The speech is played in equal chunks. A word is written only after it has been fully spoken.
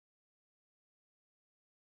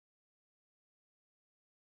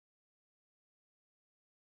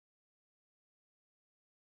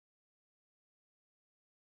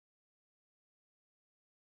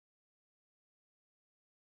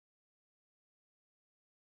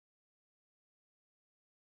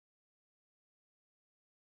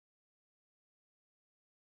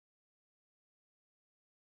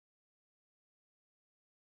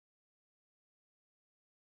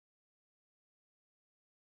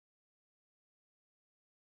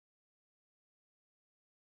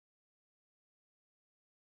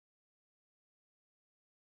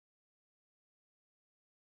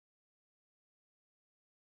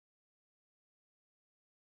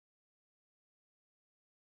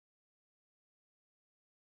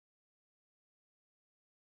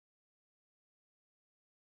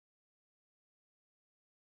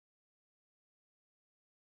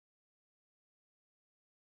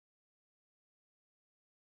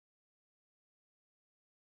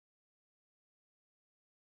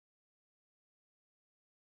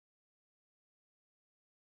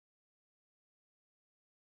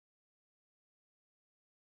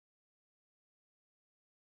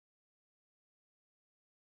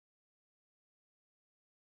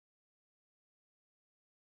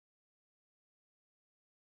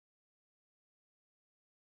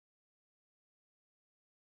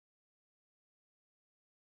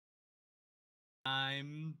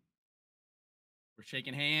We're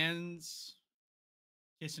shaking hands,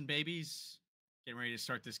 kissing babies, getting ready to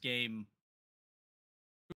start this game.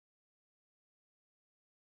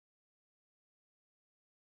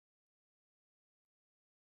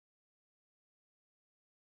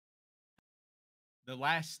 The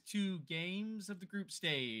last two games of the group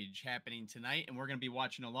stage happening tonight, and we're going to be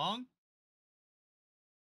watching along. I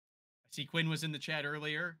see Quinn was in the chat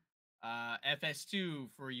earlier. FS2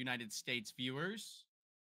 for United States viewers.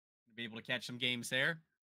 Gonna be able to catch some games there.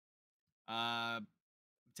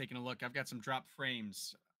 Taking a look. I've got some drop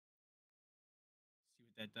frames. See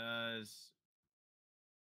what that does.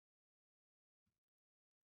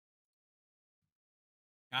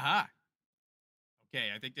 Aha. Okay,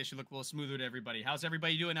 I think they should look a little smoother to everybody. How's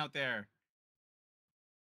everybody doing out there?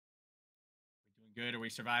 We doing good? Are we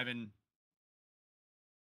surviving?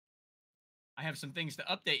 I have some things to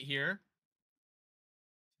update here.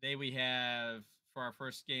 Today we have, for our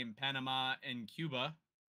first game, Panama and Cuba.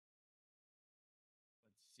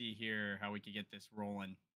 Let's see here how we could get this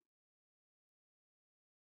rolling.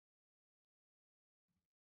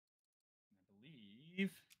 I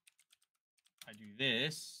believe I do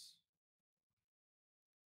this.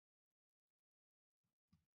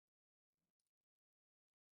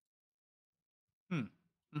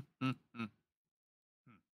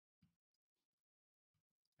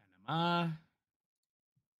 Panama.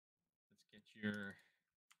 Let's get your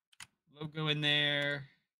logo in there.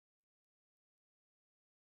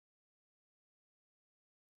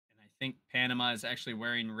 And I think Panama is actually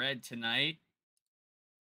wearing red tonight.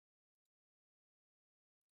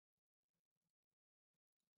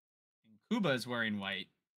 And Cuba is wearing white.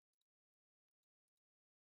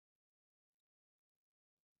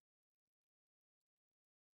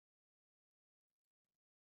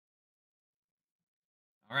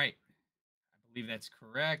 All right. I believe that's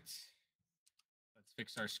correct. Let's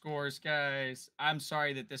fix our scores, guys. I'm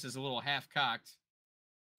sorry that this is a little half-cocked.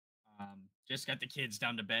 Just got the kids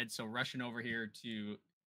down to bed, so rushing over here to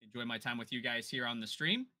enjoy my time with you guys here on the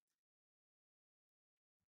stream.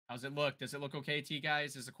 How's it look? Does it look okay to you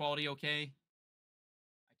guys? Is the quality okay?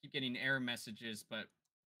 I keep getting error messages, but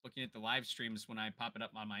looking at the live streams when I pop it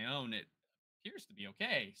up on my own, it appears to be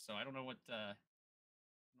okay. So I don't know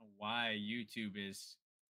why YouTube is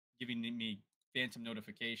giving me phantom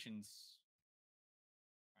notifications.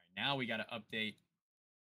 All right, now we got to update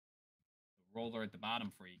the roller at the bottom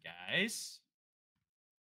for you guys.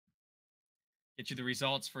 Get you the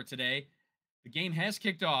results for today. The game has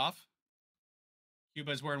kicked off.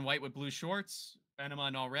 Cuba's wearing white with blue shorts. Panama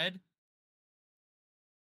in all red.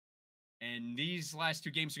 And these last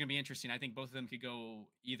two games are going to be interesting. I think both of them could go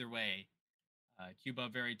either way. Cuba,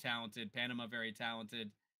 very talented. Panama, very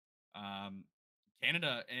talented.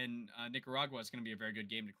 Canada and Nicaragua is going to be a very good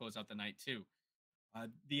game to close out the night, too.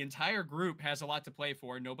 The entire group has a lot to play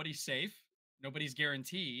for. Nobody's safe. Nobody's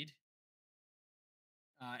guaranteed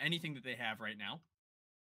anything that they have right now.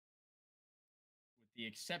 With the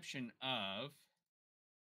exception of,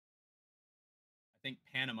 I think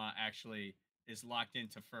Panama actually is locked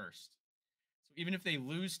into first. So even if they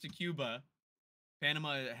lose to Cuba,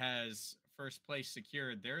 Panama has first place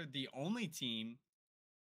secured. They're the only team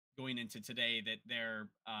going into today that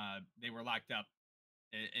they were locked up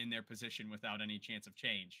in their position without any chance of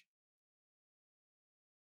change.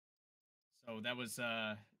 So that was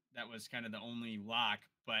kind of the only lock,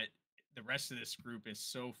 but the rest of this group is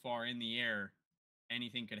so far in the air,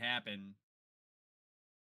 anything could happen.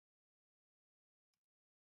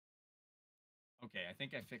 Okay, I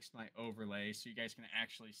think I fixed my overlay so you guys can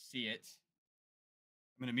actually see it.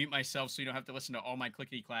 I'm going to mute myself so you don't have to listen to all my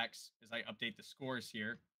clickety clacks as I update the scores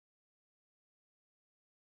here.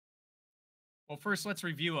 Well, first, let's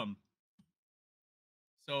review them.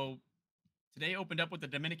 So today opened up with the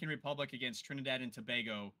Dominican Republic against Trinidad and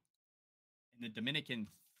Tobago. And the Dominican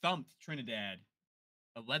thumped Trinidad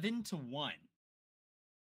 11-1,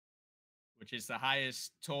 which is the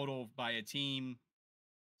highest total by a team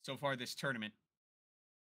so far this tournament.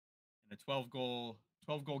 And a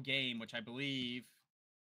 12-goal game, which I believe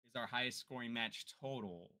is our highest scoring match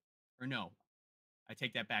total. Or no, I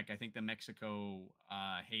take that back. I think the Mexico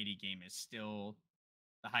Haiti game is still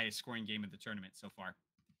the highest scoring game of the tournament so far.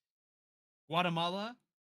 Guatemala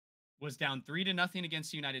was down 3-0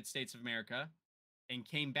 against the United States of America and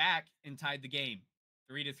came back and tied the game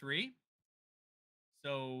 3-3.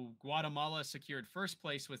 So Guatemala secured first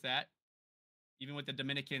place with that. Even with the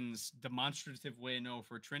Dominicans' demonstrative win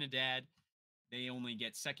over Trinidad, they only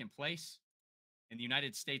get second place. And the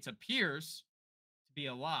United States appears to be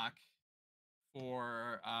a lock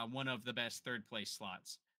for one of the best third place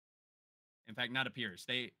slots. In fact, not appears.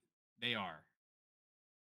 They are.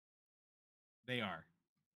 They are.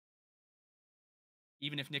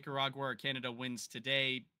 Even if Nicaragua or Canada wins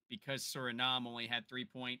today, because Suriname only had 3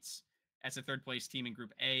 points as a third place team in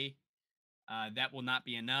Group A, that will not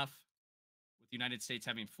be enough, with the United States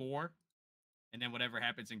having four. And then whatever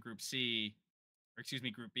happens in Group C, or excuse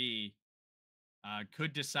me, Group B,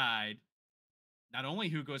 could decide not only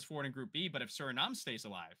who goes forward in Group B, but if Suriname stays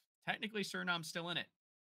alive. Technically, Suriname's still in it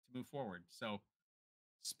to move forward. So,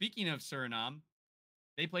 speaking of Suriname,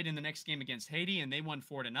 they played in the next game against Haiti and they won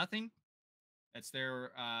 4-0. That's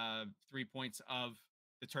their 3 points of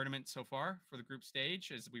the tournament so far for the group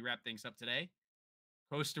stage as we wrap things up today.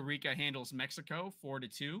 Costa Rica handles Mexico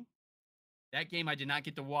 4-2. That game I did not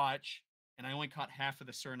get to watch, and I only caught half of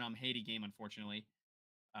the Suriname Haiti game, unfortunately.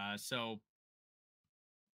 So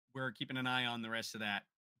we're keeping an eye on the rest of that.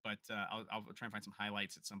 But I'll try and find some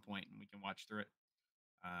highlights at some point, and we can watch through it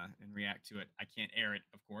and react to it. I can't air it,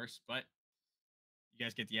 of course, but you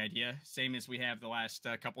guys get the idea. Same as we have the last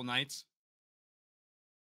couple nights.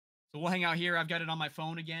 So we'll hang out here. I've got it on my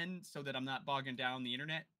phone again so that I'm not bogging down the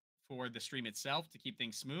internet for the stream itself to keep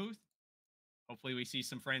things smooth. Hopefully we see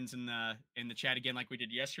some friends in the chat again like we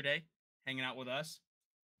did yesterday, hanging out with us.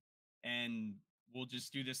 And we'll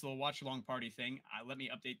just do this little watch along party thing. Let me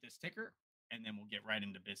update this ticker and then we'll get right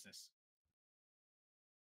into business.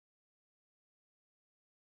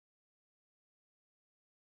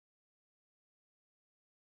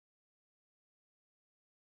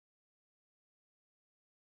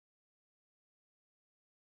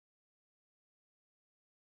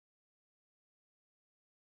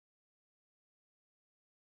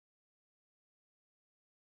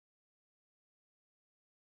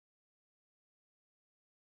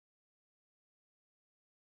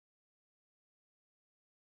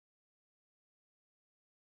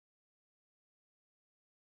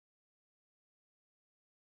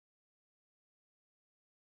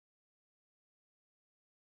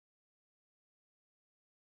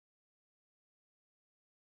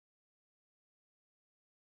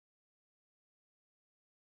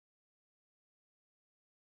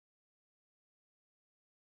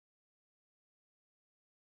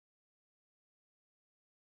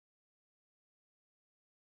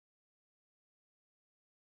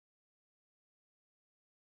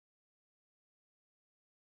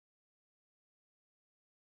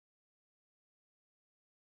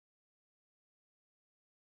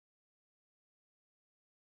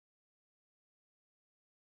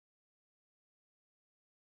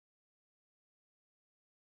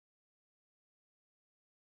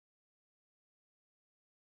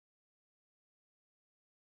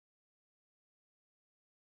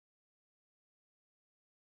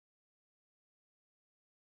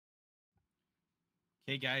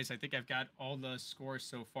 Okay, guys, I think I've got all the scores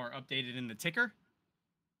so far updated in the ticker.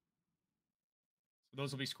 So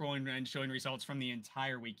those will be scrolling and showing results from the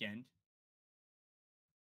entire weekend.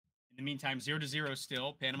 In the meantime, 0-0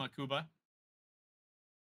 still, Panama, Cuba.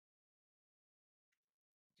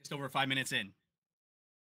 Just over 5 minutes in.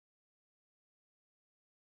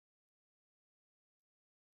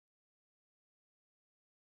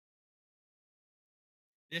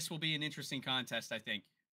 This will be an interesting contest, I think.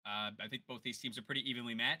 I think both these teams are pretty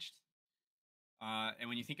evenly matched. And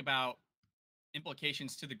when you think about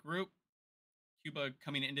implications to the group, Cuba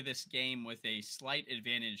coming into this game with a slight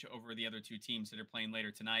advantage over the other two teams that are playing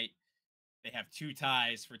later tonight. They have 2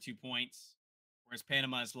 ties for 2 points, whereas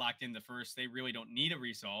Panama is locked in the first. They really don't need a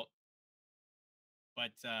result,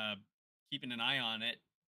 but keeping an eye on it,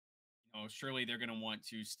 surely they're going to want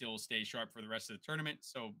to still stay sharp for the rest of the tournament.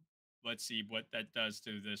 So let's see what that does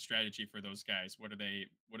to the strategy for those guys. What are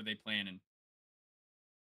they planning?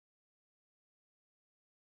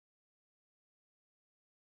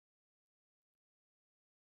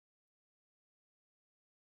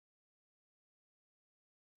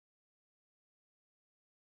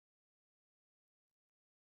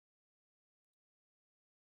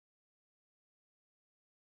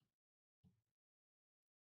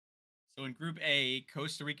 So in Group A,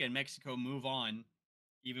 Costa Rica and Mexico move on.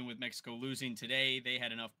 Even with Mexico losing today, they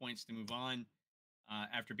had enough points to move on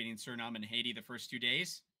after beating Suriname and Haiti the first 2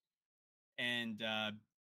 days. And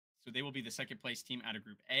so they will be the second place team out of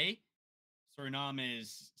Group A. Suriname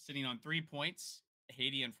is sitting on 3 points.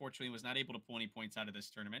 Haiti, unfortunately, was not able to pull any points out of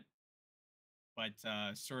this tournament. But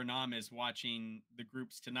Suriname is watching the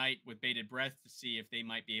groups tonight with bated breath to see if they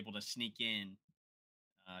might be able to sneak in.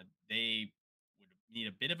 They would need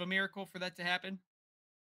a bit of a miracle for that to happen.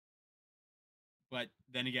 But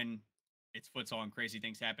then again, it's futsal and crazy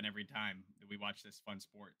things happen every time that we watch this fun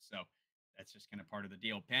sport. So that's just kind of part of the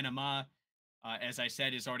deal. Panama, as I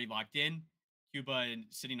said, is already locked in. Cuba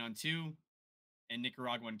sitting on 2. and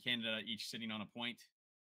Nicaragua and Canada each sitting on a point.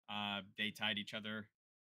 They tied each other,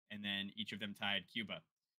 and then each of them tied Cuba.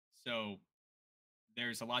 So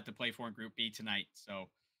there's a lot to play for in Group B tonight. So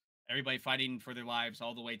everybody fighting for their lives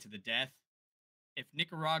all the way to the death. If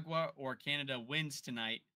Nicaragua or Canada wins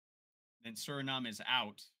tonight, then Suriname is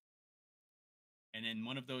out. And then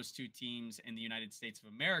one of those two teams in the United States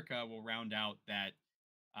of America will round out that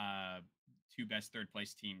uh, two best third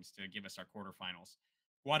place teams to give us our quarterfinals.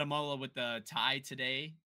 Guatemala with the tie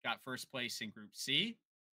today got first place in Group C.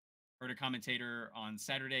 Heard a commentator on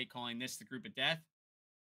Saturday calling this the group of death.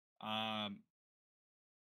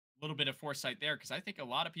 Little bit of foresight there because I think a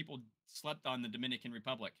lot of people slept on the Dominican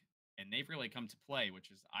Republic, and they've really come to play,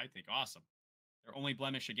 which is, I think, awesome. Their only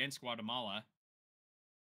blemish against Guatemala.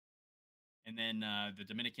 And then the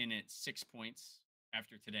Dominican at 6 points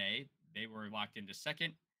after today. They were locked into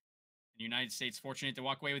second. The United States fortunate to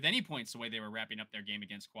walk away with any points the way they were wrapping up their game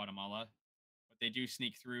against Guatemala. But they do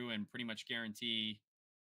sneak through and pretty much guarantee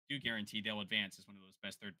they'll advance as one of those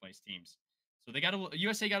best third place teams. So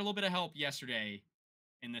USA got a little bit of help yesterday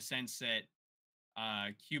in the sense that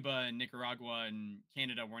Cuba and Nicaragua and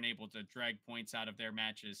Canada weren't able to drag points out of their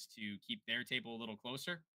matches to keep their table a little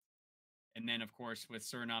closer. And then, of course, with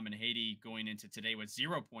Suriname and Haiti going into today with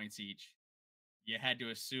 0 points each, you had to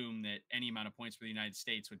assume that any amount of points for the United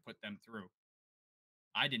States would put them through.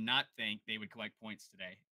 I did not think they would collect points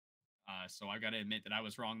today. So I got to admit that I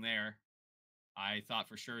was wrong there. I thought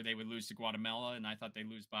for sure they would lose to Guatemala, and I thought they'd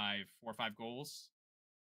lose by 4 or 5 goals.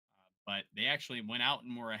 But they actually went out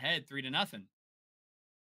and were ahead 3-0.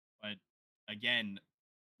 But again,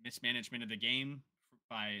 mismanagement of the game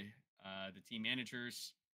by the team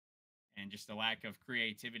managers and just the lack of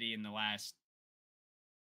creativity in the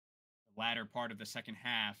latter part of the second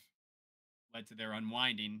half led to their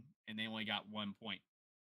unwinding, and they only got 1 point.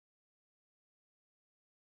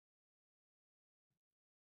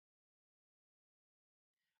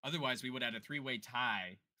 Otherwise, we would have had a 3-way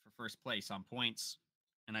tie for first place on points,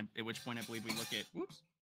 and at which point I believe we look at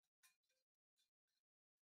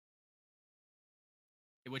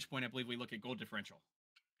At which point I believe we look at goal differential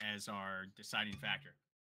as our deciding factor.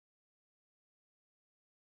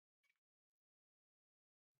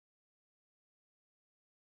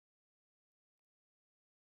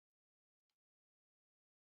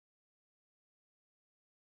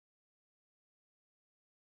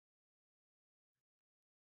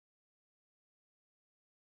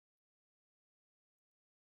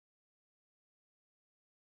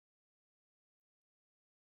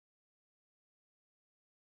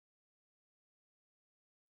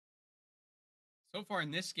 So far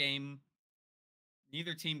in this game,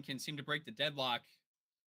 neither team can seem to break the deadlock.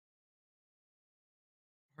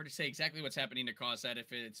 Hard to say exactly what's happening to cause that.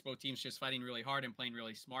 If it's both teams just fighting really hard and playing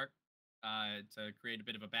really smart to create a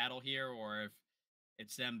bit of a battle here, or if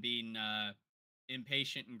it's them being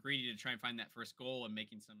impatient and greedy to try and find that first goal and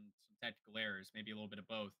making some tactical errors, maybe a little bit of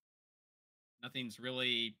both. Nothing's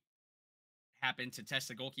really happened to test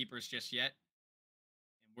the goalkeepers just yet.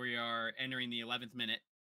 And we are entering the 11th minute.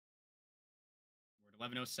 We're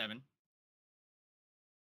at 11:07.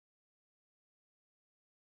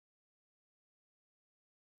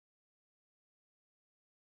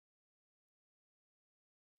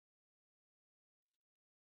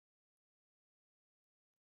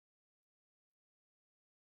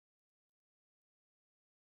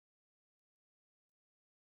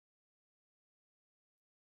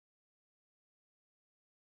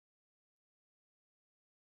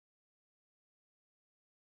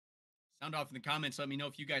 Sound off in the comments. Let me know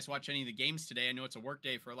if you guys watch any of the games today. I know it's a work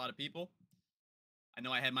day for a lot of people. I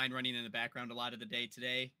know I had mine running in the background a lot of the day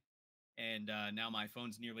today, and now my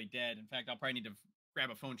phone's nearly dead. In fact, I'll probably need to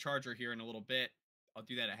grab a phone charger here in a little bit. I'll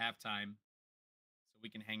do that at halftime so we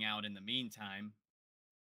can hang out in the meantime.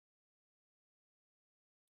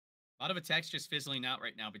 A lot of attacks just fizzling out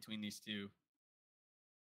right now between these two.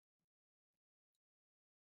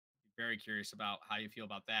 Very curious about how you feel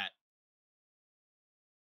about that.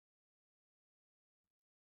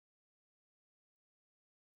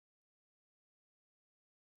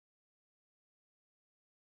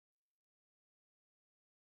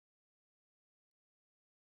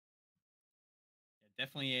 Yeah,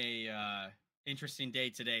 definitely a interesting day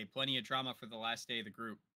today. Plenty of drama for the last day of the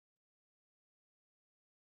group.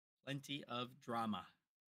 Plenty of drama.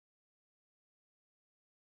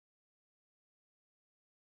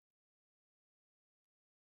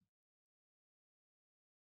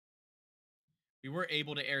 We were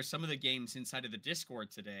able to air some of the games inside of the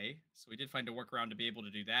Discord today, so we did find a workaround to be able to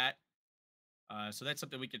do that. So that's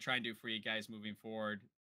something we could try and do for you guys moving forward.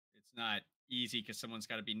 It's not easy because someone's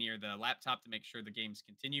got to be near the laptop to make sure the games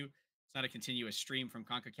continue. It's not a continuous stream from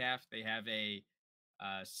CONCACAF. They have a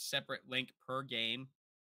separate link per game,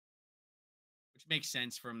 which makes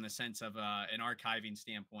sense from the sense of an archiving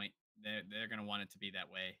standpoint. They're going to want it to be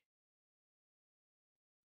that way.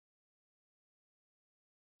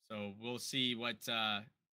 So we'll see what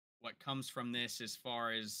comes from this. As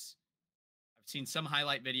far as I've seen some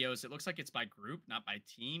highlight videos, it looks like it's by group, not by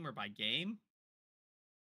team or by game,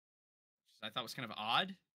 which I thought was kind of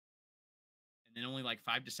odd. And then only like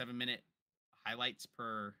 5 to 7 minute highlights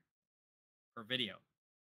per video,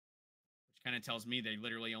 which kind of tells me they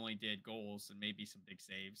literally only did goals and maybe some big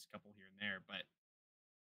saves, a couple here and there. But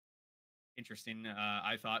interesting,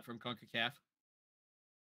 I thought, from CONCACAF.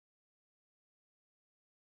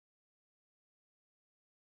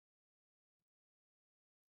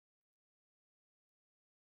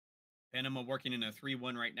 Panama working in a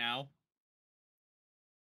 3-1 right now.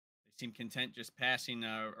 They seem content just passing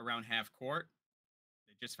around half court.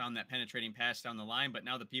 They just found that penetrating pass down the line, but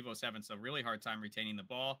now the pivot's having a really hard time retaining the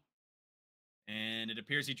ball. And it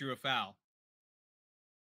appears he drew a foul.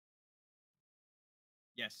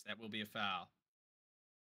 Yes, that will be a foul.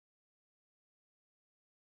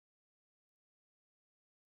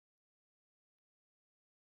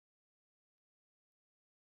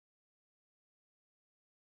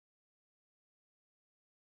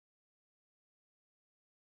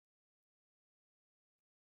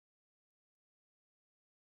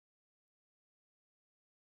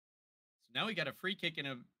 So now we got a free kick in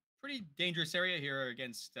a pretty dangerous area here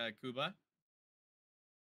against Cuba.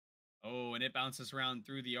 Oh, and it bounces around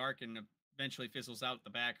through the arc and eventually fizzles out the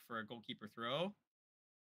back for a goalkeeper throw.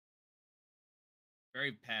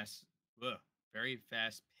 Very pass, ugh, very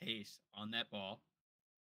fast pace on that ball.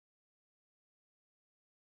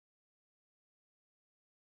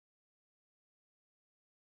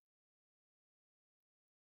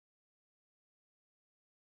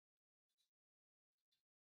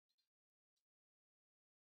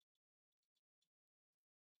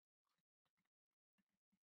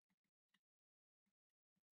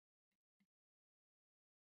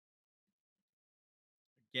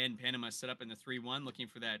 Again, Panama set up in the 3-1, looking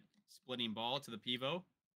for that splitting ball to the pivot.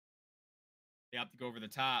 They opt to go over the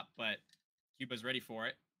top, but Cuba's ready for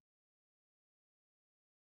it.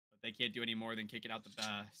 But they can't do any more than kick it out the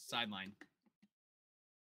sideline.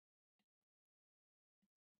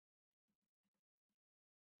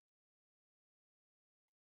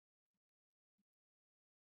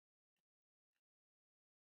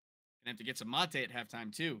 Gonna have to get some mate at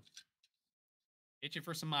halftime, too. Itching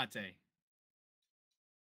for some mate.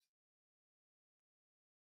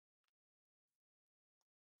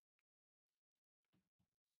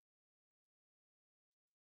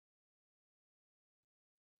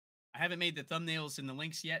 I haven't made the thumbnails and the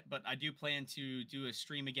links yet, but I do plan to do a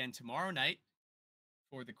stream again tomorrow night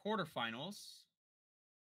for the quarterfinals.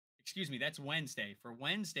 Excuse me, that's Wednesday. For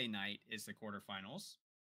Wednesday night is the quarterfinals.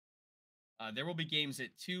 There will be games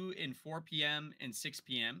at 2 and 4 p.m. and 6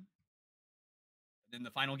 p.m. Then the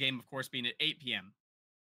final game, of course, being at 8 p.m.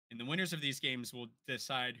 And the winners of these games will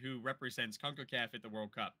decide who represents CONCACAF at the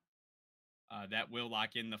World Cup. That will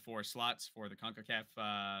lock in the 4 slots for the CONCACAF.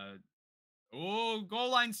 Goal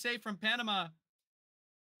line save from Panama.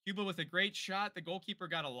 Cuba with a great shot. The goalkeeper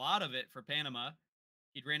got a lot of it for Panama.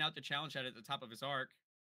 He ran out to challenge that at the top of his arc.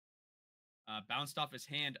 Bounced off his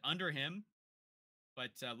hand under him.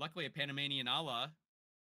 But luckily, a Panamanian Allah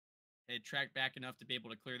had tracked back enough to be able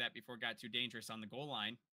to clear that before it got too dangerous on the goal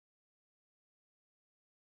line.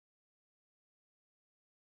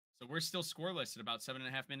 So we're still scoreless at about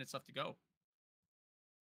 7.5 minutes left to go.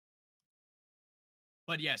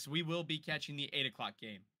 But yes, we will be catching the 8 o'clock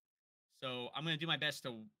game. So I'm going to do my best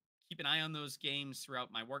to keep an eye on those games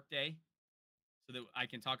throughout my workday so that I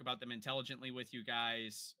can talk about them intelligently with you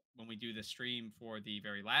guys when we do the stream for the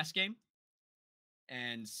very last game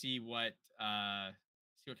and see what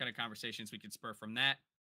kind of conversations we could spur from that.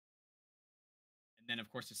 And then,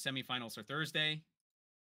 of course, the semifinals are Thursday.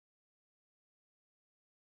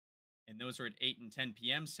 And those are at 8 and 10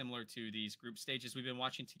 p.m., similar to these group stages we've been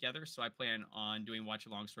watching together. So I plan on doing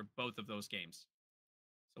watch-alongs for both of those games.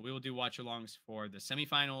 So we will do watch-alongs for the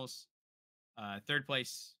semifinals, third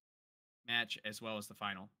place match, as well as the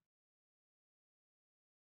final.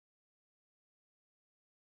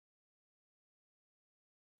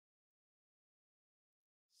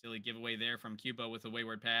 Silly giveaway there from Cuba with a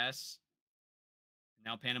wayward pass.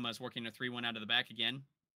 Now Panama's working a 3-1 out of the back again.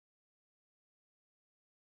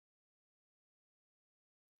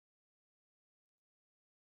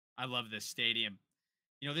 I love this stadium.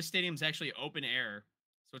 You know, this stadium's actually open air.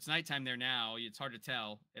 So it's nighttime there now. It's hard to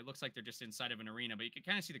tell. It looks like they're just inside of an arena, but you can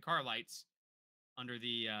kind of see the car lights. under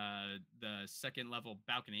the second level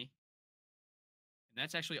balcony, and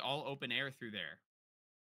that's actually all open air through there.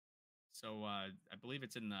 So I believe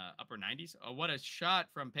it's in the upper 90s. Oh, what a shot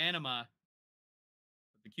from Panama!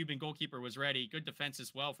 The Cuban goalkeeper was ready. Good defense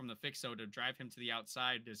as well from the Fixo to drive him to the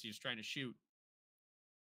outside as he was trying to shoot.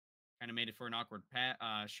 Kind of made it for an awkward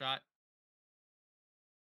shot.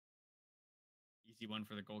 Easy one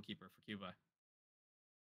for the goalkeeper for Cuba.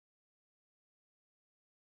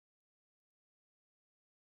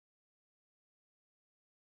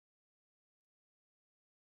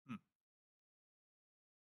 Hmm.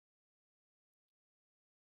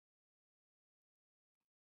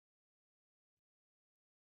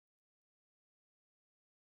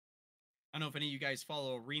 I don't know if any of you guys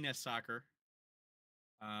follow arena soccer.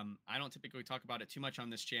 I don't typically talk about it too much on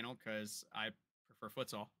this channel because I prefer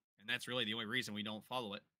futsal, and that's really the only reason we don't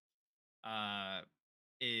follow it. Uh,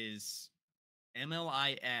 is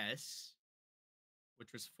MLIS,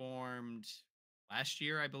 which was formed last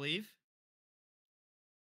year, I believe,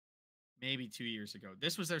 maybe 2 years ago.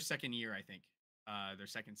 This was their second year, I think, their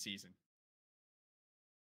second season,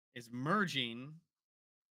 is merging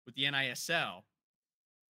with the NISL.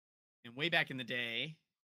 And way back in the day,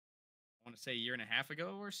 I want to say a year and a half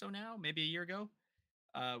ago or so now, maybe a year ago,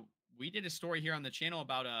 uh, we did a story here on the channel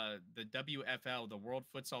about the WFL, the World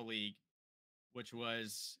Futsal League, which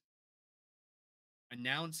was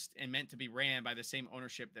announced and meant to be ran by the same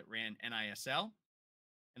ownership that ran NISL.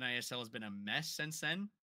 NISL has been a mess since then.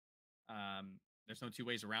 There's no two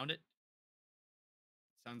ways around it.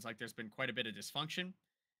 Sounds like there's been quite a bit of dysfunction.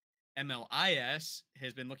 MLIS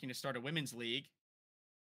has been looking to start a women's league.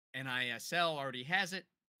 NISL already has it.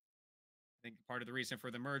 I think part of the reason for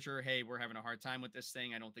the merger, hey, we're having a hard time with this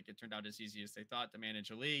thing. I don't think it turned out as easy as they thought to manage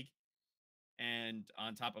a league. And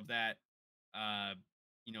on top of that, uh,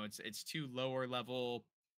 it's two lower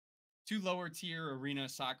tier arena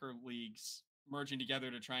soccer leagues merging together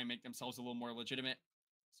to try and make themselves a little more legitimate.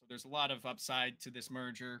 So there's a lot of upside to this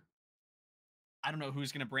merger. I don't know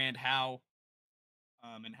who's going to brand how,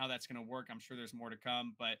 and how that's going to work. I'm sure there's more to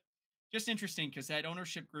come, but just interesting because that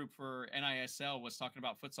ownership group for NISL was talking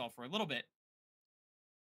about futsal for a little bit,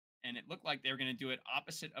 and it looked like they were going to do it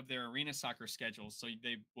opposite of their arena soccer schedules. So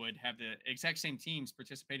they would have the exact same teams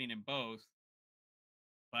participating in both,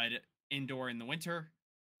 but indoor in the winter,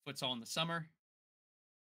 futsal in the summer,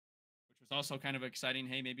 which was also kind of exciting.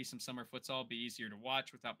 Hey, maybe some summer futsal be easier to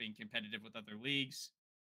watch without being competitive with other leagues.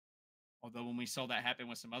 Although when we saw that happen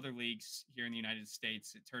with some other leagues here in the United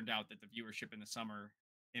States, it turned out that the viewership in the summer,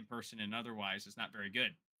 in person and otherwise, is not very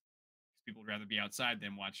good because people would rather be outside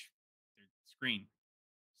than watch their screen.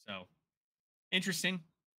 So interesting.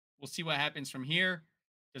 We'll see what happens from here.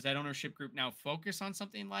 Does that ownership group now focus on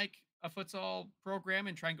something like a futsal program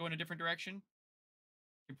and try and go in a different direction?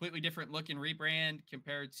 Completely different look and rebrand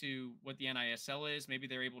compared to what the NISL is. Maybe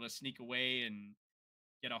they're able to sneak away and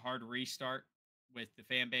get a hard restart with the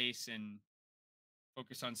fan base and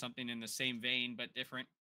focus on something in the same vein but different.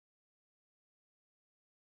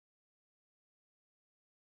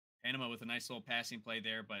 Panama with a nice little passing play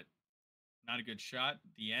there, but not a good shot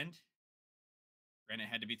at the end. Granted,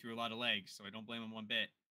 had to be through a lot of legs, so I don't blame him one bit.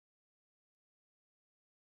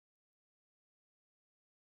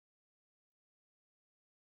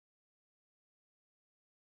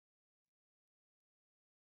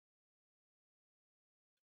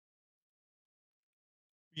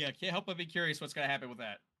 Yeah, can't help but be curious what's going to happen with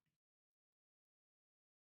that.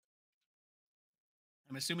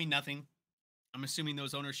 I'm assuming nothing. I'm assuming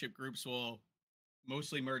those ownership groups will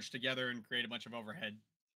mostly merge together and create a bunch of overhead.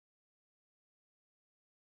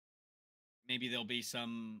 Maybe there'll be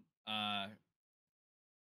some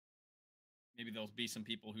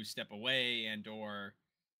people who step away and or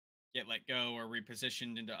get let go or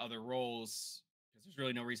repositioned into other roles because there's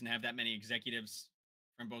really no reason to have that many executives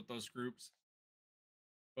from both those groups.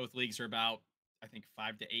 Both leagues are about, I think,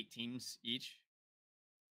 5 to 8 teams each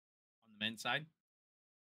on the men's side.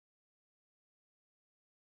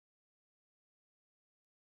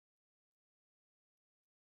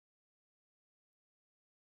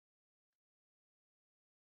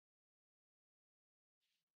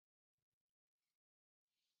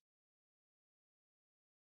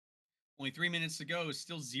 Only 3 minutes to go,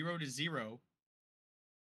 still 0-0.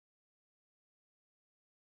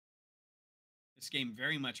 This game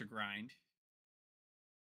very much a grind.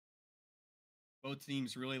 Both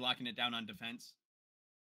teams really locking it down on defense.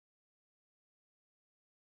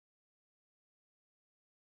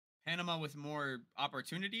 Panama with more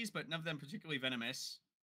opportunities, but none of them particularly venomous.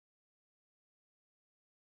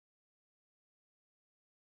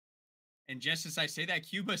 And just as I say that,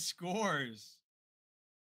 Cuba scores.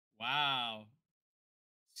 Wow.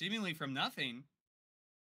 seemingly from nothing.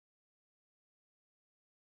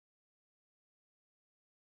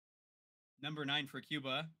 Number 9 for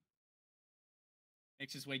Cuba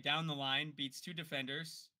makes his way down the line, beats two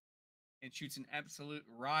defenders, and shoots an absolute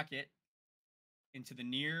rocket into the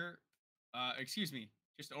near,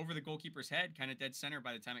 just over the goalkeeper's head, kind of dead center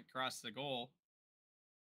by the time it crossed the goal.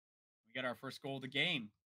 We got our first goal of the game,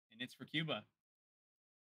 and it's for Cuba.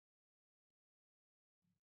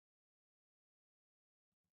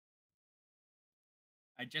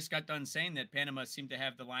 I just got done saying that Panama seemed to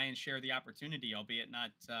have the lion's share of the opportunity, albeit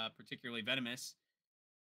not particularly venomous.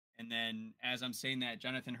 And then, as I'm saying that,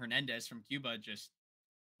 Jonathan Hernandez from Cuba just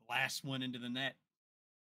blasts one into the net.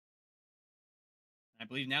 I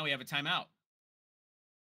believe now we have a timeout.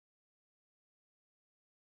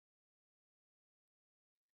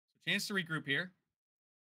 So, chance to regroup here.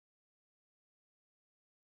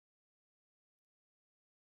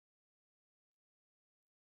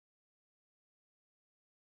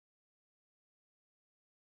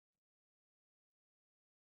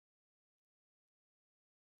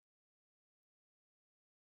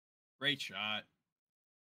 Great shot.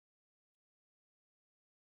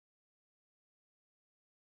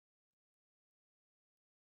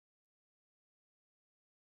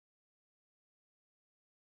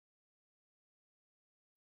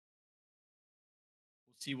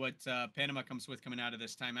 We'll see what Panama comes with coming out of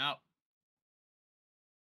this timeout.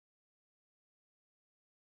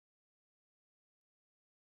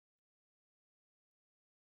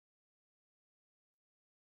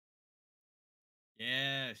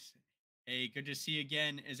 Yes. Hey, good to see you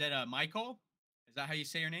again. Is that Michael? Is that how you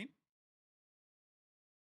say your name?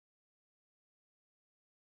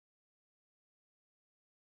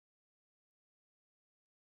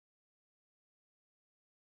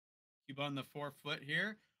 Cuba on the 4 foot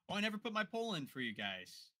here. Oh, I never put my poll in for you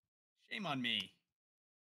guys. Shame on me.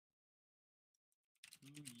 Who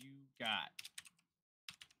you got?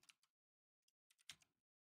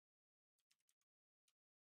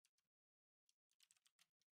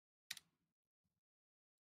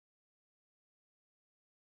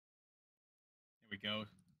 There we go.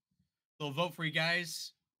 Little vote for you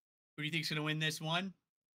guys. Who do you think's going to win this one?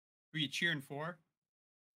 Who are you cheering for?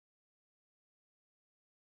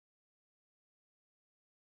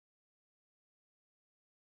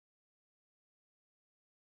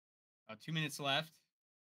 About 2 minutes left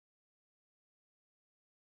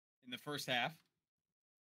in the first half.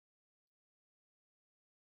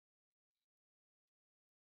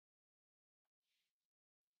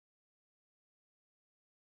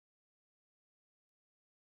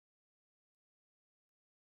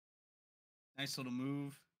 Nice little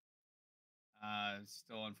move.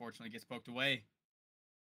 Still, unfortunately, gets poked away.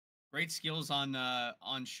 Great skills on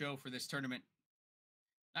show for this tournament.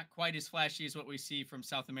 Not quite as flashy as what we see from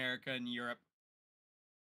South America and Europe,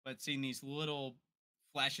 but seeing these little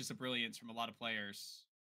flashes of brilliance from a lot of players.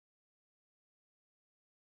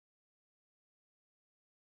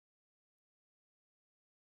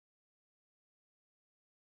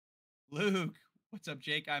 Luke, what's up,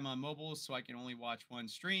 Jake? I'm on mobile, so I can only watch one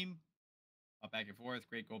stream. Back and forth.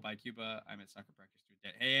 Great goal by Cuba. I'm at soccer practice.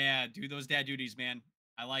 Hey, yeah, do those dad duties, man.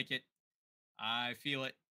 I like it. I feel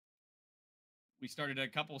it. We started a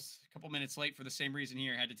couple minutes late for the same reason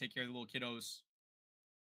here. Had to take care of the little kiddos.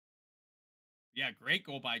 Yeah, great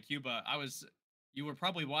goal by Cuba. You were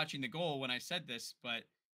probably watching the goal when I said this, but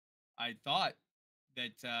I thought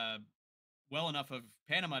that well enough of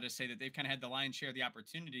Panama to say that they've kind of had the lion's share of the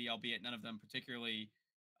opportunity, albeit none of them particularly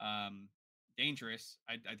um, dangerous.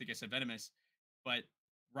 I think I said venomous, but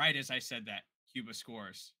right as I said that, Cuba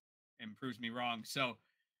scores and proves me wrong. So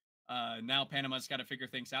now Panama's got to figure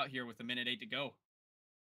things out here with a minute 8 to go.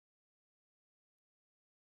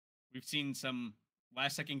 We've seen some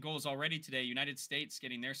last second goals already today. United States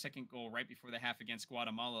getting their second goal right before the half against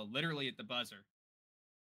Guatemala, literally at the buzzer.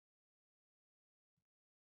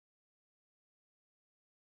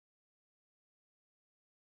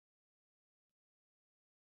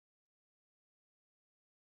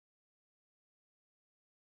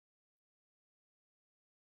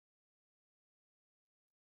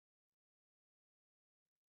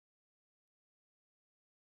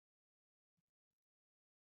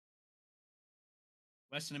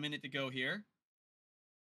 Less than a minute to go here.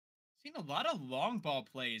 Seen a lot of long ball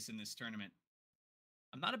plays in this tournament.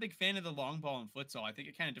 I'm not a big fan of the long ball in futsal. I think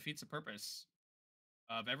it kind of defeats the purpose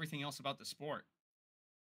of everything else about the sport.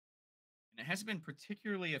 And it hasn't been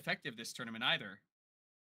particularly effective this tournament either.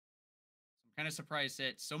 So I'm kind of surprised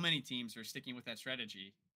that so many teams are sticking with that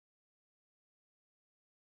strategy.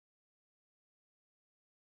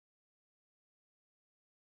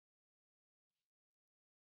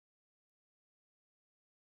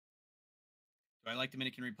 Do I like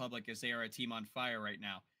Dominican Republic as they are a team on fire right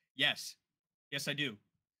now? Yes. Yes, I do.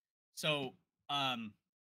 So, um,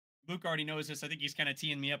 Luke already knows this. I think he's kind of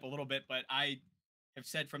teeing me up a little bit, but I have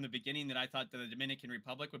said from the beginning that I thought that the Dominican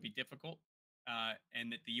Republic would be difficult,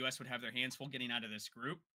 and that the U.S. would have their hands full getting out of this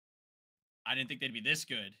group. I didn't think they'd be this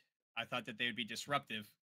good. I thought that they would be disruptive,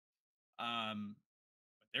 but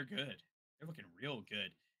they're good. They're looking real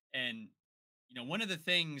good. And one of the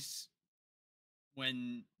things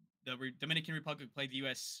when the Dominican Republic played the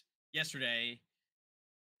U.S. yesterday,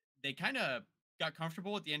 they kind of got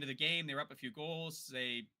comfortable at the end of the game. They were up a few goals.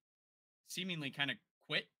 They seemingly kind of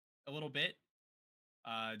quit a little bit.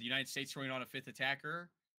 The United States throwing on a fifth attacker,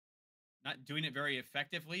 not doing it very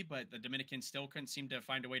effectively, but the Dominicans still couldn't seem to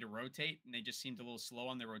find a way to rotate, and they just seemed a little slow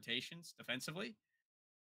on their rotations defensively.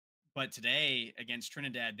 But today against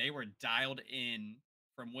Trinidad, they were dialed in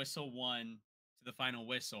from whistle one to the final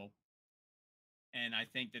whistle, and I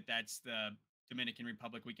think that that's the Dominican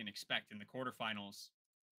Republic we can expect in the quarterfinals.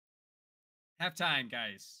 Halftime,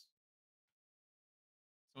 guys.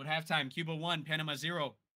 So at halftime, Cuba 1, Panama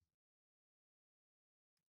 0.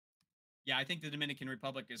 Yeah, I think the Dominican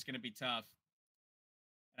Republic is going to be tough.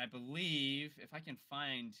 And I believe if I can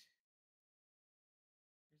find,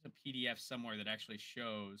 there's a PDF somewhere that actually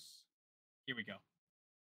shows. Here we go. I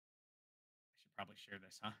should probably share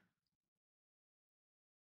this, huh?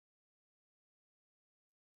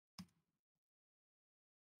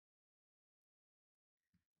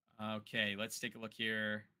 Okay, let's take a look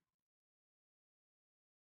here.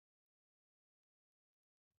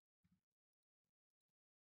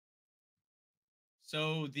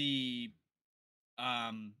 So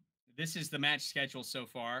um this is the match schedule so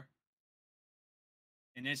far.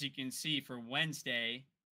 And as you can see for Wednesday,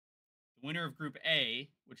 the winner of Group A,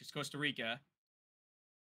 which is Costa Rica,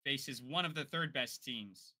 faces one of the third best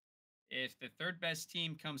teams. If the third best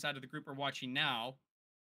team comes out of the group we're watching now,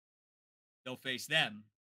 they'll face them.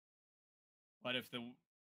 But if the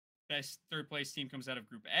best third place team comes out of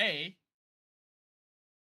Group A,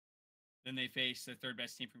 then they face the third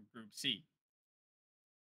best team from Group C.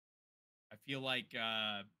 I feel like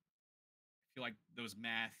those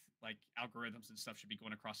math like algorithms and stuff should be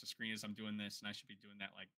going across the screen as I'm doing this, and I should be doing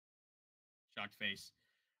that like shocked face.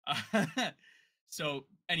 So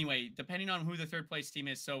anyway, depending on who the third place team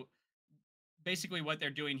is, so basically what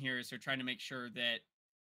they're doing here is they're trying to make sure that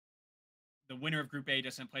the winner of Group A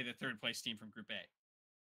doesn't play the third place team from Group A.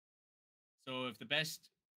 So if the best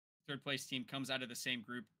third place team comes out of the same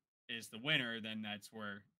group as the winner, then that's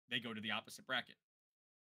where they go to the opposite bracket.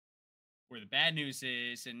 Where the bad news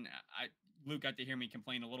is, and Luke got to hear me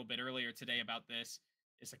complain a little bit earlier today about this,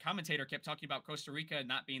 is the commentator kept talking about Costa Rica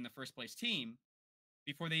not being the first place team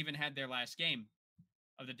before they even had their last game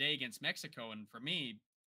of the day against Mexico. And for me,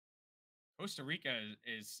 Costa Rica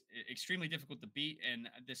is extremely difficult to beat, and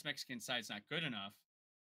this Mexican side's not good enough.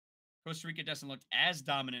 Costa Rica doesn't look as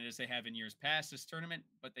dominant as they have in years past this tournament,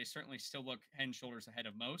 but they certainly still look head and shoulders ahead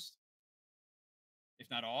of most, if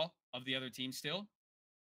not all, of the other teams still.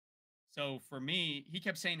 So for me, he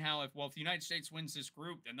kept saying how if the United States wins this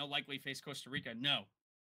group, then they'll likely face Costa Rica. No.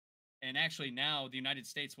 And actually now the United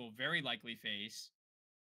States will very likely face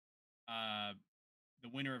uh, the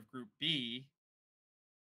winner of Group B,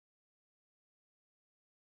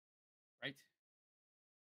 right?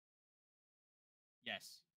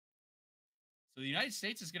 Yes. So the United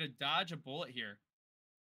States is going to dodge a bullet here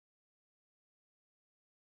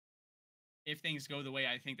if things go the way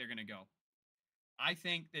I think they're going to go. I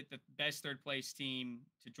think that the best third place team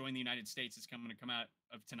to join the United States is going to come out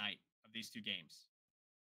of tonight of these two games,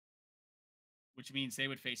 which means they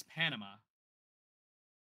would face Panama.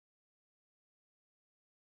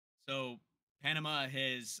 So Panama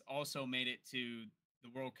has also made it to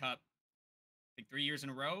the World Cup, I think 3 years in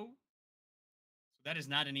a row. So that is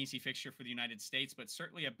not an easy fixture for the United States, but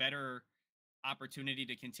certainly a better opportunity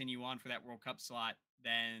to continue on for that World Cup slot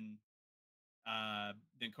than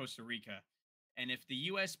Costa Rica. And if the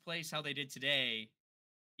U.S. plays how they did today,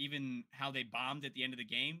 even how they bombed at the end of the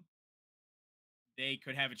game, they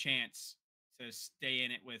could have a chance to stay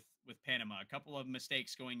in it with Panama. A couple of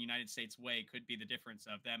mistakes going United States way could be the difference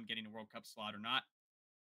of them getting a World Cup slot or not.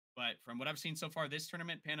 But from what I've seen so far this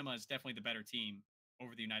tournament, Panama is definitely the better team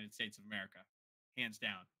over the United States of America, hands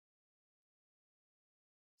down.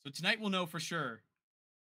 So tonight we'll know for sure,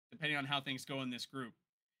 depending on how things go in this group.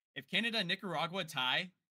 If Canada and Nicaragua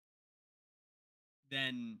tie,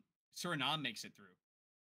 then Suriname makes it through,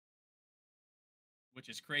 which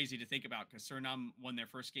is crazy to think about because Suriname won their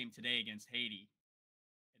first game today against Haiti,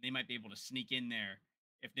 and they might be able to sneak in there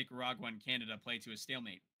if Nicaragua and Canada play to a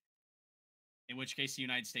stalemate. In which case, the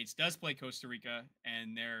United States does play Costa Rica,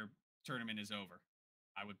 and they're tournament is over.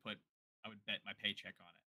 I would put I would bet my paycheck on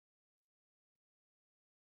it.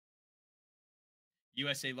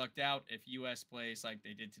 USA lucked out. If US plays like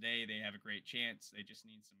they did today, they have a great chance. They just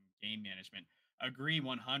need some game management. Agree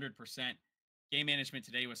 100%. Game management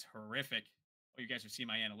today was horrific. Oh, you guys have seen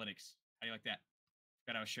my analytics. How do you like that?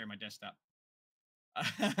 Bet I was sharing my desktop.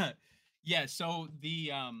 Yeah, so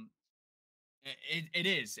it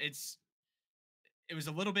is. It was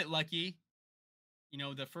a little bit lucky. You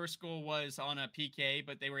know, the first goal was on a PK,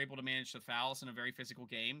 but they were able to manage the fouls in a very physical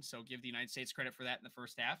game. So give the United States credit for that in the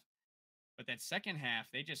first half. But that second half,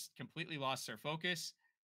 they just completely lost their focus.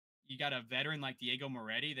 You got a veteran like Diego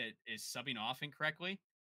Moretti that is subbing off incorrectly,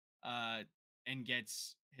 uh, and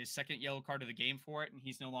gets his second yellow card of the game for it, and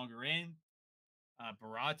he's no longer in.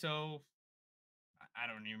 Barato, I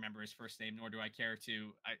don't even remember his first name, nor do I care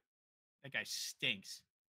to. That guy stinks.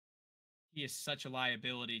 He is such a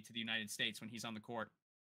liability to the United States when he's on the court.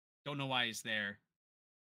 Don't know why he's there.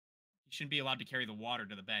 He shouldn't be allowed to carry the water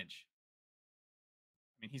to the bench.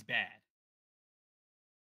 I mean, he's bad.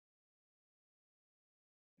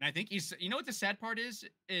 And I think he's, you know what the sad part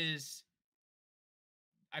is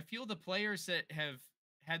I feel the players that have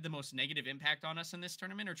had the most negative impact on us in this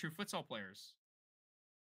tournament are true futsal players.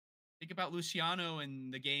 Think about Luciano in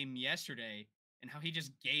the game yesterday and how he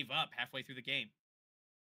just gave up halfway through the game,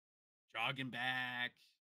 jogging back,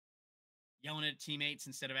 yelling at teammates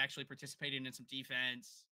instead of actually participating in some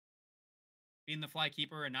defense, being the fly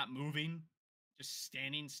keeper and not moving, just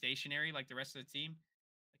standing stationary like the rest of the team.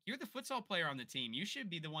 Like, you're the futsal player on the team. You should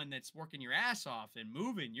be the one that's working your ass off and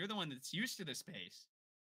moving. You're the one that's used to the space.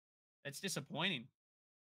 That's disappointing.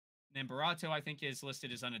 And then Barato, I think, is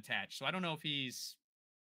listed as unattached. So I don't know if he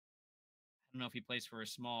plays for a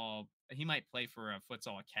small, he might play for a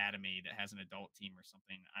futsal academy that has an adult team or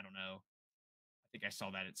something. I don't know. I think I saw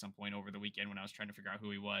that at some point over the weekend when I was trying to figure out who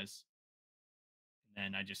he was. And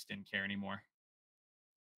then I just didn't care anymore.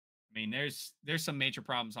 I mean, there's some major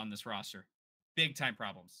problems on this roster. Big time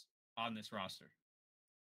problems on this roster.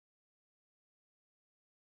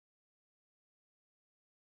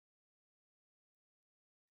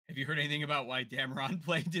 Have you heard anything about why Dameron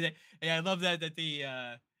played today? Hey, I love that the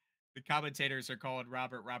commentators are called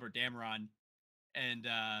Robert Dameron, and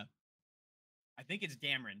I think it's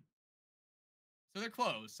Dameron. So they're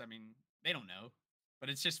close. I mean, they don't know, but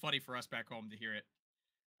it's just funny for us back home to hear it.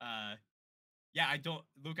 Uh, yeah, I don't,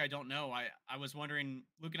 Luke. I don't know. I was wondering.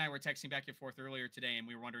 Luke and I were texting back and forth earlier today, and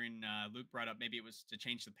we were wondering. Luke brought up maybe it was to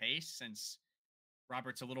change the pace since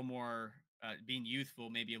Robert's a little more being youthful,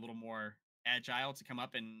 maybe a little more agile to come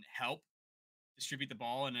up and help distribute the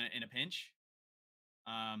ball in a pinch.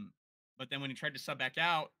 Um, but then when he tried to sub back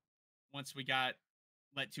out, once we got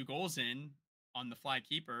let two goals in on the fly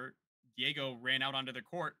keeper, Diego ran out onto the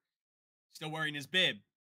court, still wearing his bib,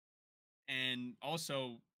 and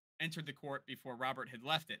also entered the court before Robert had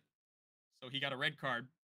left it. So he got a red card,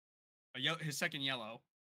 his second yellow.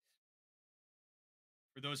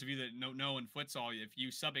 For those of you that don't know in futsal, if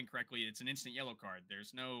you sub incorrectly, it's an instant yellow card.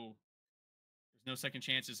 There's no second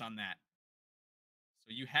chances on that.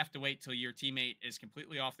 So you have to wait till your teammate is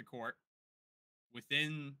completely off the court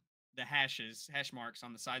within the hash marks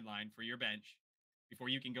on the sideline for your bench before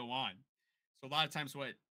you can go on. So a lot of times what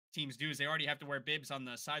teams do is they already have to wear bibs on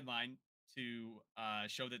the sideline to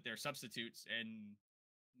show that they're substitutes and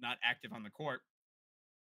not active on the court.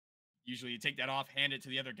 Usually you take that off, hand it to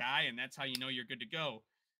the other guy, and that's how you know you're good to go.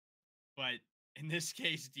 But in this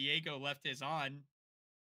case, Diego left his on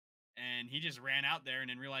and he just ran out there and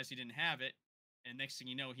then realized he didn't have it. And next thing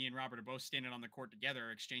you know, he and Robert are both standing on the court together,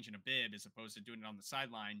 exchanging a bib as opposed to doing it on the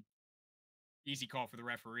sideline. Easy call for the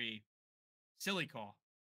referee. Silly call.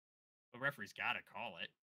 The referee's got to call it.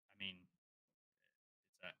 I mean,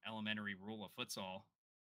 it's an elementary rule of futsal.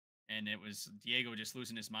 And it was Diego just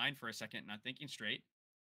losing his mind for a second, not thinking straight.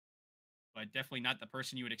 But definitely not the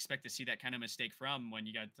person you would expect to see that kind of mistake from when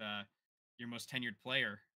you got your most tenured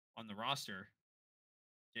player on the roster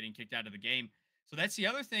getting kicked out of the game. So that's the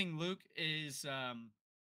other thing, Luke, is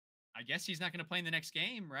I guess he's not going to play in the next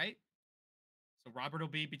game, right? So Robert will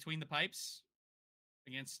be between the pipes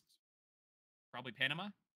against probably Panama.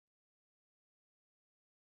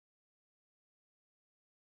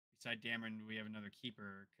 Beside Dameron, we have another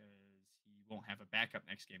keeper because he won't have a backup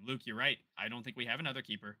next game. Luke, you're right. I don't think we have another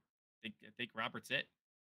keeper. I think Robert's it.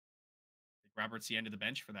 I think Robert's the end of the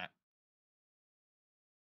bench for that.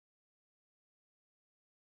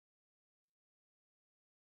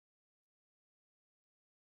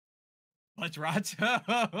 But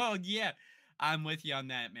Rato, yeah, I'm with you on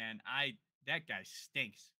that, man. That guy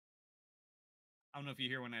stinks. I don't know if you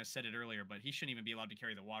hear when I said it earlier, but he shouldn't even be allowed to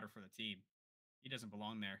carry the water for the team. He doesn't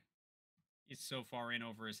belong there. He's so far in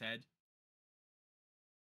over his head.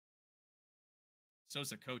 So's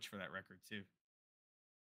the coach for that record too.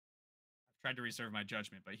 I've tried to reserve my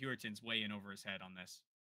judgment, but Hewerton's way in over his head on this.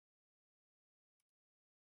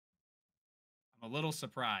 I'm a little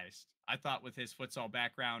surprised. I thought with his futsal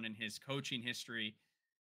background and his coaching history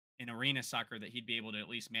in arena soccer that he'd be able to at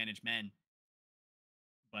least manage men.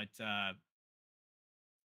 But I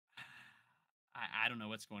don't know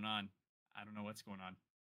what's going on. I don't know what's going on.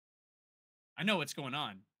 I know what's going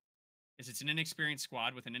on. Is it's an inexperienced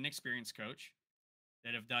squad with an inexperienced coach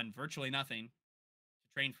that have done virtually nothing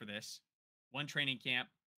to train for this. One training camp,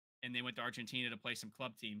 and they went to Argentina to play some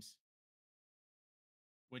club teams,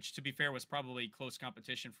 which, to be fair, was probably close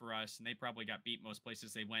competition for us, and they probably got beat most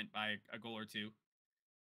places they went by a goal or two.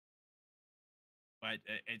 But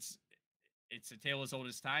it's a tale as old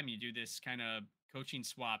as time. You do this kind of coaching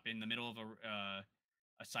swap in the middle of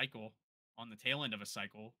a cycle, on the tail end of a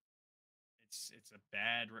cycle. It's a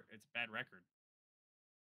bad record.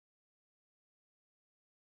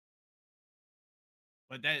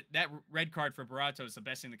 But that red card for Barato is the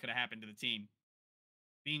best thing that could have happened to the team.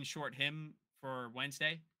 Being short him for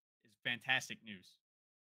Wednesday is fantastic news.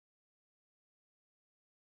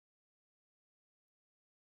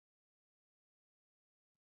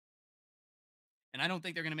 And I don't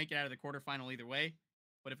think they're going to make it out of the quarterfinal either way.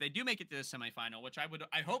 But if they do make it to the semifinal, which I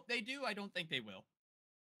hope they do. I don't think they will.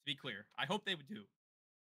 To be clear, I hope they would do,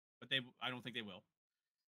 but I don't think they will.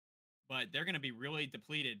 But they're going to be really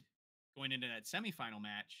depleted going into that semifinal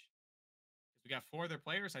match because we got four other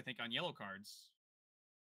players, I think, on yellow cards,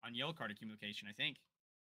 on yellow card accumulation. I think,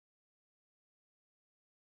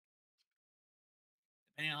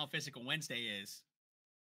 depending on how physical Wednesday is,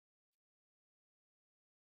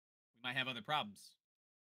 we might have other problems.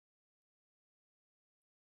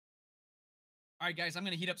 All right, guys, I'm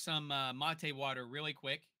going to heat up some mate water really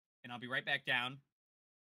quick, and I'll be right back down,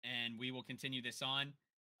 and we will continue this on.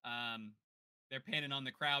 Um, they're panning on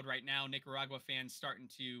the crowd right now. Nicaragua fans starting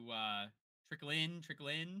to trickle in,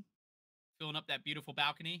 filling up that beautiful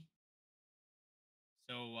balcony.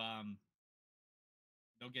 So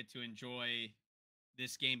they'll get to enjoy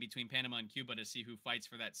this game between Panama and Cuba to see who fights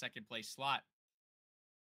for that second place slot.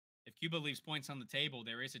 If Cuba leaves points on the table,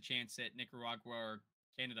 there is a chance that Nicaragua or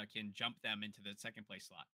Canada can jump them into the second place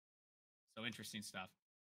slot. So interesting stuff.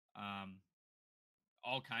 Um,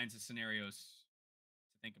 all kinds of scenarios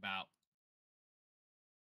to think about.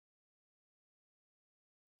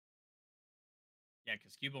 Yeah,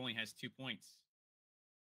 because Cuba only has 2 points.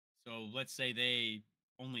 So let's say they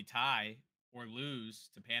only tie or lose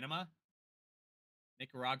to Panama.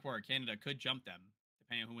 Nicaragua or Canada could jump them,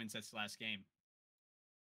 depending on who wins this last game.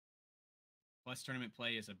 Plus, tournament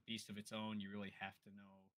play is a beast of its own. You really have to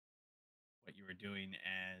know what you were doing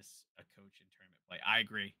as a coach in tournament play. I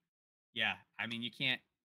agree. Yeah, I mean, you can't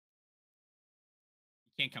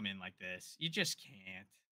come in like this. You just can't.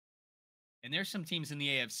 And there's some teams in the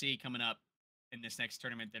AFC coming up in this next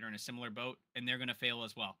tournament that are in a similar boat, and they're going to fail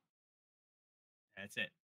as well. That's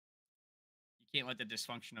it. You can't let the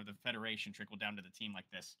dysfunction of the federation trickle down to the team like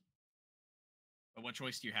this. But what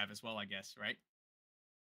choice do you have as well, I guess, right?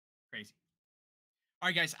 Crazy. All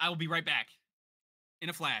right, guys, I will be right back in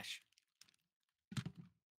a flash.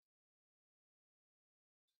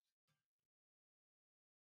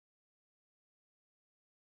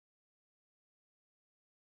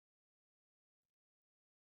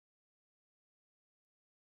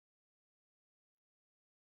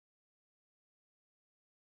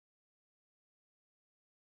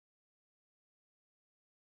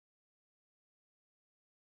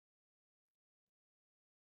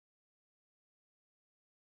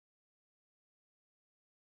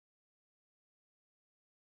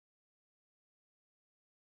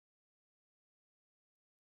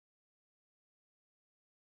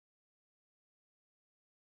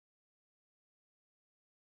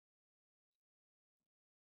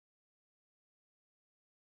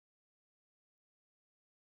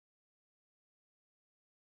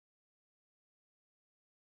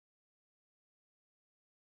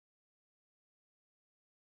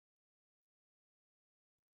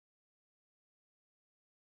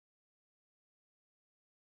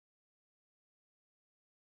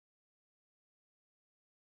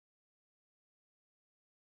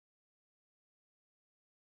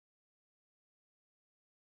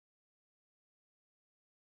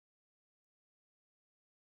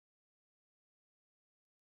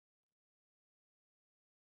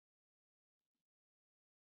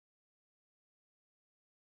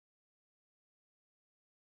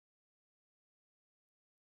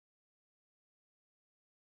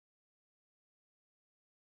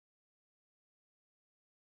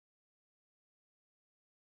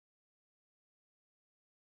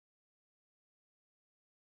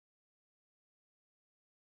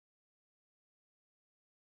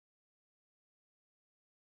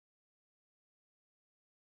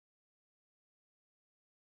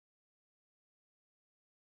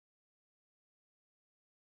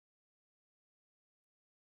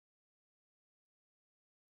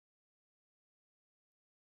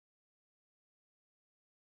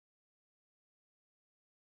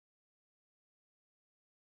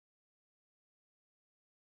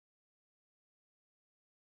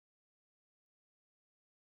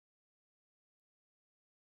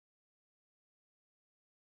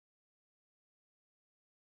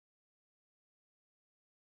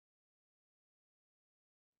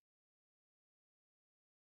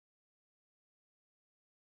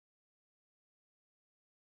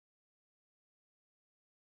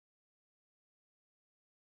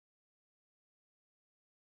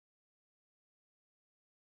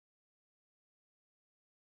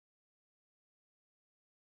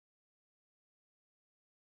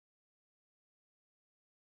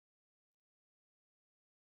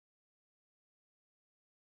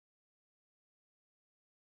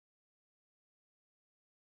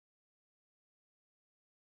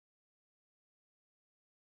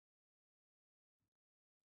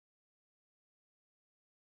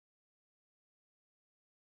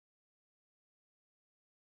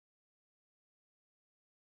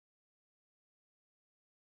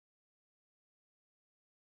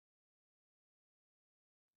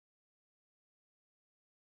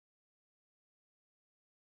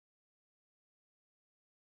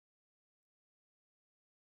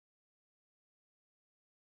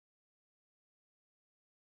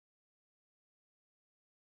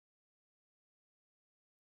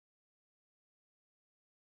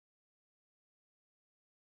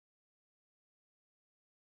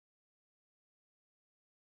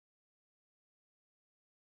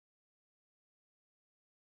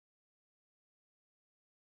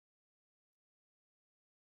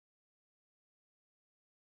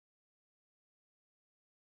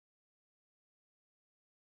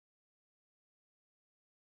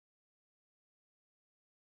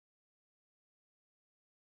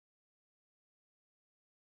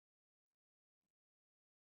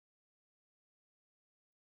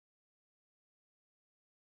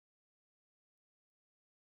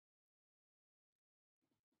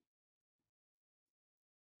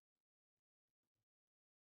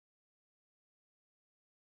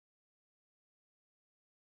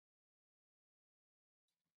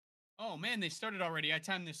 Oh man, they started already. I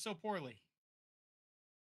timed this so poorly.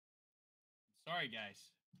 Sorry, guys.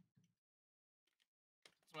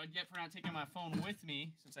 That's what I get for not taking my phone with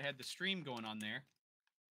me since I had the stream going on there.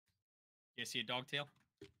 You guys see a dog tail?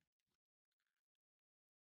 What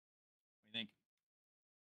do you think?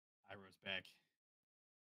 Iroh's back.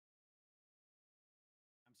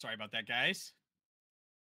 I'm sorry about that, guys.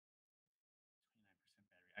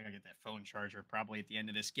 29% battery. I gotta get that phone charger probably at the end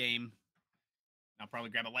of this game. I'll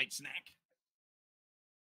probably grab a light snack.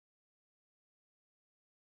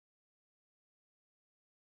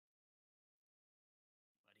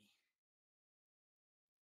 Buddy.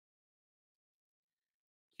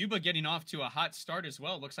 Cuba getting off to a hot start as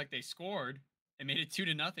well. Looks like they scored and made it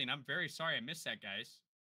 2-0. I'm very sorry I missed that, guys.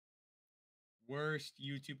 Worst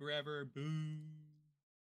YouTuber ever. Boo.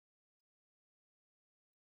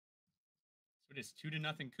 So it is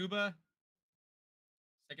 2-0 Cuba.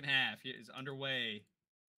 Second half is underway. Let's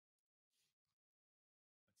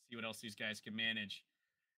see what else these guys can manage.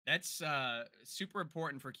 That's super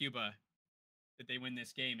important for Cuba that they win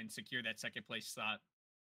this game and secure that second place slot.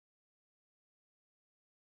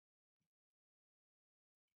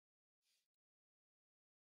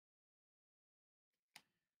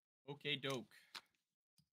 Okay, doke.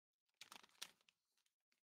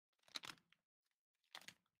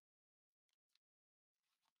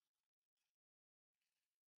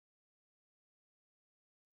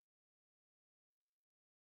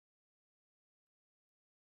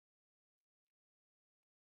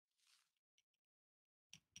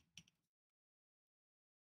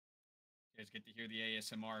 You guys get to hear the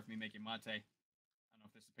ASMR of me making mate. I don't know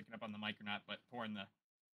if this is picking up on the mic or not, but pouring the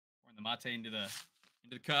mate into the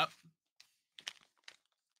cup.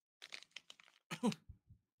 Little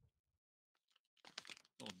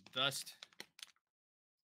dust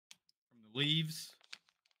from the leaves.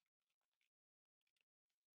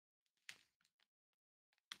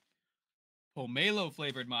 Pomelo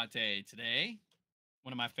flavored mate today.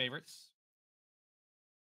 One of my favorites.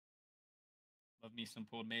 Love me some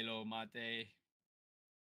pomelo mate.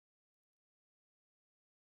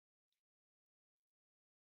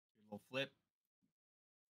 Do a little flip.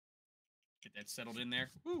 Get that settled in there.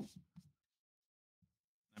 Woo!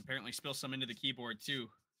 Apparently spill some into the keyboard too.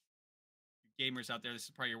 You gamers out there, this is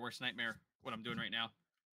probably your worst nightmare, what I'm doing right now.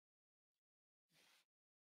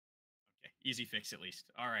 Okay, easy fix at least.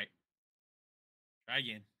 All right. Try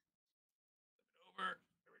again. Flip it over.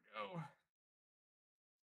 There we go.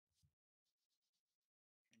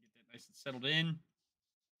 Get that nice and settled in.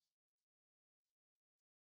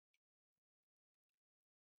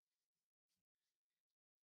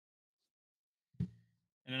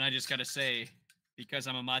 And then I just got to say, because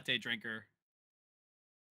I'm a mate drinker,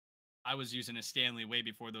 I was using a Stanley way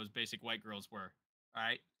before those basic white girls were. All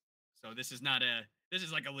right. So this is not a, this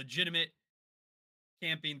is like a legitimate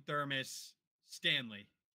camping thermos Stanley.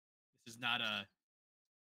 This is not a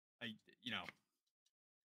you know,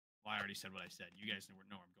 well, I already said what I said. You guys know where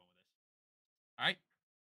I'm going with this. All right.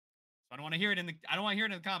 So I don't want to hear it I don't want to hear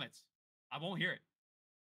it in the comments. I won't hear it.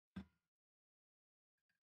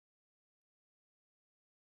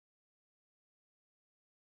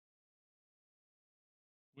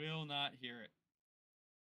 Will not hear it.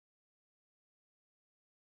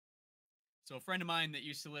 So a friend of mine that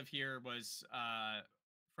used to live here was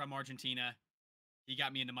from Argentina. He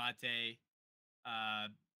got me into mate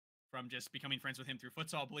from just becoming friends with him through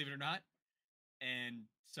futsal, believe it or not. And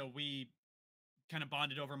so we kind of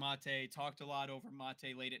bonded over mate, talked a lot over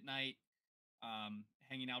mate late at night,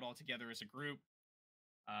 hanging out all together as a group.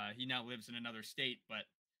 He now lives in another state, but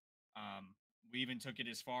we even took it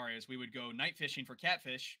as far as we would go night fishing for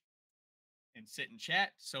catfish and sit and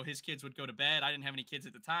chat. So his kids would go to bed. I didn't have any kids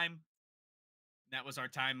at the time. That was our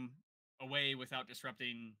time away without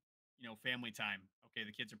disrupting, family time. Okay,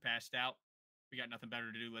 the kids are passed out. We got nothing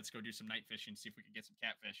better to do. Let's go do some night fishing, see if we can get some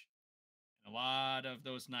catfish. And a lot of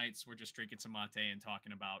those nights we're just drinking some mate and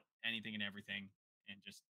talking about anything and everything and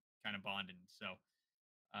just kind of bonding. So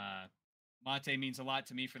mate means a lot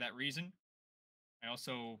to me for that reason. I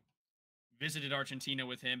also visited Argentina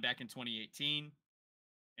with him back in 2018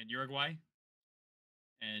 and Uruguay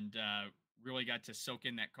and really got to soak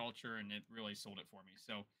in that culture, and it really sold it for me.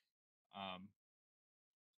 So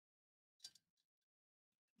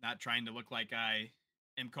not trying to look like I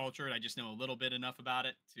am cultured. I just know a little bit enough about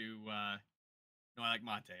it to know I like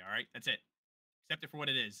mate. All right, that's it. Accept it for what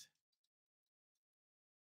it is.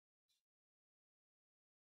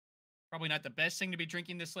 Probably not the best thing to be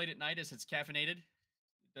drinking this late at night as it's caffeinated.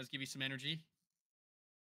 It does give you some energy.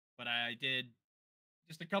 But I did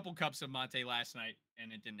just a couple cups of mate last night,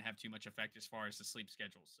 and it didn't have too much effect as far as the sleep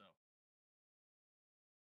schedule. So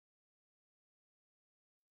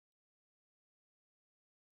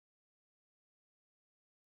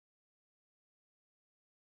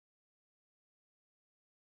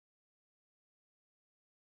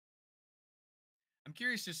I'm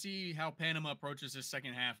curious to see how Panama approaches this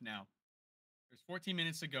second half now. There's 14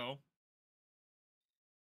 minutes to go.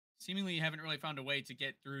 Seemingly haven't really found a way to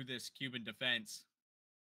get through this Cuban defense.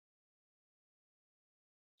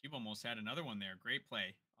 Cuba almost had another one there. Great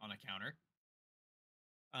play on a counter.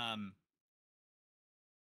 Um,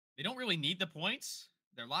 they don't really need the points.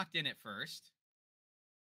 They're locked in at first.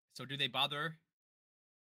 So do they bother?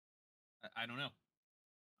 I don't know.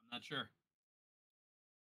 I'm not sure.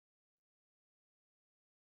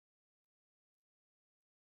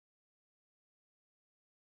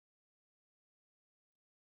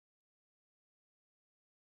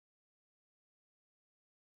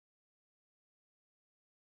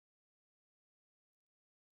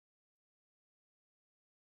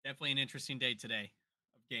 Definitely an interesting day today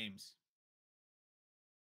of games.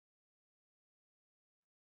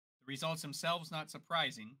 The results themselves not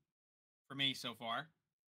surprising for me so far,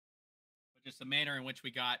 but just the manner in which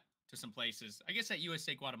we got to some places. I guess that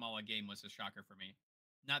USA Guatemala game was a shocker for me.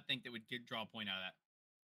 Not think that we'd draw a point out of that.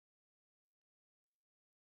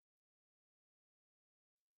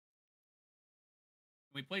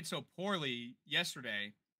 We played so poorly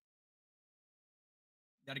yesterday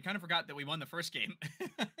that I kind of forgot that we won the first game.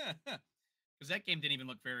 Because that game didn't even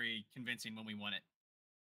look very convincing when we won it.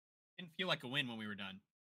 Didn't feel like a win when we were done.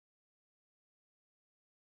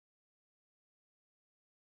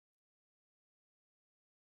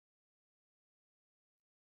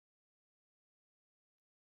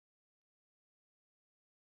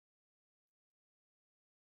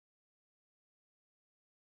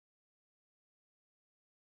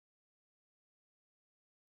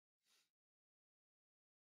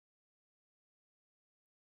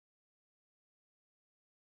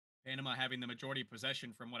 Panama having the majority of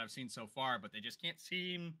possession from what I've seen so far, but they just can't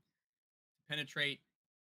seem to penetrate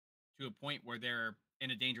to a point where they're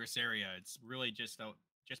in a dangerous area. It's really just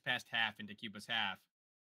past half into Cuba's half.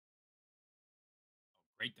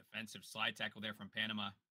 Great defensive slide tackle there from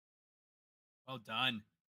Panama. Well done.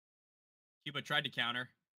 Cuba tried to counter.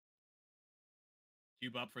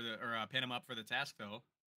 Cuba up for the or Panama up for the task though.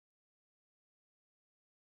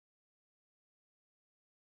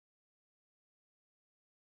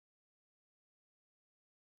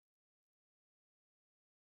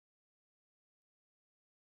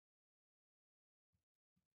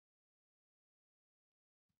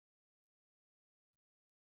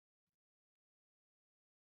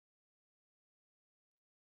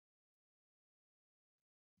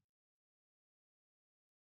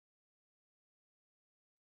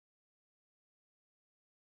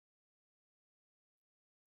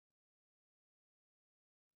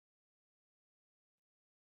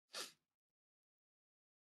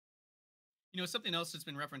 Something else that's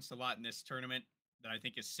been referenced a lot in this tournament that I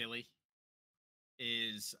think is silly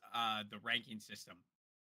is the ranking system.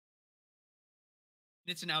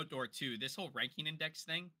 It's an outdoor too. This whole ranking index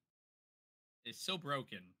thing is so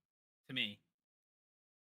broken to me.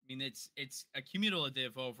 I mean, it's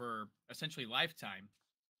accumulative over essentially lifetime,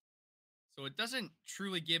 so it doesn't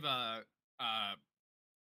truly give a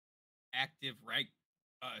active rank.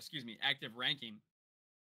 Active ranking.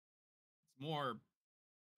 It's more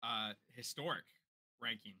historic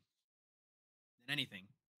ranking than anything,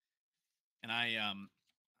 and I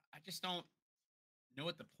just don't know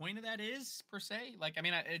what the point of that is per se. Like, I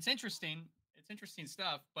mean, it's interesting. It's interesting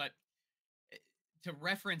stuff, but eh, to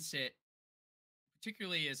reference it,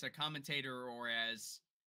 particularly as a commentator or as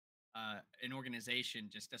an organization,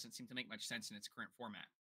 just doesn't seem to make much sense in its current format.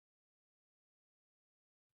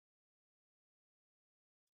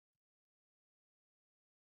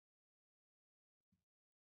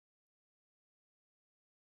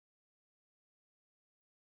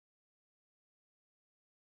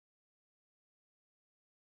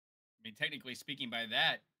 I mean, technically speaking, by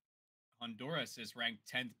that, Honduras is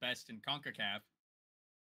ranked 10th best in CONCACAF.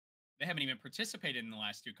 They haven't even participated in the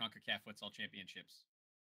last two CONCACAF Futsal Championships.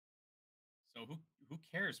 So who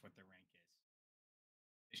cares what their rank is?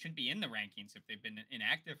 They shouldn't be in the rankings if they've been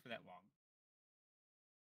inactive for that long.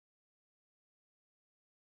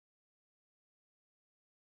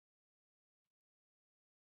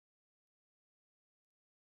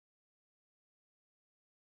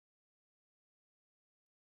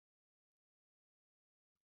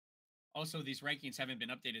 Also, these rankings haven't been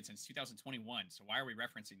updated since 2021, so why are we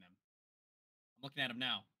referencing them? I'm looking at them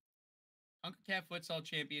now. CONCACAF Futsal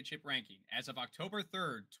Championship ranking as of October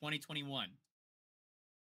 3rd, 2021.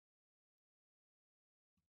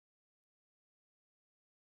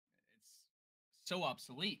 It's so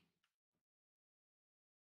obsolete.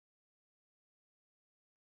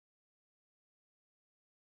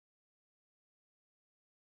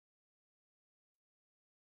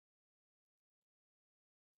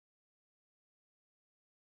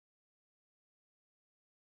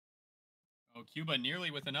 Oh, Cuba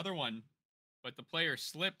nearly with another one, but the player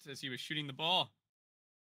slipped as he was shooting the ball.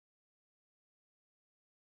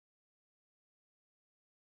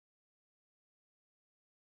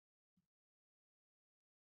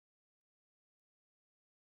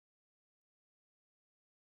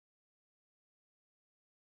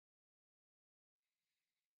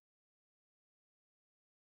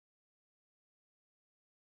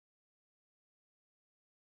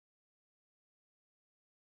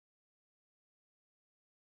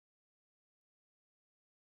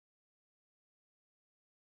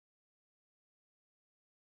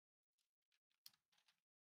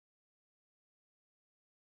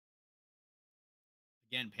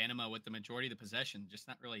 Again, Panama with the majority of the possession, just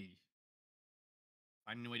not really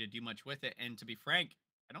finding a way to do much with it. And to be frank,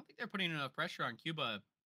 I don't think they're putting enough pressure on Cuba.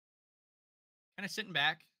 Kind of sitting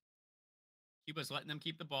back. Cuba's letting them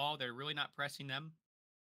keep the ball. They're really not pressing them.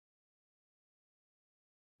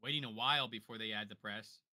 Waiting a while before they add the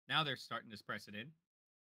press. Now they're starting to press it in.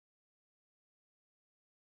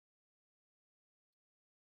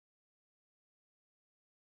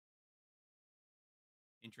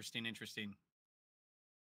 Interesting, interesting.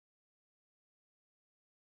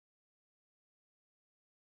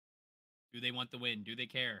 Do they want the win? Do they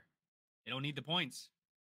care? They don't need the points.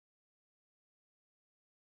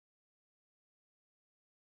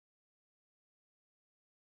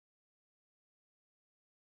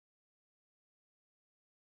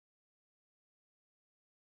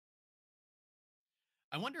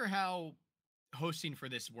 I wonder how hosting for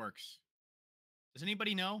this works. Does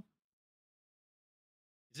anybody know?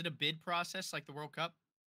 Is it a bid process like the World Cup?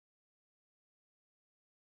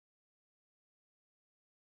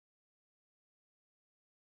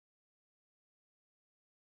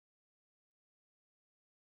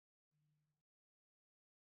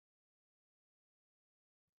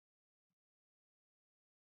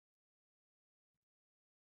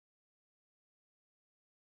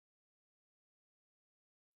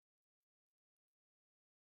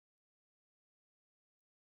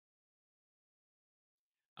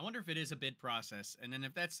 I wonder if it is a bid process. And then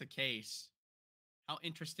if that's the case, how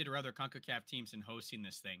interested are other CONCACAF teams in hosting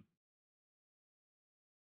this thing?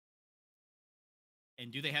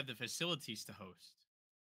 And do they have the facilities to host?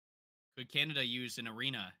 Could Canada use an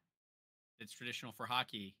arena that's traditional for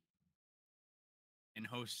hockey and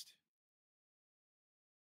host?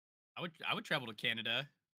 I would travel to Canada,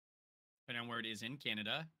 depending on where it is in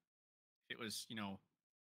Canada. If it was,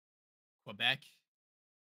 Quebec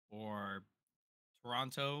or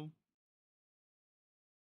Toronto,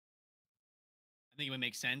 I think it would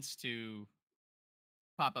make sense to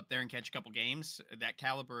pop up there and catch a couple games. That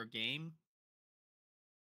caliber of game.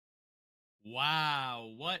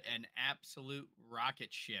 Wow, what an absolute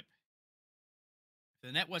rocket ship. If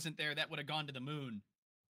the net wasn't there, that would have gone to the moon.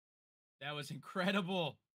 That was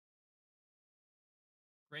incredible.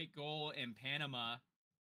 Great goal, and Panama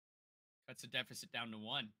cuts the deficit down to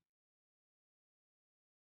one.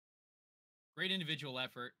 Great individual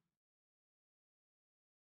effort.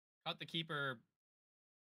 Caught the keeper,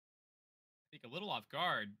 I think, a little off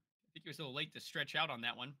guard. I think he was a little late to stretch out on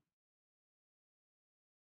that one.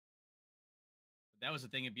 But that was a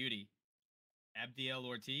thing of beauty. Abdiel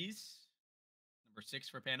Ortiz, number 6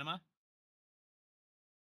 for Panama.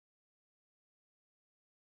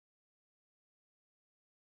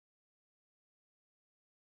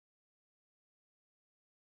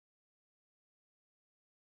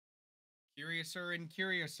 Curiouser and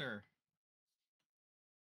curiouser.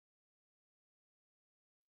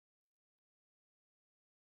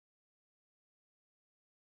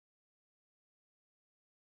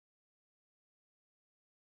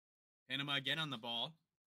 Panama again on the ball.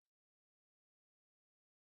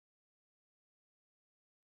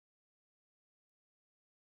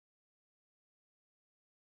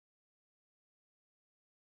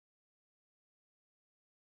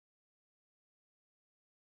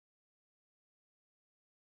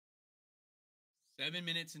 Seven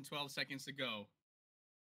minutes and 12 seconds to go.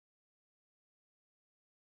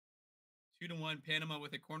 2-1 Panama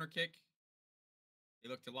with a corner kick. They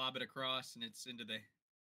look to lob it across, and it's into the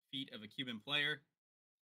feet of a Cuban player.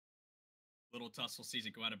 Little tussle sees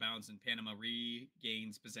it go out of bounds, and Panama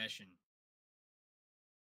regains possession.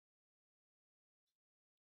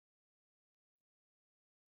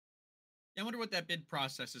 Yeah, I wonder what that bid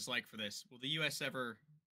process is like for this. Will the U.S. ever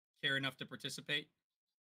care enough to participate?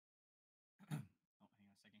 Oh, hang on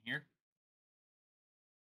a second here.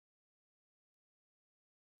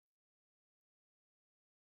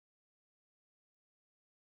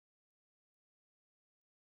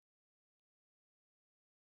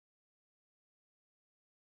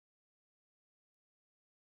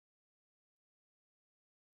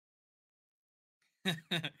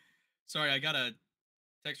 Sorry, I got a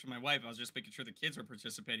text from my wife. I was just making sure the kids were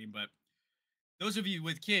participating. But those of you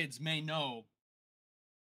with kids may know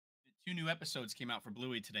that two new episodes came out for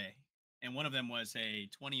Bluey today. And one of them was a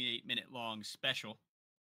 28-minute long special.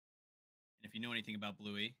 And if you know anything about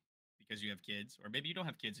Bluey, because you have kids, or maybe you don't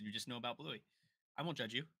have kids and you just know about Bluey, I won't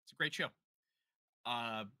judge you. It's a great show.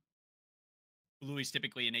 Uh, Bluey's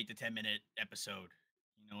typically an 8 to 10 minute episode.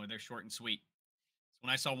 They're short and sweet. So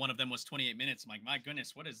when I saw one of them was 28 minutes, I'm like, my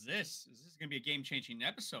goodness, what is this? Is this going to be a game changing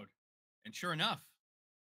episode? And sure enough,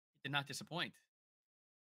 it did not disappoint.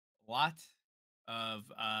 A lot of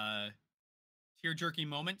tear jerking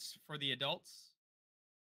moments for the adults.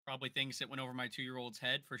 Probably things that went over my 2-year old's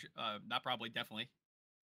head for not probably, definitely.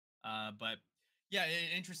 But yeah,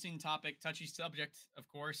 interesting topic, touchy subject, of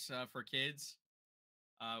course, for kids.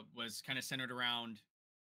 Was kind of centered around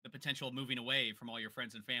the potential of moving away from all your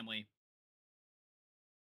friends and family.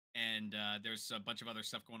 And there's a bunch of other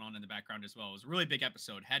stuff going on in the background as well. It was a really big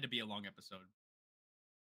episode. Had to be a long episode.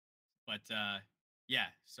 But yeah,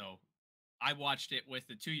 so I watched it with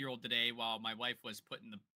the 2-year old today while my wife was putting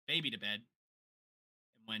the baby to bed.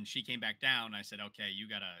 And when she came back down, I said, "Okay, you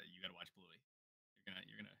gotta watch Bluey.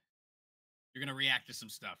 You're gonna react to some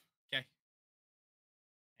stuff, okay?"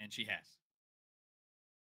 And she has.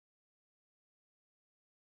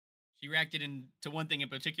 She reacted to one thing in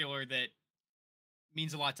particular that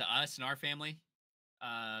means a lot to us and our family.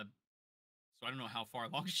 Uh, so I don't know how far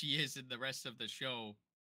along she is in the rest of the show.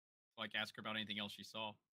 Like, ask her about anything else she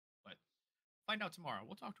saw, but find out tomorrow.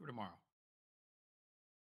 We'll talk to her tomorrow.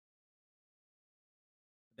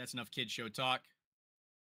 That's enough kid show talk.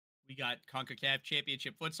 We got CONCACAF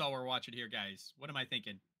Championship Futsal we're watching here, guys. What am I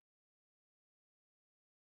thinking?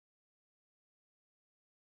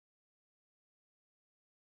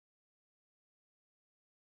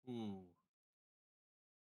 Ooh.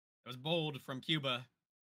 That was bold from Cuba.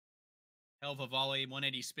 Hell of a volley,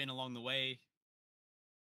 180 spin along the way.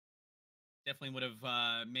 Definitely would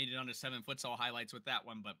have made it onto 7 futsal highlights with that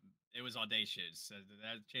one, but it was audacious.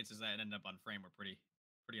 The chances that ended up on frame were pretty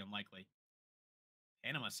unlikely.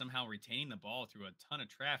 Panama somehow retaining the ball through a ton of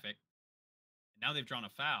traffic. And now they've drawn a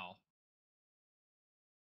foul.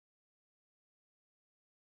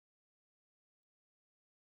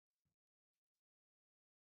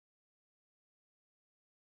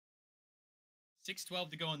 6:12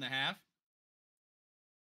 to go in the half.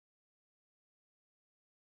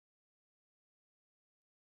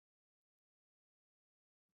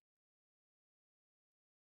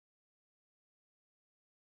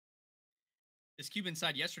 This Cuban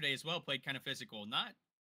side yesterday as well played kind of physical. Not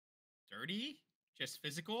dirty, just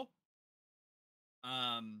physical.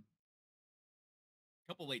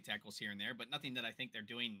 Couple late tackles here and there, but nothing that I think they're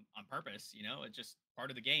doing on purpose. It's just part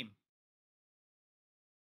of the game.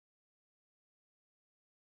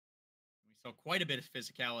 We saw quite a bit of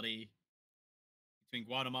physicality between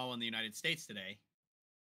Guatemala and the United States today.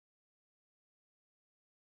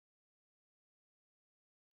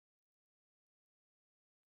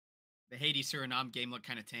 The Haiti Suriname game looked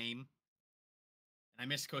kind of tame. And I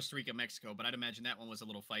missed Costa Rica Mexico, but I'd imagine that one was a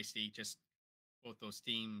little feisty. Just both those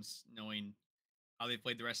teams knowing how they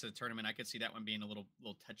played the rest of the tournament. I could see that one being a little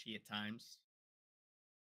touchy at times.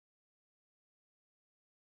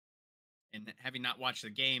 And having not watched the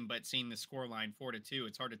game, but seeing the score line 4-2,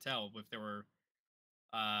 it's hard to tell if there were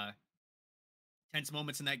uh, tense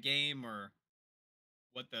moments in that game or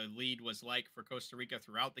what the lead was like for Costa Rica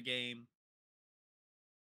throughout the game.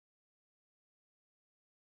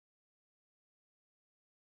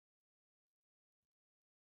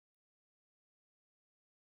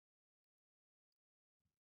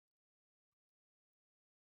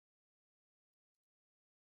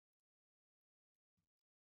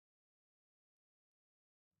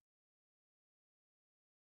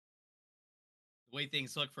 The way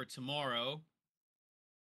things look for tomorrow,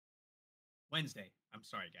 Wednesday. I'm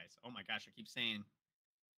sorry, guys. Oh my gosh, I keep saying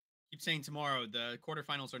tomorrow. The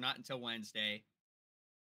quarterfinals are not until Wednesday.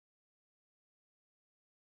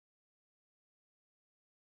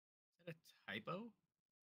 Is that a typo?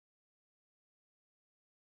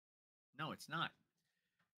 No, it's not.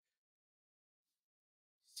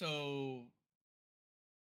 So,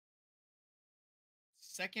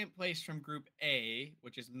 second place from Group A,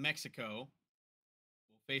 which is Mexico,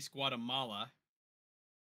 will face Guatemala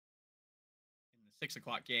in the 6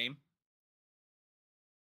 o'clock game.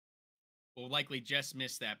 We'll likely just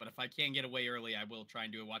miss that, but if I can get away early, I will try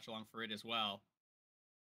and do a watch along for it as well.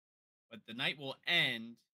 But the night will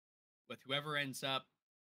end with whoever ends up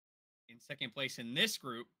in second place in this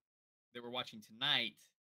group that we're watching tonight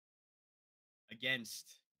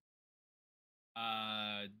against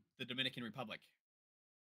the Dominican Republic.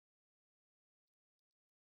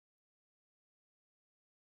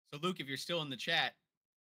 So, Luke, if you're still in the chat,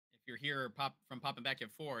 if you're here from popping back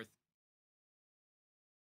and forth,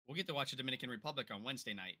 we'll get to watch the Dominican Republic on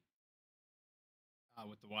Wednesday night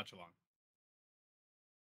with the watch along.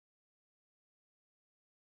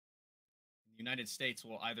 The United States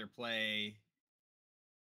will either play.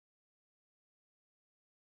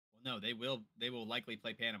 Well, no, they will. They will likely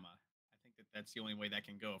play Panama. I think that's the only way that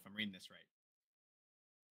can go if I'm reading this right.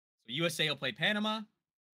 So USA will play Panama,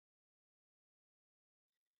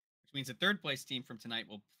 which means the third place team from tonight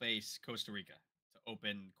will face Costa Rica to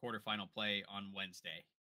open quarterfinal play on Wednesday,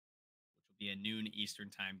 which will be a noon Eastern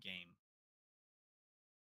time game,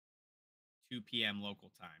 2 p.m.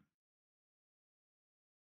 local time.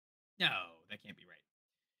 No, that can't be right.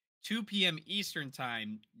 2 p.m. Eastern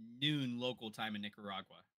time, noon local time in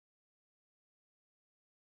Nicaragua.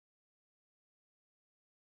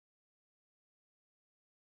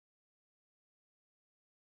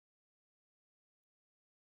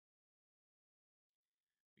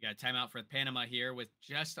 We got a timeout for Panama here with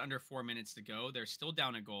just under 4 minutes to go. They're still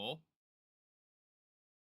down a goal.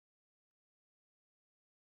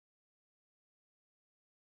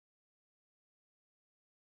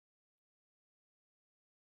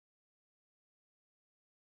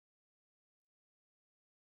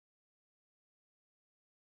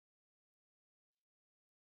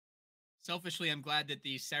 Selfishly, I'm glad that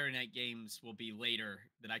these Saturday night games will be later,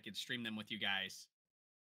 that I could stream them with you guys.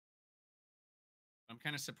 I'm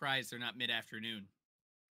kind of surprised they're not mid-afternoon.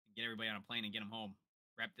 Get everybody on a plane and get them home.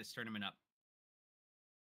 Wrap this tournament up.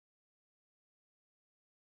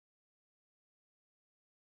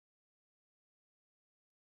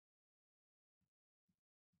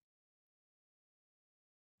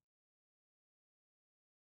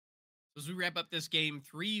 So as we wrap up this game,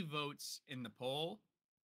 3 votes in the poll.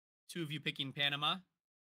 2 of you picking Panama.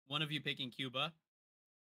 1 of you picking Cuba.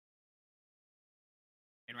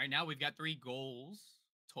 And right now we've got 3 goals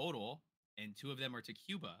total, and 2 of them are to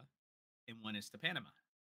Cuba, and 1 is to Panama.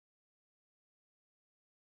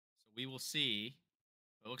 So we will see.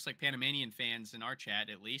 It looks like Panamanian fans in our chat,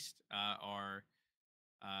 at least, are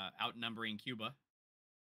outnumbering Cuba.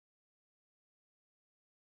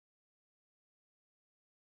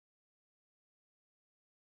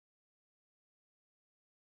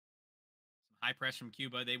 Some high press from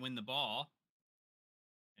Cuba. They win the ball.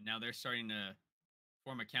 And now they're starting to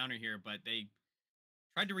form a counter here, but they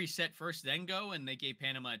tried to reset first, then go, and they gave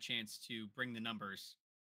Panama a chance to bring the numbers.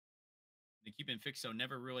 The Cuban Fixo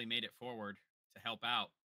never really made it forward to help out.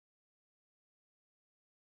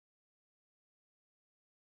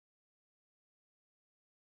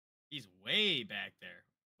 He's way back there.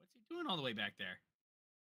 What's he doing all the way back there?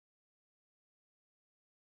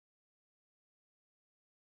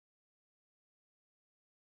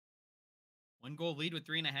 One goal lead with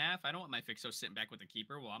 3.5. I don't want my Fixo sitting back with the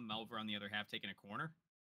keeper while I'm over on the other half taking a corner.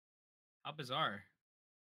 How bizarre.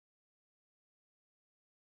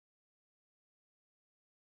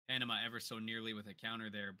 Panama ever so nearly with a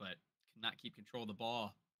counter there, but cannot keep control of the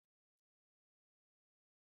ball.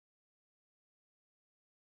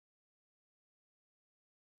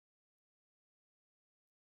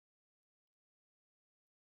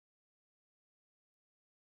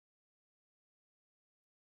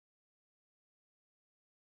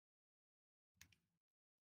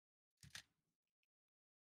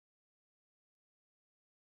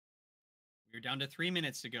 We're down to 3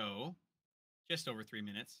 minutes to go. Just over 3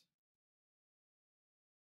 minutes.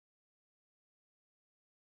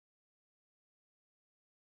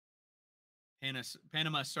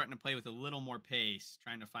 Panama's starting to play with a little more pace,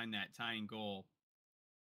 trying to find that tying goal.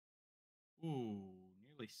 Ooh,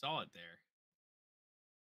 nearly saw it there.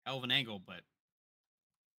 Hell of an angle, but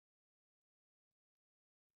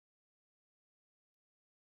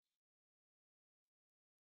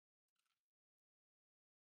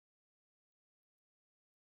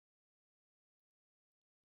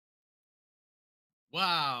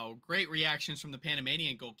wow, great reactions from the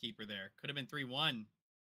Panamanian goalkeeper there. Could have been 3-1.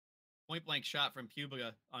 Point blank shot from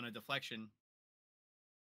Cuba on a deflection.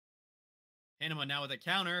 Panama now with a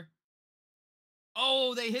counter.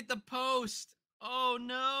 Oh, they hit the post. Oh,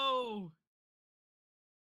 no.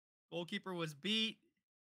 Goalkeeper was beat.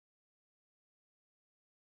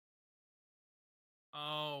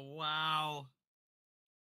 Oh, wow.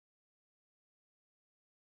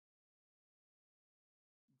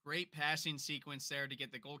 Great passing sequence there to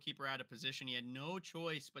get the goalkeeper out of position. He had no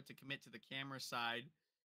choice but to commit to the camera side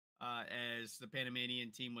as the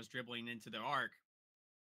Panamanian team was dribbling into the arc.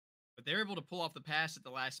 But they're able to pull off the pass at the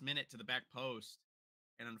last minute to the back post.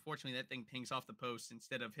 And unfortunately, that thing pings off the post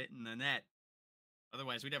instead of hitting the net.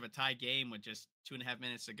 Otherwise, we'd have a tie game with just 2.5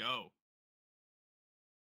 minutes to go.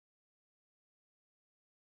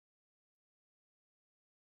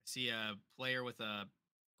 See a player with a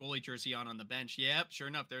goalie jersey on the bench. Yep, sure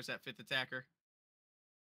enough, there's that fifth attacker.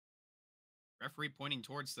 Referee pointing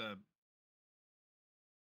towards the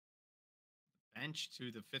bench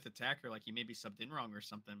to the fifth attacker like he maybe subbed in wrong or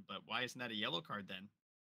something, but why isn't that a yellow card then?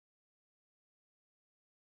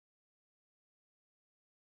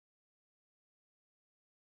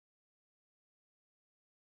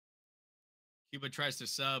 Cuba tries to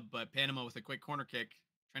sub, but Panama with a quick corner kick,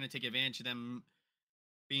 trying to take advantage of them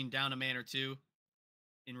being down a man or two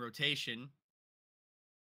in rotation.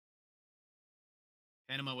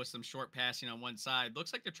 Panama with some short passing on one side.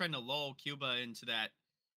 Looks like they're trying to lull Cuba into that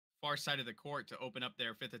far side of the court to open up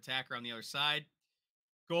their fifth attacker on the other side.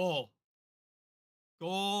 Goal.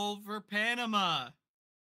 Goal for Panama.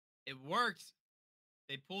 It worked.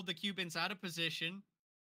 They pulled the Cubans out of position.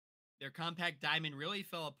 Their compact diamond really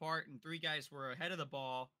fell apart, and three guys were ahead of the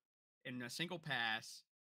ball in a single pass.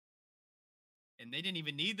 And they didn't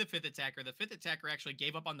even need the fifth attacker. The fifth attacker actually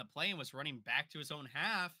gave up on the play and was running back to his own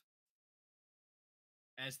half.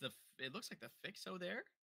 As it looks like the Fixo there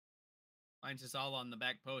finds us all on the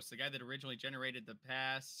back post. The guy that originally generated the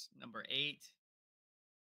pass, number 8,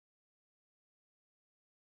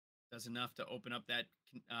 does enough to open up that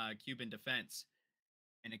Cuban defense.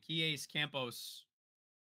 And Aquiles Campos,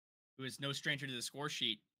 who is no stranger to the score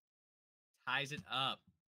sheet, ties it up.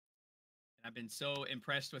 And I've been so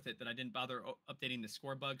impressed with it that I didn't bother updating the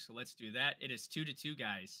score bug. So let's do that. It is 2-2,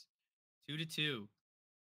 guys. 2-2.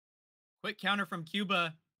 Quick counter from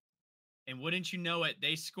Cuba. And wouldn't you know it,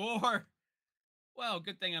 they score. Well,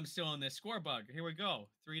 good thing I'm still on this score bug. Here we go.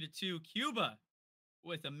 3-2, Cuba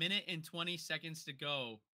with 1 minute and 20 seconds to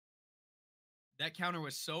go. That counter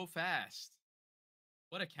was so fast.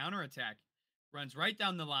 What a counterattack. Runs right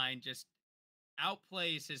down the line, just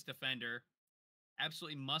outplays his defender,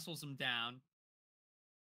 absolutely muscles him down,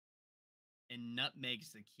 and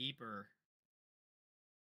nutmegs the keeper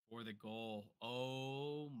for the goal.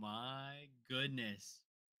 Oh my goodness.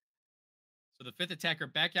 So the fifth attacker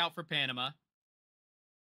back out for Panama.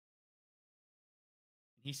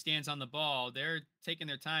 He stands on the ball. They're taking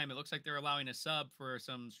their time. It looks like they're allowing a sub for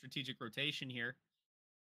some strategic rotation here.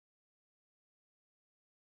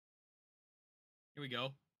 Here we go.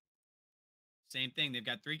 Same thing. They've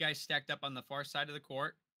got 3 guys stacked up on the far side of the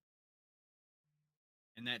court.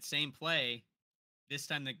 And that same play, this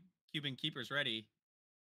time the Cuban keeper's ready.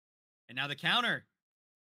 And now the counter.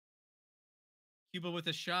 Cuba with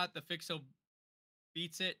a shot. The Fixo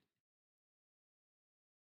beats it.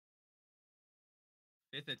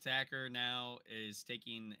 Fifth attacker now is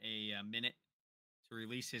taking a minute to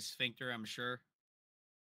release his sphincter, I'm sure.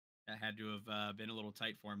 That had to have been a little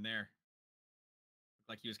tight for him there. Looked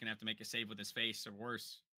like he was going to have to make a save with his face or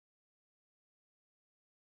worse.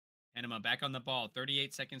 Panama back on the ball.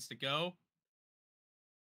 38 seconds to go.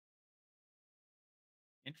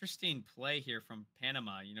 Interesting play here from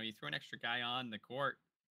Panama. You know, you throw an extra guy on the court,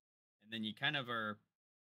 and then you kind of are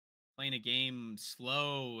playing a game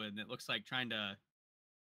slow, and it looks like trying to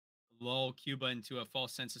lull Cuba into a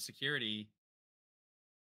false sense of security.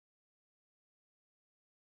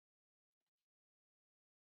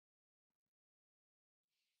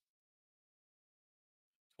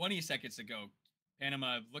 "20 seconds to go.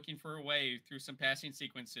 Panama looking for a way through some passing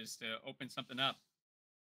sequences to open something up.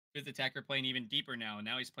 Fifth attacker playing even deeper now.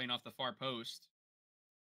 Now he's playing off the far post.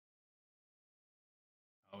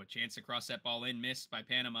 Oh, a chance to cross that ball in. Missed by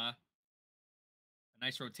Panama. A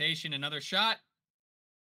nice rotation. Another shot.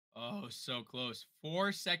 Oh, so close.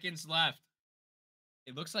 4 seconds left.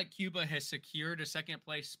 It looks like Cuba has secured a second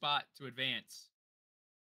place spot to advance.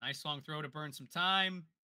 Nice long throw to burn some time.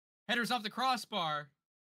 Headers off the crossbar.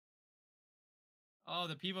 Oh,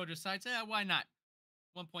 the pivot decides, why not?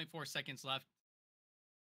 1.4 seconds left.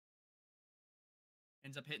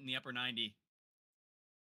 Ends up hitting the upper 90.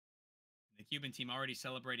 The Cuban team already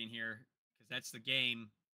celebrating here because that's the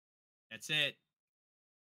game. That's it.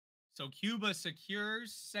 So Cuba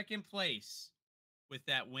secures second place with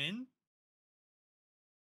that win.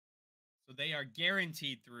 So they are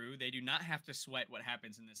guaranteed through. They do not have to sweat what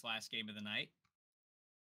happens in this last game of the night.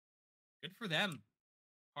 Good for them.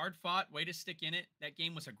 Hard fought, way to stick in it. That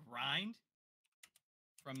game was a grind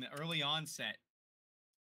from the early onset.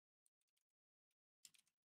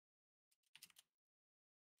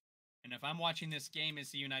 And if I'm watching this game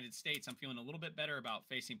as the United States, I'm feeling a little bit better about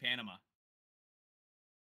facing Panama.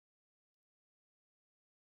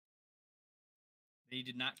 They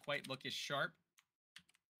did not quite look as sharp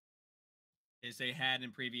as they had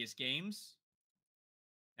in previous games.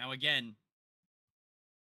 Now, again,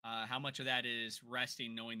 how much of that is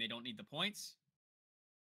resting, knowing they don't need the points?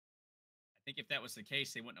 I think if that was the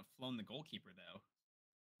case, they wouldn't have flown the goalkeeper, though.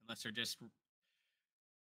 unless they're just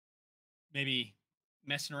maybe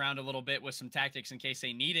messing around a little bit with some tactics in case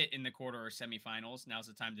they need it in the quarter or semifinals. Now's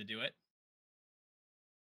the time to do it.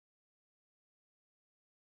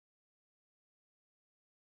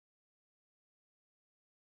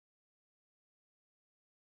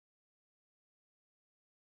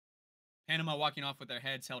 Panama walking off with their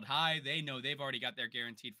heads held high. They know they've already got their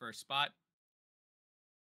guaranteed first spot.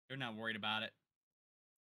 They're not worried about it.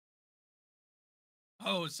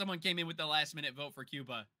 Oh, someone came in with the last minute vote for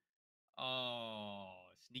Cuba. Oh,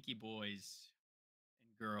 sneaky boys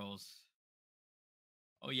and girls.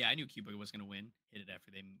 Oh, yeah, I knew Cuba was going to win. Hit it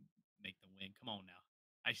after they make the win. Come on now.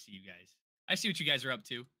 I see you guys. I see what you guys are up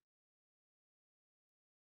to.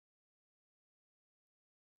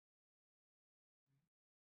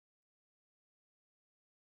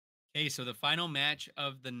 Okay, so the final match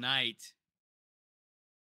of the night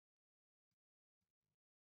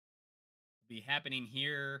will be happening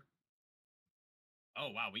here.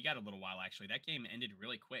 Oh, wow, we got a little while, actually. That game ended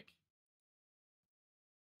really quick.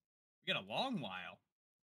 We got a long while.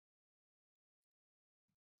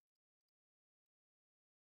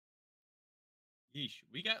 Yeesh,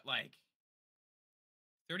 we got like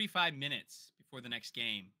 35 minutes before the next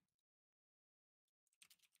game.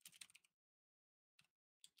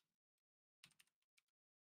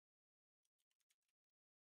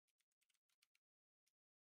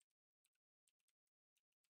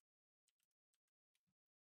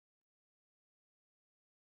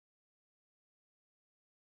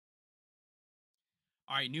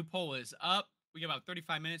 All right, new poll is up. We got about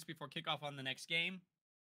 35 minutes before kickoff on the next game.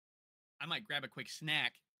 I might grab a quick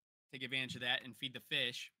snack, take advantage of that, and feed the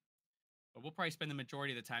fish. But we'll probably spend the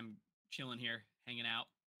majority of the time chilling here, hanging out.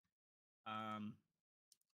 And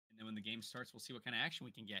then when the game starts, we'll see what kind of action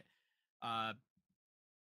we can get.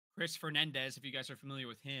 Chris Fernandez, if you guys are familiar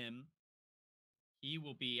with him, he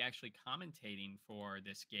will be actually commentating for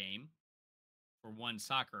this game for One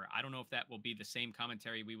Soccer. I don't know if that will be the same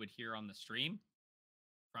commentary we would hear on the stream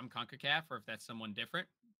from CONCACAF or if that's someone different.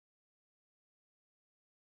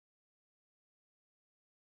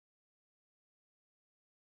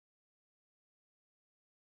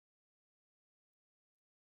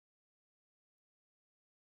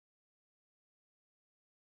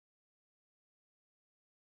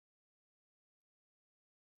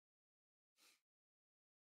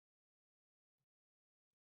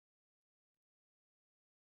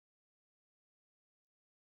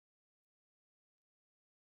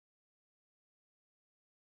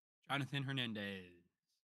 Jonathan Hernandez.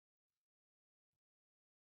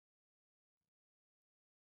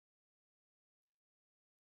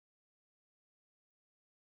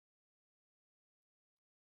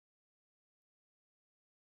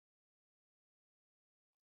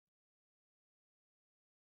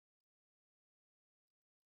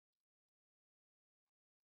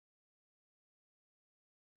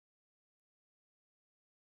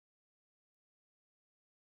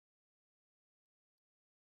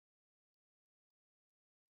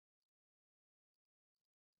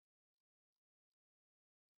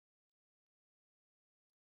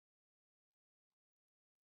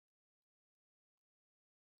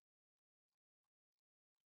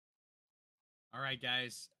 All right,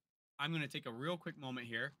 guys. I'm going to take a real quick moment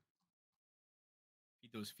here.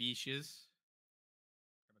 Feed those fishes.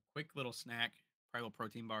 Have a quick little snack, probably a little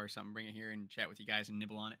protein bar or something. Bring it here and chat with you guys and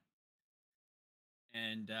nibble on it.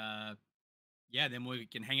 And yeah, then we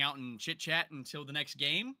can hang out and chit chat until the next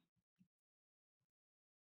game.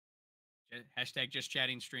 Hashtag just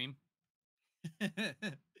chatting stream. But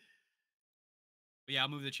yeah, I'll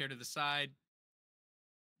move the chair to the side.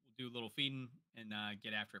 We'll do a little feeding and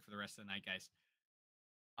get after it for the rest of the night, guys.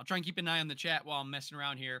 I'll try and keep an eye on the chat while I'm messing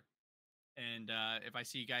around here. And if I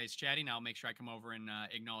see you guys chatting, I'll make sure I come over and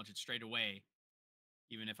acknowledge it straight away,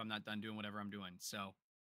 even if I'm not done doing whatever I'm doing. So,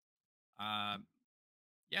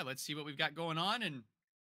 yeah, let's see what we've got going on and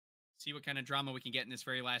see what kind of drama we can get in this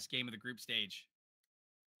very last game of the group stage.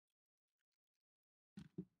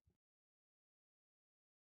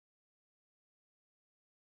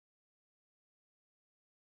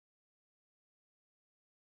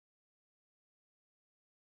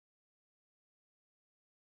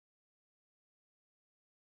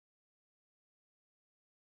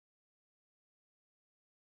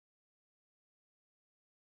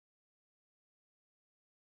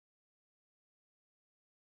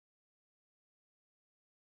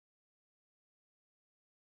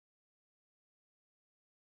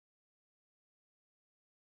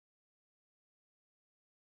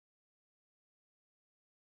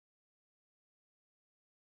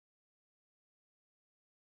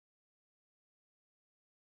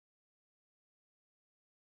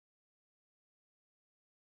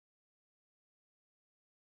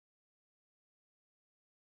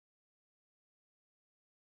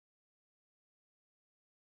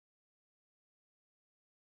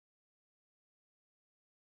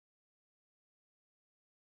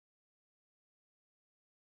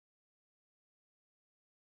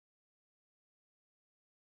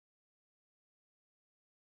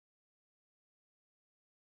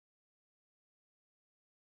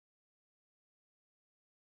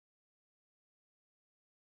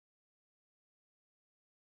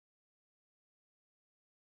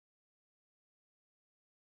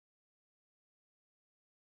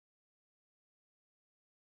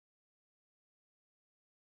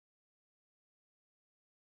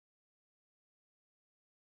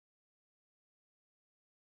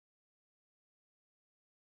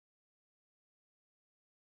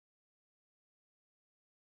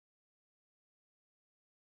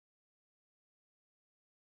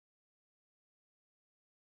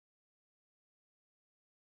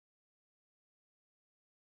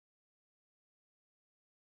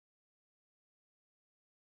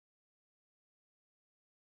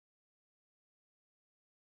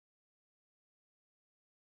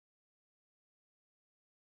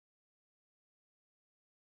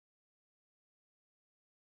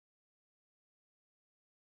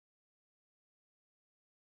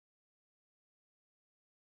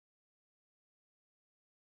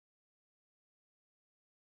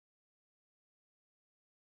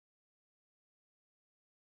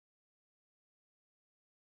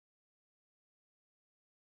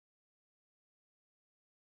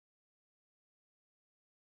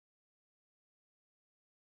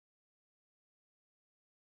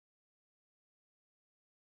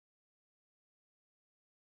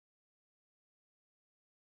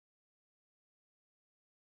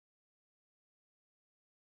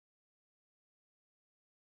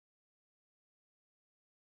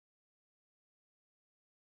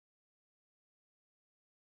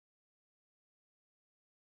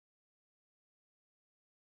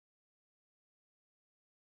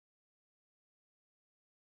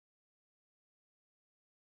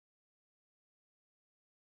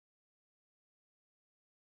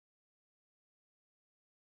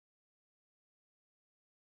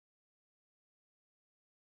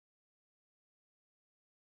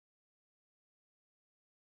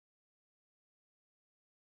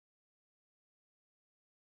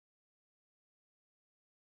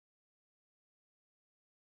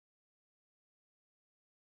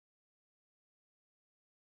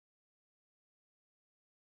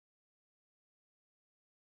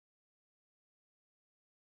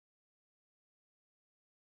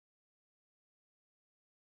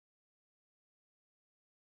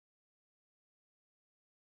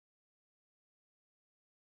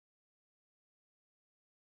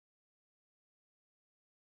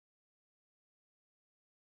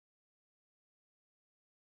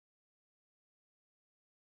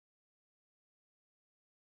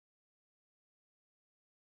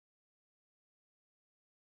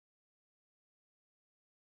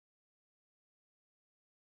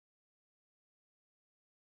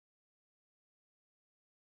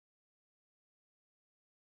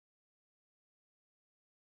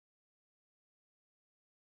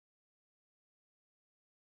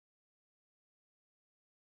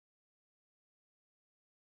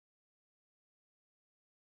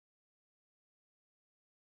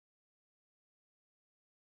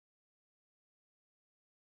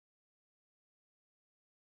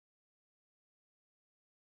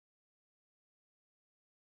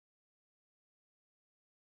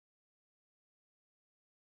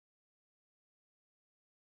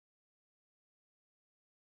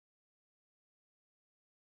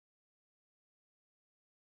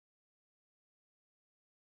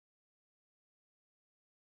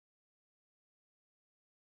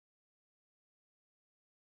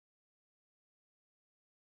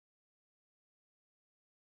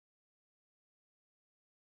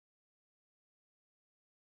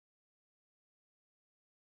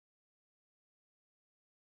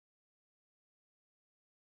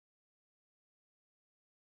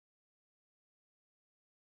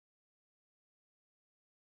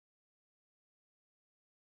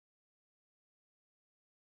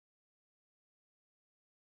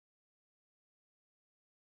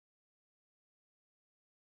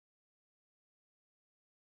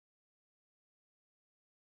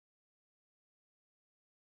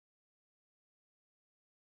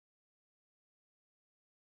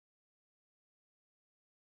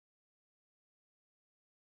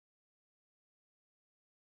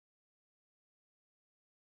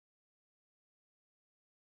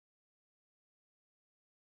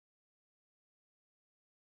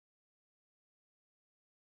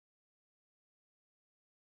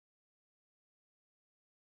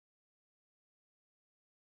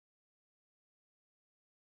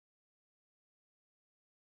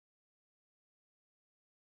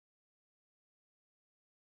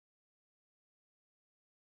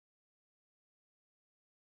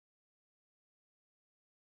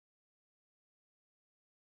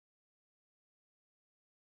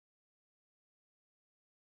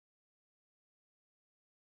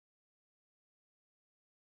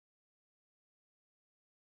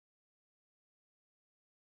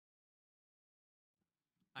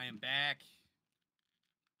 I am back.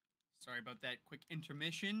 Sorry about that quick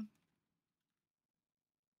intermission.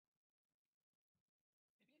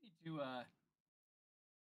 Maybe I need to I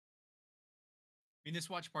mean, this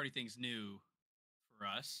watch party thing's new for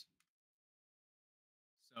us.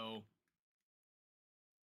 So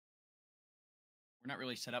we're not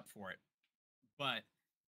really set up for it. But I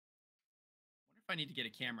wonder if I need to get a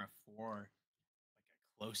camera for like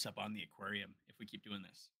a close up on the aquarium if we keep doing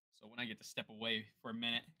this. So when I get to step away for a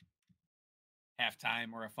minute,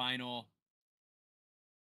 halftime or a final,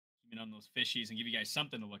 keep on those fishies and give you guys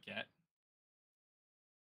something to look at.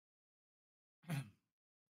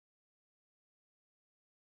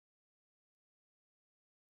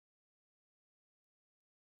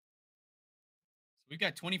 So we've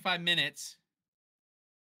got 25 minutes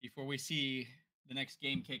before we see the next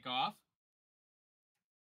game kick off.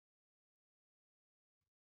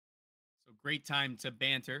 So great time to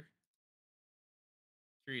banter.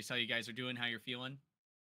 Curious how you guys are doing, how you're feeling.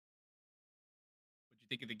 What'd you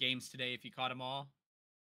think of the games today if you caught them all?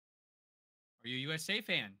 Are you a USA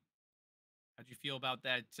fan? How'd you feel about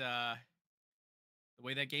that, the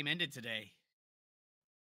way that game ended today?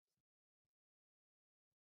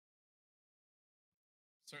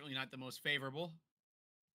 Certainly not the most favorable.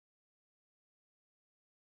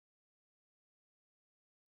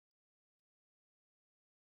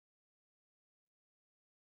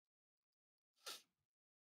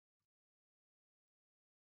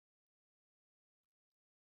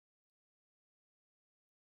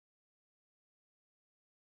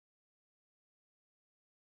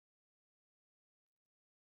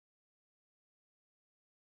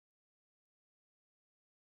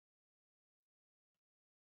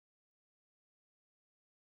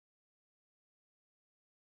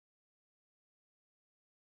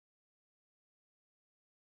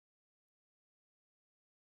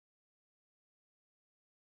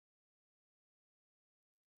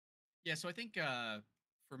 Yeah, so I think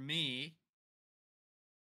for me,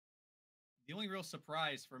 the only real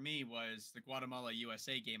surprise for me was the Guatemala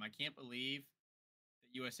USA game. I can't believe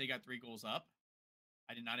that USA got 3 goals up.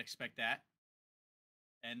 I did not expect that.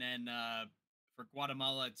 And then for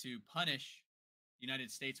Guatemala to punish the United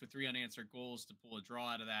States with 3 unanswered goals to pull a draw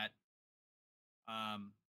out of that,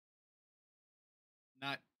 um,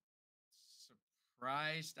 not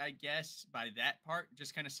surprised, I guess, by that part.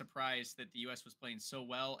 Just kind of surprised that the US was playing so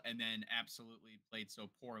well and then absolutely played so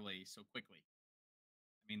poorly so quickly.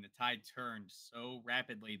 I mean, the tide turned so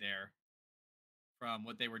rapidly there from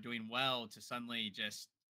what they were doing well to suddenly just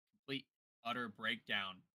complete utter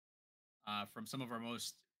breakdown from some of our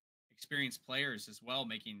most experienced players as well,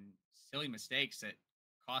 making silly mistakes that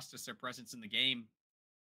cost us their presence in the game.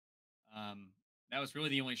 Um, that was really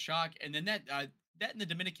the only shock. And then that in the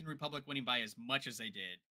Dominican Republic winning by as much as they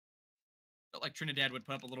did, felt like Trinidad would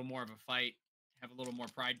put up a little more of a fight, have a little more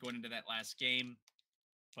pride going into that last game.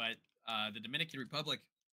 But the Dominican Republic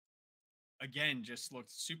again just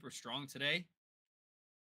looked super strong today,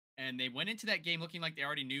 and they went into that game looking like they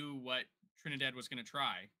already knew what Trinidad was going to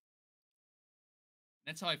try.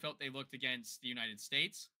 That's how I felt they looked against the United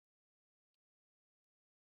States.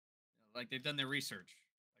 Like they've done their research.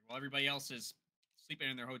 Like while everybody else is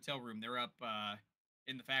sleeping in their hotel room, they're up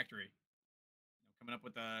in the factory, coming up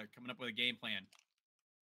with a game plan.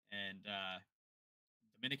 And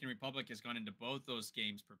Dominican Republic has gone into both those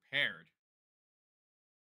games prepared.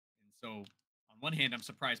 And so, on one hand, I'm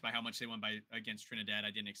surprised by how much they won by against Trinidad. I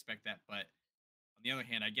didn't expect that, but on the other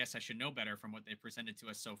hand, I guess I should know better from what they've presented to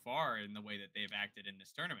us so far in the way that they've acted in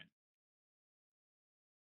this tournament.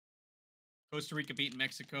 Costa Rica beating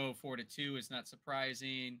Mexico 4-2 is not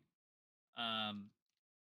surprising. Um,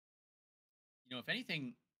 if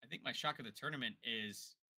anything, I think my shock of the tournament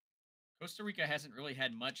is Costa Rica hasn't really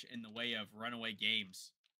had much in the way of runaway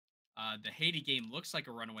games. The Haiti game looks like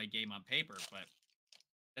a runaway game on paper, but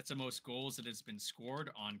that's the most goals that has been scored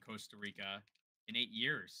on Costa Rica in 8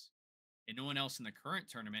 years, and no one else in the current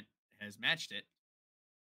tournament has matched it.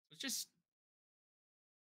 So it's just,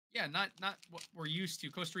 yeah, not what we're used to.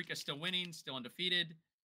 Costa Rica still winning, still undefeated.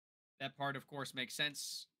 That part, of course, makes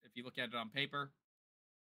sense if you look at it on paper.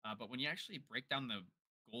 But when you actually break down the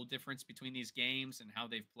goal difference between these games and how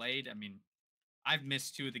they've played, I mean, I've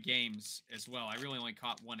missed 2 of the games as well. I really only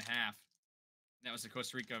caught one half. And that was the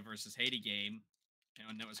Costa Rica versus Haiti game.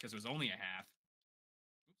 And that was because it was only a half.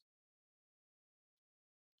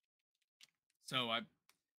 So I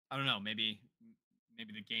don't know. Maybe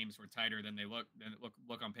the games were tighter than they look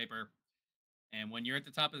on paper. And when you're at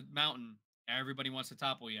the top of the mountain, everybody wants to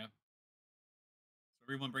topple you. So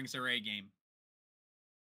everyone brings their A game.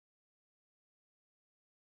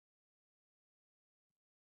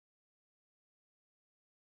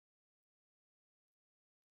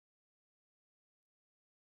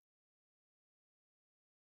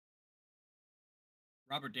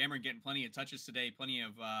 Robert Dameron getting plenty of touches today, plenty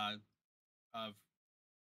of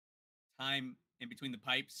time in between the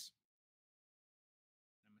pipes.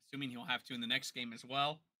 I'm assuming he'll have to in the next game as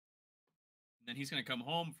well. And then he's going to come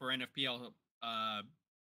home for NFPL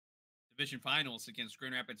division finals against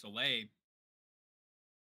Grand Rapids Olay.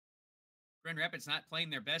 Grand Rapids not playing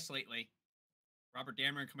their best lately. Robert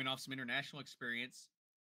Dameron coming off some international experience.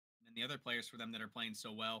 And then the other players for them that are playing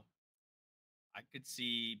so well. I could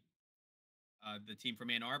see the team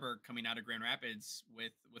from Ann Arbor coming out of Grand Rapids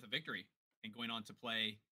with a victory and going on to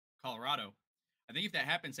play Colorado. I think if that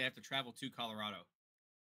happens, they have to travel to Colorado.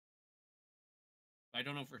 I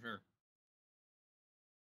don't know for sure.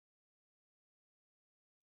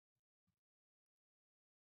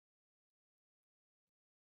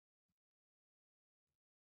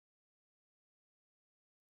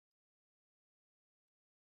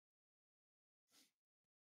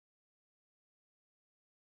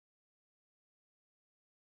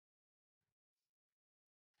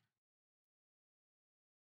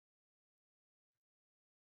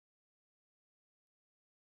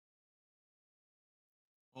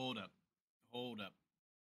 Hold up. Hold up.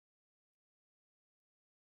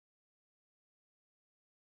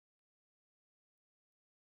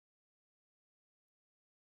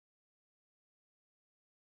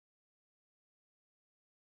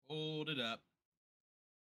 Hold it up.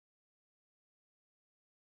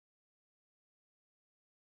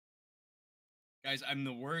 Guys, I'm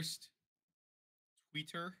the worst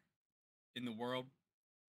tweeter in the world.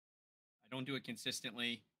 I don't do it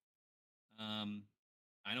consistently.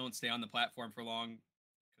 I don't stay on the platform for long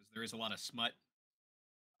because there is a lot of smut.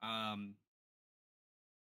 But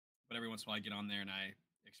every once in a while I get on there and I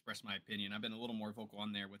express my opinion. I've been a little more vocal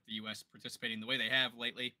on there with the U.S. participating the way they have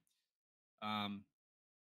lately. I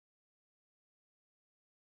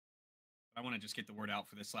want to just get the word out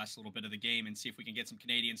for this last little bit of the game and see if we can get some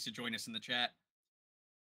Canadians to join us in the chat.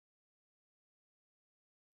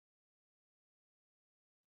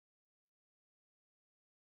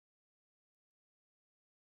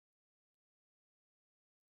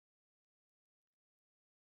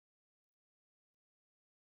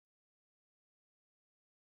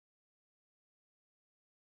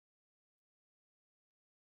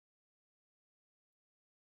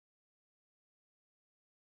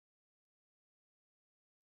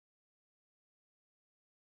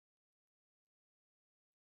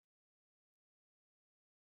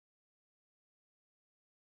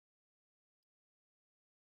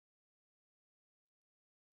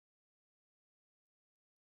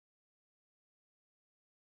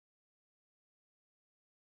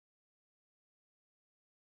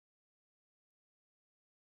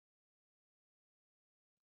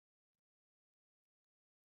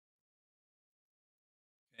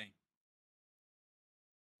 Okay.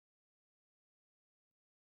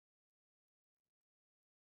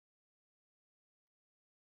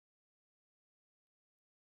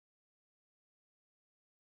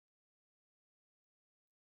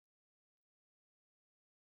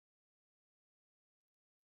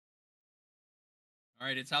 All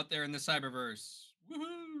right, it's out there in the cyberverse.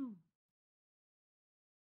 Woohoo!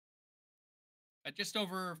 At just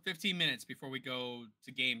over 15 minutes before we go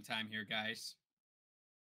to game time here, guys.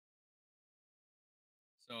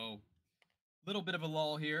 So, a little bit of a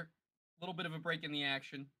lull here, a little bit of a break in the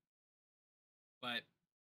action, but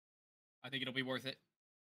I think it'll be worth it.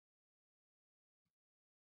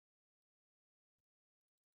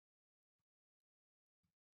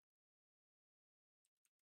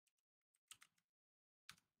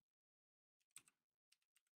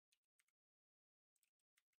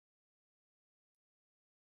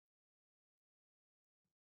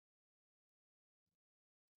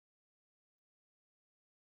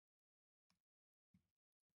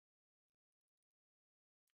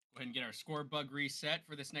 Go ahead and get our score bug reset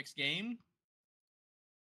for this next game.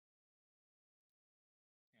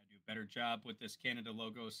 Gotta do a better job with this Canada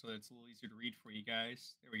logo so that it's a little easier to read for you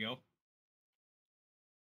guys. There we go.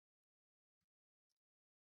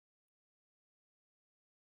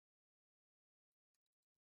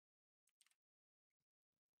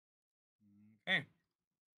 Okay.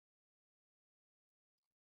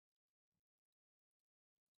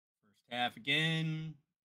 First half again.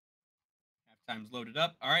 Halftime's loaded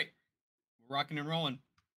up. All right. We're rocking and rolling.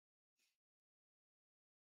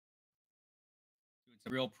 Doing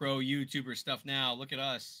some real pro YouTuber stuff now. Look at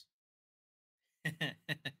us.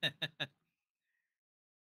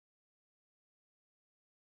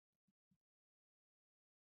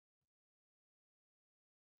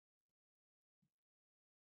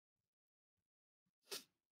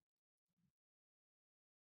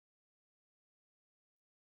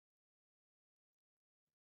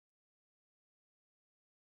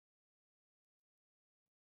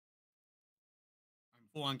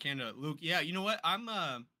 Full on Canada, Luke. Yeah, you know what? I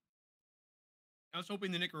was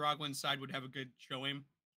hoping the Nicaraguan side would have a good showing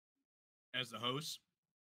as the hosts.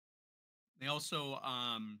 They also,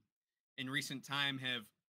 in recent time, have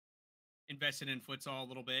invested in futsal a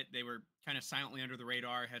little bit. They were kind of silently under the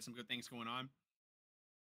radar, had some good things going on.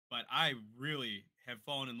 But I really have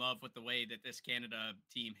fallen in love with the way that this Canada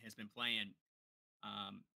team has been playing.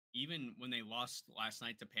 Um, Even when they lost last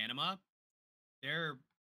night to Panama, their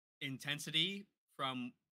intensity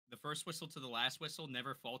from the first whistle to the last whistle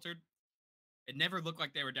never faltered. It never looked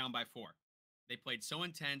like they were down by four. They played so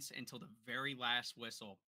intense until the very last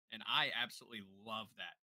whistle. And I absolutely love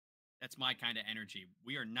that. That's my kind of energy.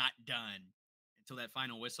 We are not done until that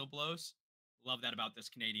final whistle blows. Love that about this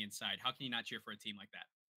Canadian side. How can you not cheer for a team like that?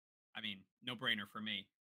 I mean, no brainer for me.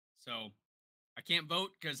 So I can't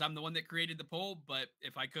vote because I'm the one that created the poll, but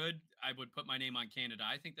if I could, I would put my name on Canada.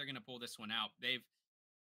 I think they're going to pull this one out. They've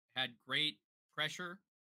had great pressure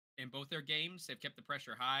in both their games. They've kept the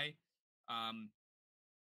pressure high. Um,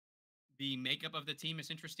 the makeup of the team is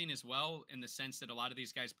interesting as well, in the sense that a lot of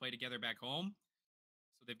these guys play together back home.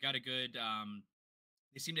 So they've got a good,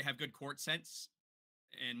 they seem to have good court sense.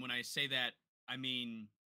 And when I say that, I mean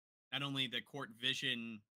not only the court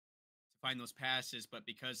vision to find those passes, but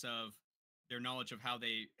because of their knowledge of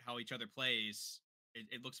how each other plays,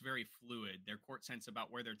 it looks very fluid. Their court sense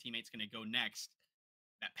about where their teammate's going to go next,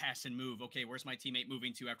 that pass and move. Okay, where's my teammate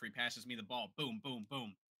moving to after he passes me the ball? Boom, boom,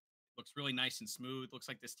 boom. Looks really nice and smooth. Looks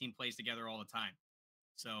like this team plays together all the time.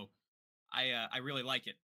 So I really like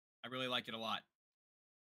it. I really like it a lot.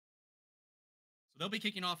 So they'll be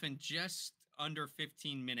kicking off in just under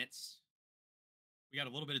 15 minutes. We got a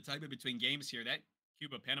little bit of time in between games here. That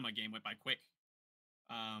Cuba Panama game went by quick.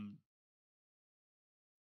 Um,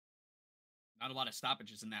 Not a lot of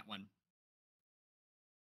stoppages in that one.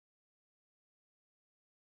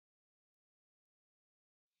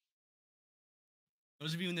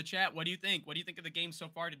 Those of you in the chat, what do you think? What do you think of the game so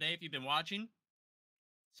far today? If you've been watching,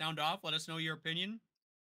 sound off. Let us know your opinion.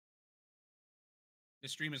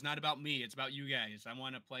 This stream is not about me. It's about you guys. I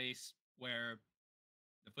want a place where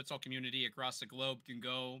the futsal community across the globe can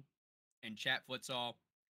go and chat futsal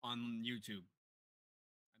on YouTube.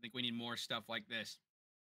 I think we need more stuff like this.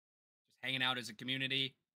 Just hanging out as a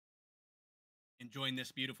community, enjoying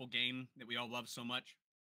this beautiful game that we all love so much.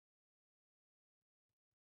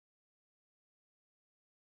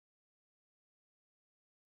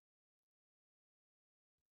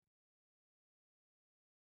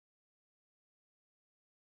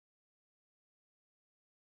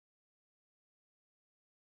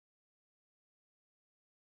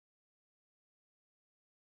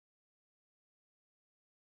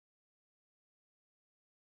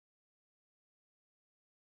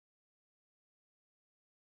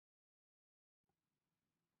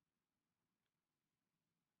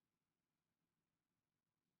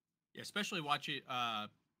 Yeah, especially watch it.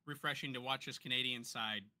 Refreshing to watch this Canadian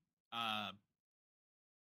side. Uh,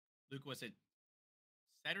 Luke, was it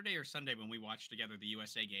Saturday or Sunday when we watched together the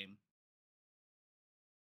USA game?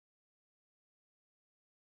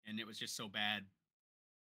 And it was just so bad. It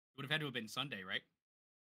would have had to have been Sunday, right?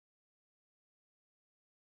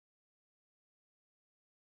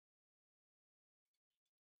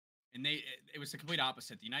 And it was the complete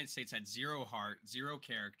opposite. The United States had zero heart, zero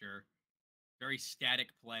character, very static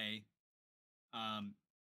play. Um,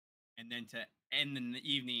 and then to end in the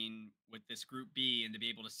evening with this Group B and to be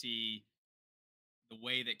able to see the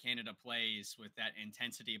way that Canada plays with that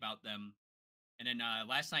intensity about them. And then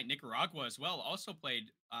last night, Nicaragua as well also played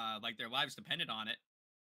like their lives depended on it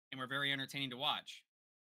and were very entertaining to watch.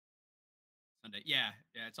 Sunday. Yeah,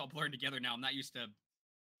 it's all blurred together now. I'm not used to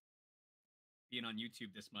being on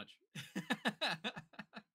YouTube this much.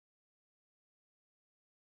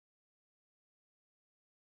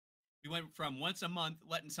 We went from once a month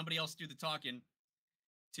letting somebody else do the talking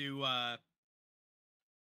to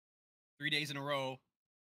 3 days in a row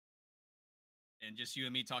and just you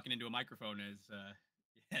and me talking into a microphone is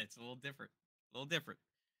yeah, it's a little different. A little different.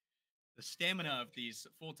 The stamina of these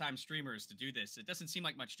full-time streamers to do this, it doesn't seem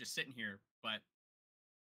like much just sitting here, but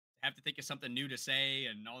have to think of something new to say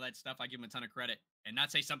and all that stuff. I give them a ton of credit and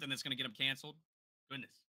not say something that's going to get them canceled.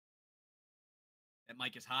 Goodness, that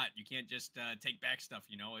mic is hot. You can't just take back stuff.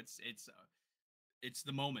 You know, it's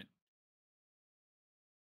the moment.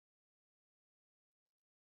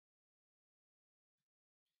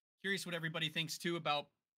 Curious what everybody thinks too about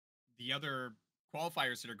the other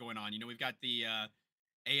qualifiers that are going on. You know, we've got the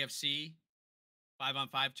AFC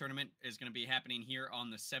 5-on-5 tournament is going to be happening here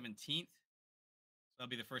on the 17th. So that'll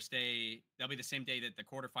be the first day. That'll be the same day that the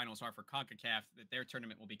quarterfinals are for CONCACAF, that their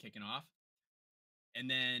tournament will be kicking off. And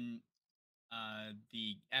then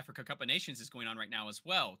The Africa Cup of Nations is going on right now as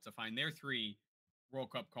well to find their 3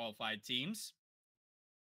 World Cup qualified teams.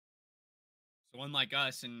 So unlike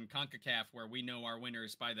us in CONCACAF, where we know our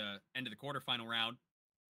winners by the end of the quarterfinal round,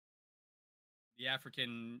 the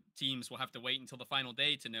African teams will have to wait until the final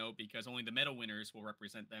day to know because only the medal winners will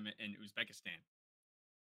represent them in Uzbekistan.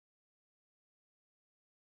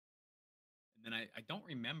 And then I don't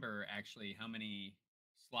remember actually how many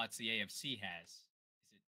slots the AFC has. Is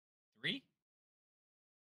it 3?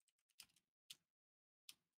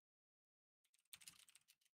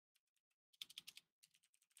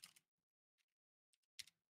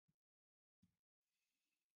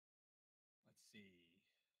 Let's see.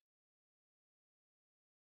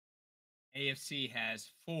 AFC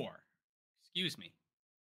has 4. Excuse me.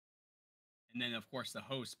 And then, of course, the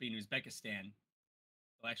host being Uzbekistan.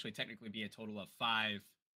 There'll actually technically be a total of 5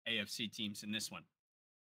 AFC teams in this one.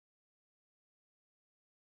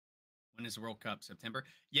 When is the World Cup? September?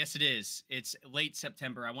 Yes, it is. It's late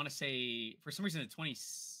September. I want to say, for some reason, the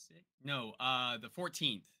 26th. No, the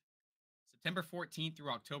 14th. September 14th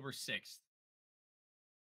through October 6th.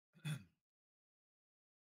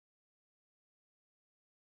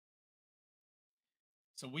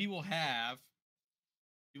 So we will have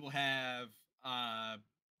uh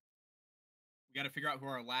we got to figure out who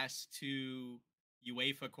our last 2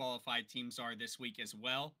 UEFA qualified teams are this week as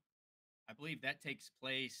well. I believe that takes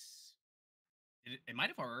place. It might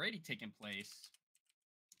have already taken place.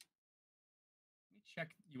 Let me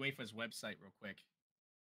check UEFA's website real quick.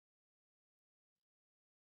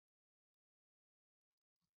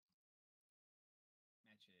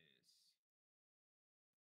 Matches.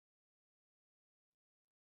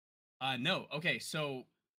 No. Okay, so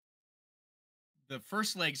the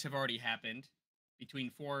first legs have already happened between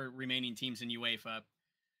 4 remaining teams in UEFA.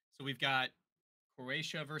 So we've got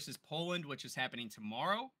Croatia versus Poland, which is happening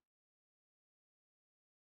tomorrow.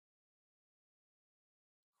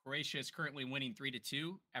 Croatia is currently winning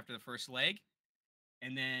 3-2 after the first leg.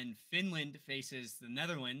 And then Finland faces the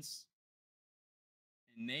Netherlands,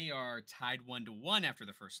 and they are tied 1-1 after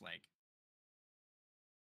the first leg.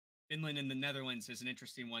 Finland and the Netherlands is an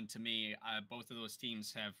interesting one to me. Both of those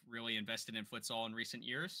teams have really invested in futsal in recent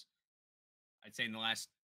years. I'd say in the last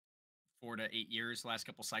 4 to 8 years, last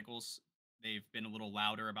couple cycles, they've been a little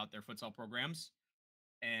louder about their futsal programs.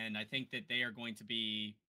 And I think that they are going to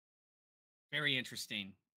be very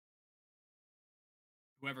interesting.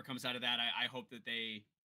 Whoever comes out of that, I hope that they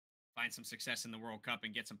find some success in the World Cup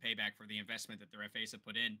and get some payback for the investment that their FAs have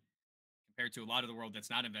put in compared to a lot of the world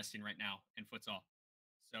that's not investing right now in futsal.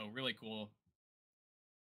 So really cool.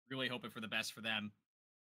 Really hoping for the best for them.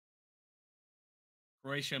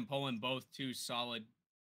 Croatia and Poland, both 2 solid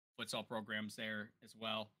futsal programs there as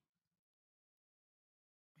well.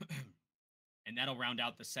 And that'll round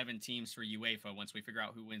out the 7 teams for UEFA once we figure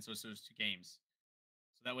out who wins those 2 games.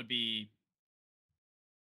 So that would be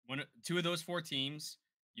 2 of those 4 teams: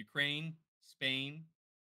 Ukraine, Spain,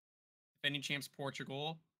 defending champs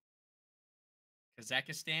Portugal,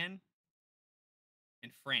 Kazakhstan,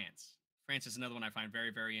 and France. France is another one I find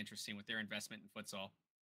very, very interesting with their investment in futsal.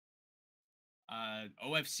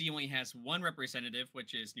 OFC only has 1 representative,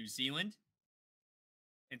 which is New Zealand.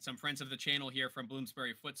 And some friends of the channel here from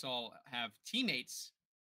Bloomsbury Futsal have teammates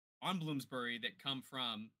on Bloomsbury that come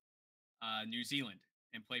from New Zealand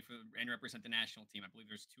and play for and represent the national team. I believe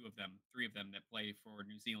there's 3 of them that play for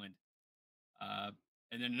New Zealand.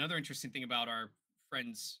 And then another interesting thing about our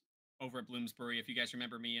friends over at Bloomsbury, if you guys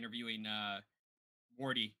remember me interviewing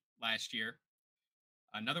Wardy last year,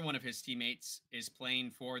 another one of his teammates is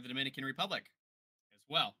playing for the Dominican Republic as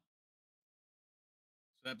well.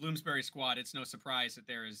 So that Bloomsbury squad, it's no surprise that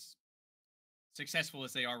they're as successful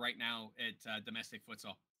as they are right now at domestic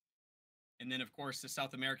futsal. And then, of course, the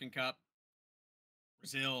South American Cup,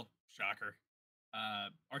 Brazil, shocker.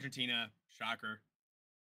 Argentina, shocker.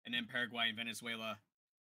 And then Paraguay and Venezuela.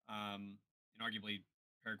 And arguably,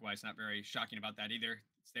 Paraguay's not very shocking about that either.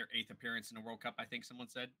 It's their 8th appearance in a World Cup, I think someone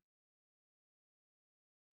said.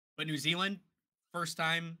 But New Zealand, first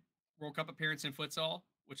time World Cup appearance in futsal,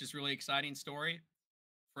 which is really exciting story.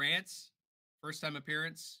 France, first time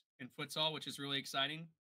appearance in futsal, which is really exciting.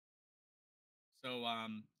 So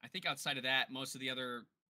I think outside of that, most of the other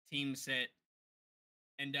teams that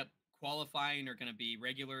end up qualifying are going to be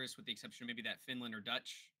regulars, with the exception of maybe that Finland or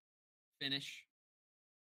Dutch finish.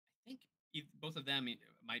 I think both of them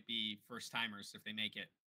might be first timers if they make it.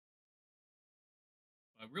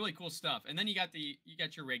 But really cool stuff. And then you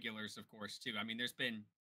got your regulars, of course, too. I mean, there's been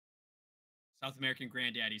South American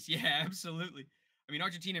granddaddies. Yeah, absolutely. I mean,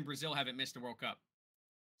 Argentina and Brazil haven't missed a World Cup.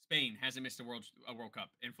 Spain hasn't missed a World Cup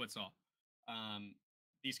in futsal.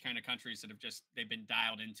 these kind of countries that have just they've been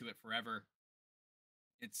dialed into it forever.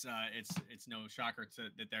 It's no shocker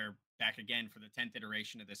that they're back again for the 10th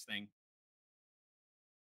iteration of this thing.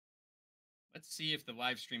 Let's see if the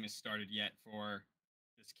live stream has started yet for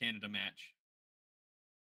this Canada match.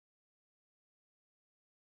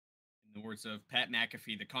 In the words of Pat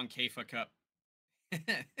McAfee, the CONCACAF Cup.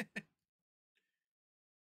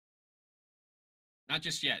 Not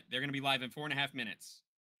just yet. They're going to be live in 4.5 minutes.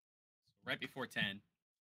 So right before 10.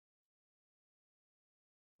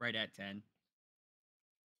 Right at 10.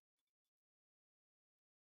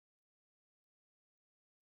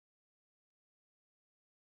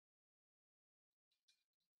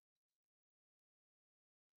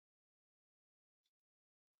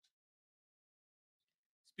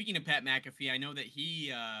 Speaking of Pat McAfee, I know that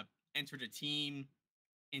he entered a team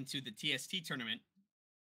into the TST tournament.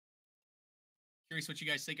 Curious what you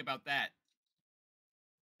guys think about that.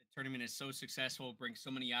 The tournament is so successful, brings so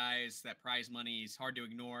many eyes. That prize money is hard to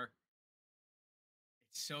ignore.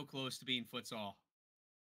 It's so close to being futsal.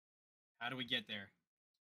 How do we get there?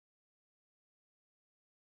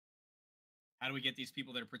 How do we get these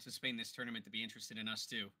people that are participating in this tournament to be interested in us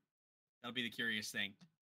too? That'll be the curious thing.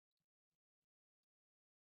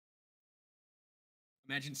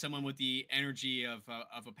 Imagine someone with the energy of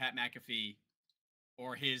a Pat McAfee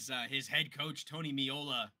or his head coach Tony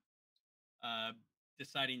Miola uh,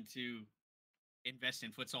 deciding to invest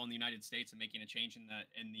in futsal in the United States and making a change in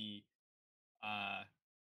the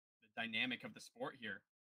dynamic of the sport here.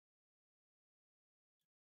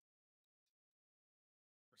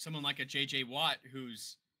 Or someone like a JJ Watt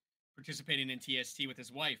who's participating in TST with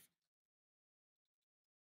his wife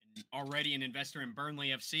and already an investor in Burnley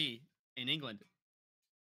FC in England.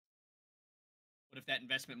 What if that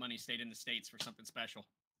investment money stayed in the States for something special?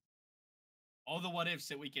 All the what ifs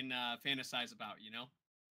that we can fantasize about, you know?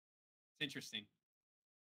 It's interesting.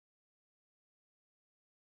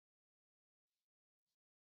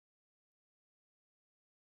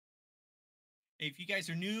 If you guys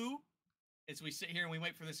are new, as we sit here and we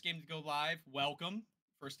wait for this game to go live, welcome.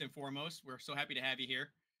 First and foremost, we're so happy to have you here.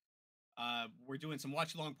 We're doing some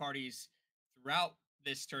watch along parties throughout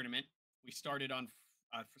this tournament. We started on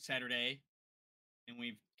Saturday, and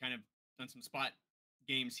we've kind of done some spot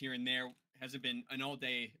games here and there. Hasn't been an all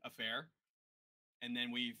day affair. And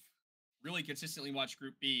then we've really consistently watched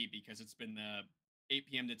Group B because it's been the 8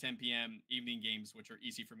 p.m. to 10 p.m. evening games, which are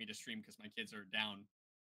easy for me to stream because my kids are down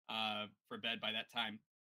for bed by that time,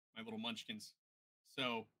 my little munchkins.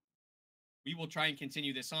 So we will try and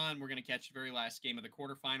continue this on. We're going to catch the very last game of the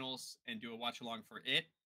quarterfinals and do a watch along for it.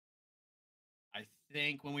 I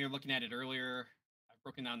think when we were looking at it earlier, I've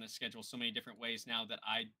broken down the schedule so many different ways now that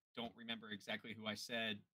I don't remember exactly who I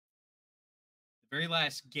said. The very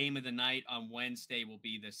last game of the night on Wednesday will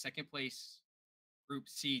be the second place Group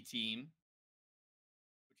C team,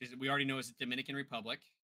 which is we already know is the Dominican Republic,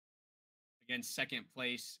 against second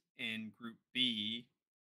place in Group B,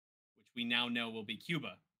 which we now know will be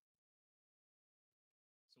Cuba.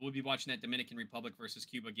 So we'll be watching that Dominican Republic versus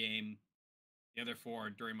Cuba game. The other four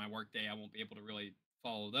during my workday, I won't be able to really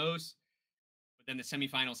follow those. But then the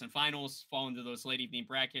semifinals and finals fall into those late evening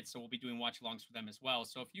brackets, so we'll be doing watch alongs for them as well.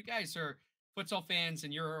 So if you guys are futsal fans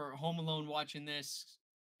and you're home alone watching this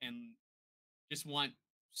and just want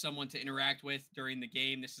someone to interact with during the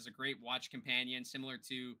game, this is a great watch companion, similar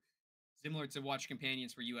to watch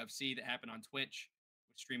companions for UFC that happen on Twitch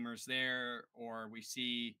with streamers there, or we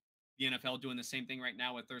see the NFL doing the same thing right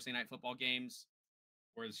now with Thursday night football games,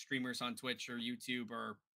 where the streamers on Twitch or YouTube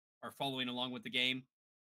are following along with the game.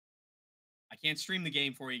 I can't stream the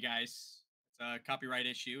game for you guys. It's a copyright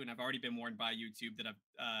issue, and I've already been warned by YouTube that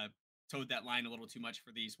I've towed that line a little too much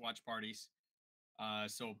for these watch parties.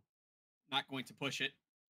 So not going to push it.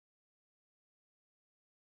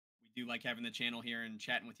 We do like having the channel here and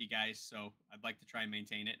chatting with you guys, so I'd like to try and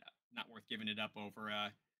maintain it. Not worth giving it up over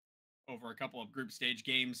a couple of group stage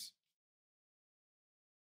games.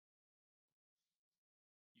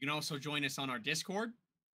 You can also join us on our Discord.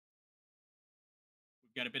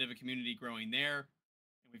 We've got a bit of a community growing there,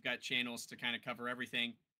 and we've got channels to kind of cover everything.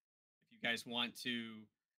 If you guys want to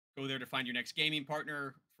go there to find your next gaming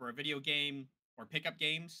partner for a video game or pickup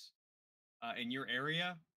games in your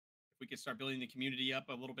area, if we could start building the community up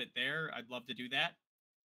a little bit there, I'd love to do that.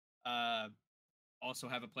 Also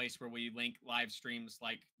have a place where we link live streams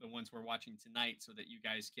like the ones we're watching tonight so that you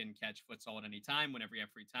guys can catch futsal at any time whenever you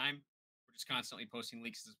have free time. We're just constantly posting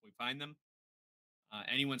links as we find them.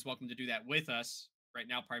 Anyone's welcome to do that with us. Right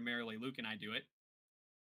now, primarily Luke and I do it.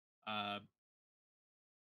 And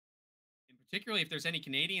particularly if there's any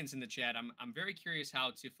Canadians in the chat, I'm very curious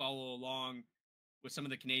how to follow along with some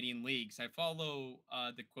of the Canadian leagues. I follow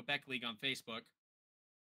the Quebec League on Facebook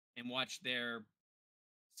and watch their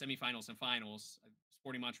semifinals and finals.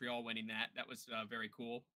 Sporting Montreal winning that. That was very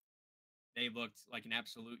cool. They looked like an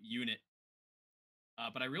absolute unit.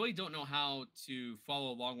 But I really don't know how to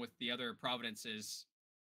follow along with the other provinces.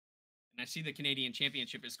 And I see the Canadian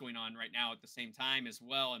Championship is going on right now at the same time as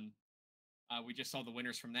well. And we just saw the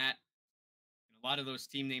winners from that. And a lot of those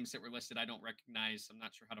team names that were listed, I don't recognize. I'm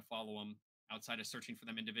not sure how to follow them outside of searching for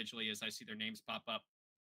them individually as I see their names pop up.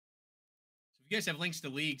 So if you guys have links to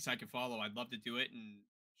leagues I could follow, I'd love to do it and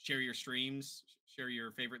share your streams, share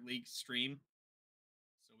your favorite league stream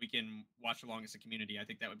so we can watch along as a community. I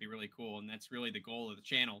think that would be really cool. And that's really the goal of the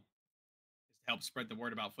channel is to help spread the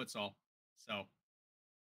word about futsal. So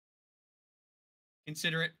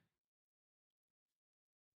consider it.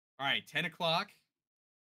 All right, 10 o'clock.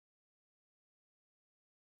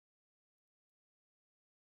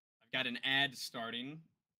 I've got an ad starting.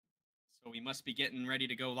 So we must be getting ready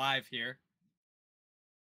to go live here.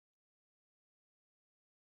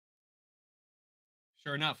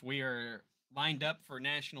 Sure enough, we are lined up for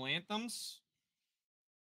national anthems.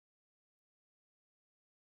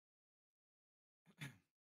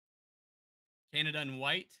 Canada in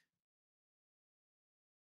white.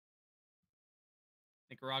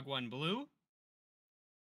 Nicaragua in blue.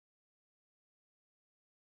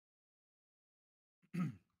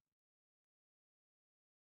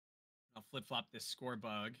 I'll flip-flop this score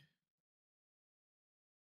bug.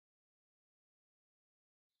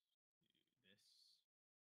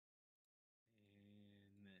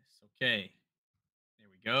 This. Okay. There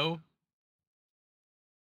we go.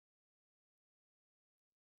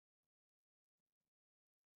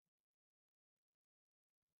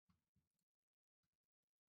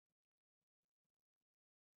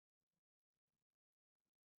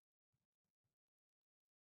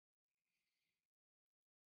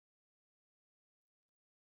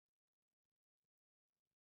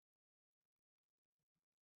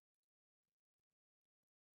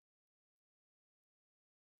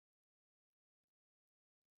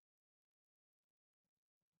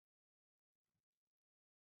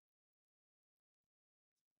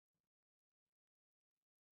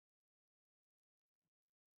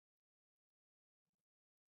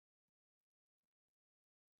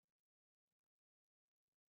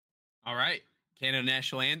 All right. Canada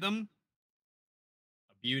national anthem.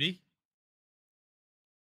 A beauty.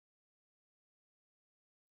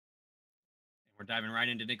 And we're diving right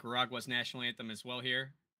into Nicaragua's national anthem as well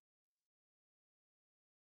here.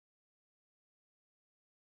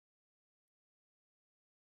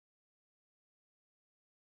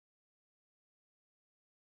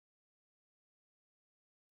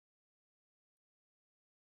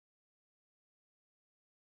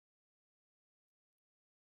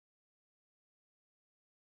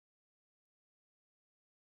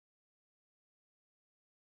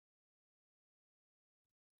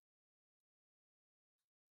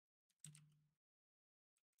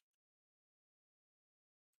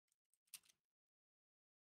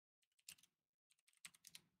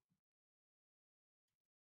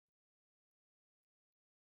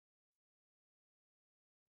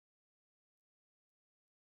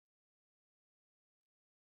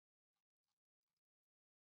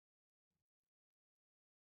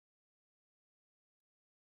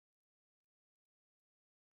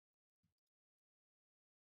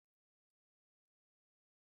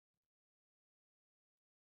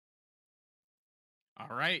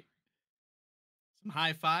 All right. Some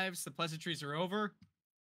high fives. The pleasantries are over.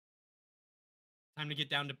 Time to get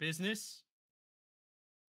down to business.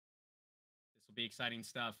 This will be exciting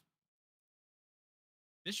stuff.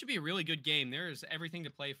 This should be a really good game. There is everything to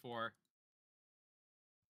play for.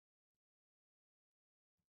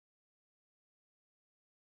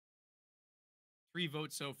 Three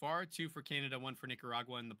votes so far, 2 for Canada, 1 for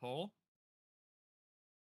Nicaragua in the poll.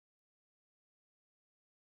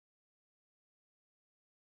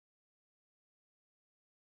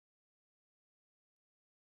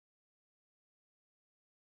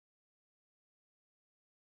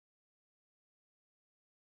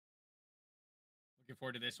 Looking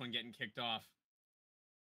forward to this one getting kicked off.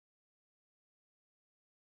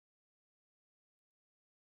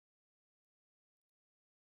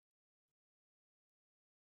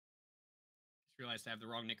 Just realized I have the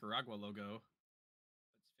wrong Nicaragua logo.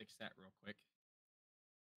 Let's fix that real quick.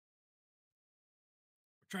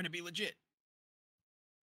 We're trying to be legit.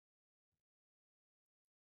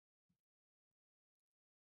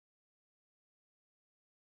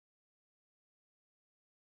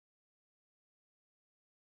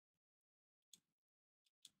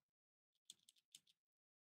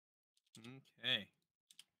 Okay.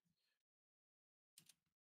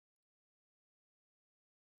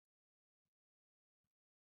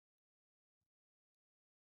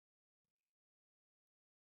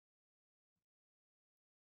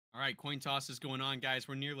 All right, coin toss is going on, guys.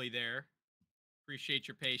 We're nearly there. Appreciate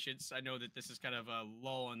your patience. I know that this is kind of a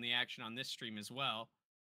lull in the action on this stream as well.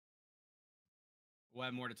 We'll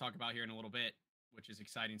have more to talk about here in a little bit, which is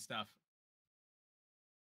exciting stuff.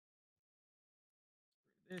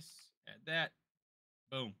 This, add that,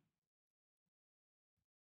 boom.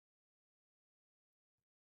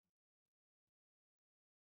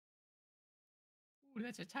 Ooh,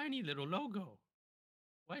 that's a tiny little logo.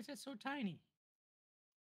 Why is that so tiny?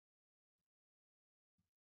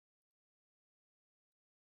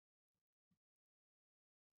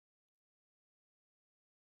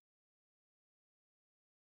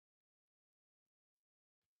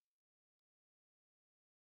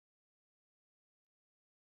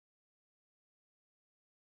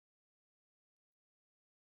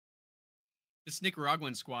 This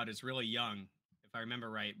Nicaraguan squad is really young, if I remember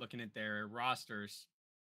right, looking at their rosters.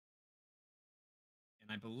 And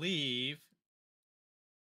I believe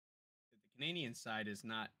that the Canadian side is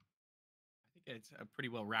not, I think it's pretty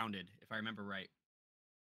well rounded, if I remember right.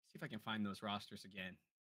 See if I can find those rosters again.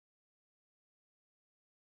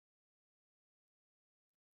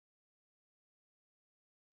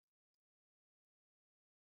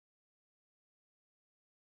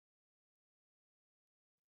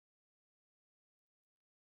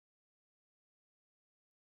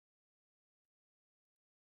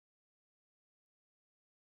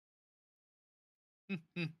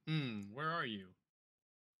 Where are you?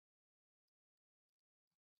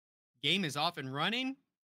 Game is off and running.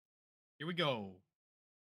 Here we go.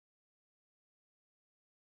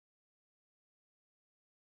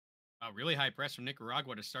 Really high press from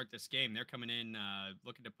Nicaragua to start this game. They're coming in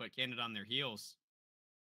looking to put Canada on their heels.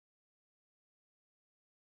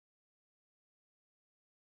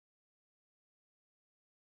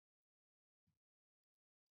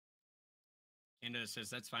 Canada says,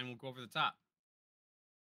 that's fine. We'll go over the top.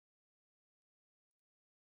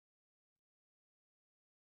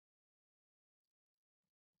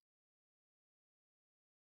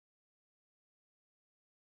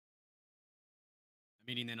 A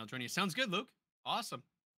meeting, then I'll join you. Sounds good, Luke. Awesome.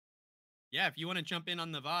 Yeah, if you want to jump in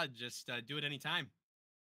on the VOD, just do it anytime.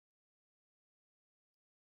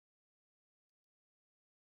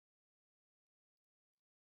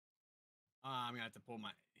 I'm going to have to pull my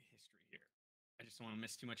history here. I just don't want to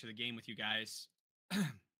miss too much of the game with you guys.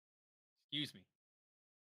 Excuse me.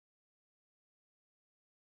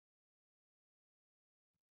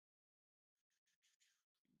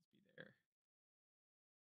 Please be there.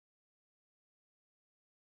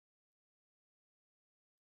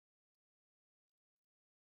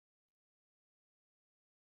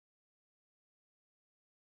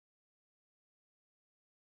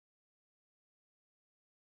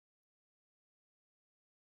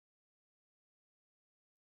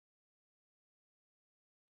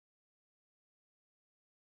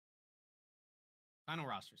 Final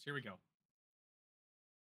rosters. Here we go.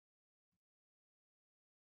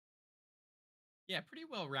 Yeah, pretty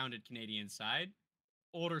well-rounded Canadian side.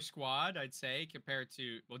 Older squad, I'd say, compared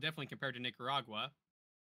to, well, definitely compared to Nicaragua.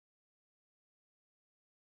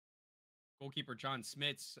 Goalkeeper John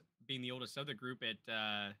Smits being the oldest of the group at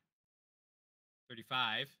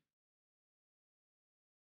 35.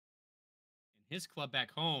 And his club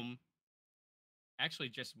back home actually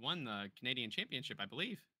just won the Canadian Championship, I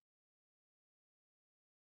believe.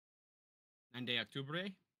 9 de Octubre.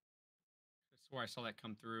 I swore I saw that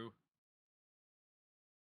come through.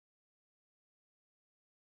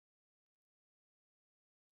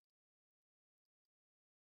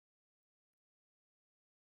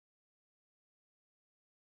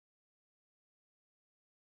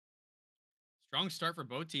 Strong start for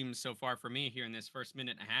both teams so far for me here in this first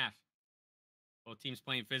minute and a half. Both teams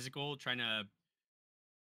playing physical, trying to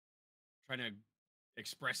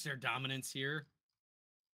express their dominance here.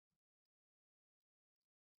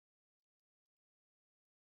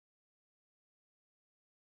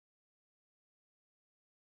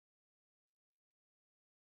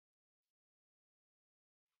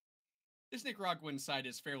 This Nicaraguan side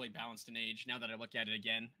is fairly balanced in age now that I look at it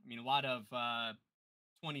again. I mean, a lot of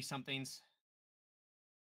 20 somethings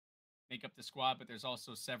make up the squad, but there's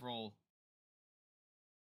also several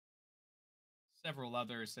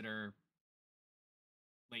others that are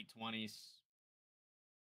late 20s.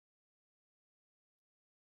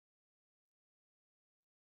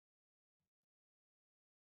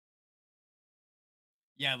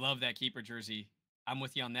 Yeah, I love that keeper jersey. I'm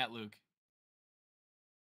with you on that, Luke.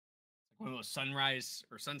 One of those sunrise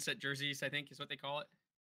or sunset jerseys, I think is what they call it.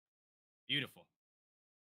 Beautiful.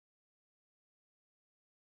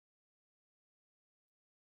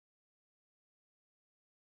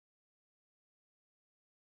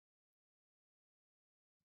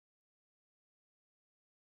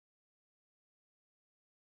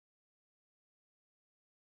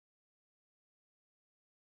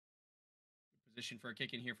 Good position for a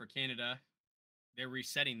kick in here for Canada. They're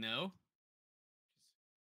resetting though.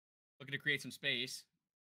 Just looking to create some space.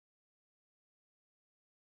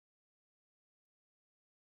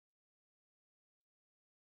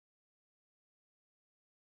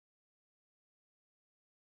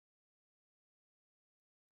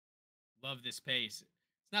 Love this pace.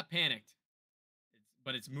 It's not panicked,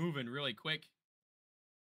 but it's moving really quick.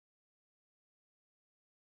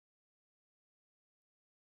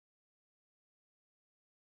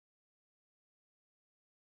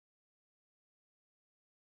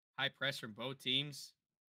 High press from both teams.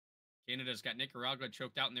 Canada's got Nicaragua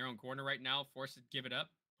choked out in their own corner right now, forced to give it up,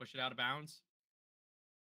 push it out of bounds.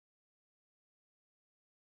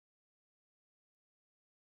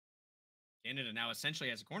 Canada now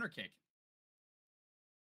essentially has a corner kick.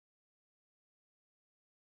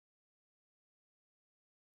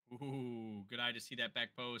 Ooh, good eye to see that back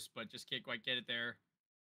post, but just can't quite get it there.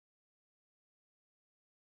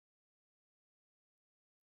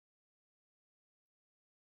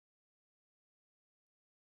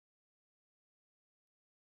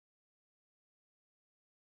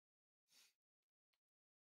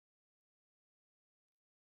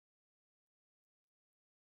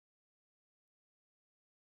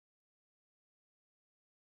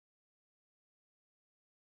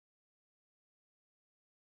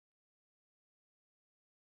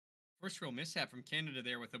 First real mishap from Canada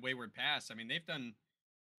there with a wayward pass. I mean,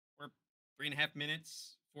 we're 3.5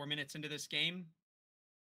 minutes, 4 minutes into this game.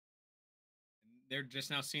 And they're just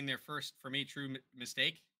now seeing their first, for me, true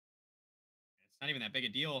mistake. It's not even that big a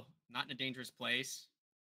deal. Not in a dangerous place.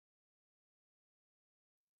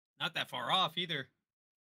 Not that far off either.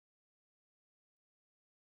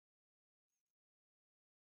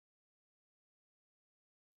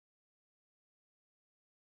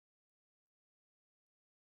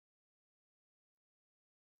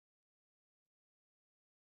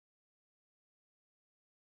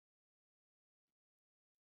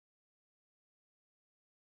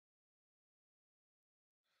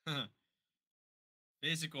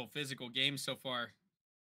 Physical game so far. And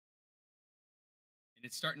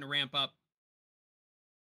it's starting to ramp up.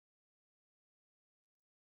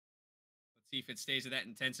 Let's see if it stays at that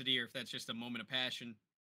intensity or if that's just a moment of passion.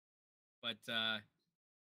 But when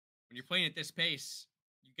you're playing at this pace,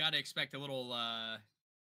 you got to expect a little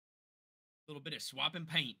bit of swapping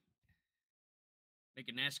paint,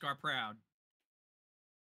 making NASCAR proud.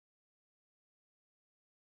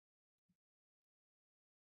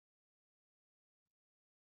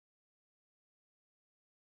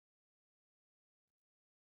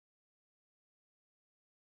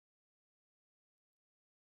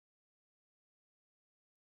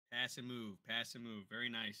 Pass and move, pass and move. Very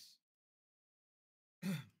nice.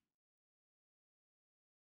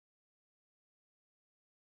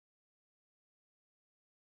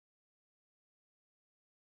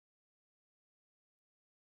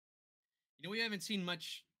 We haven't seen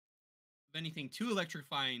much of anything too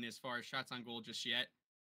electrifying as far as shots on goal just yet.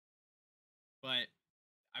 But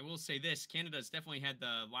I will say this: Canada's definitely had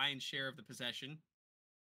the lion's share of the possession,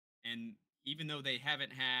 and even though they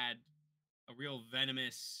haven't had a real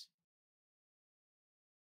venomous,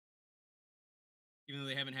 even though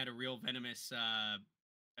they haven't had a real venomous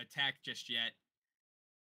attack just yet,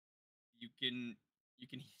 you can you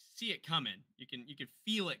can see it coming. You can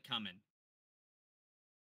feel it coming.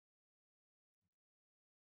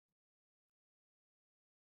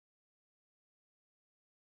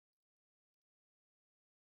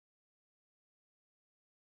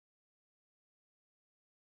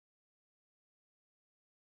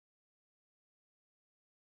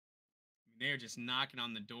 They're just knocking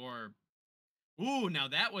on the door. Ooh, now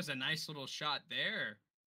that was a nice little shot there.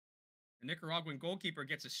 The Nicaraguan goalkeeper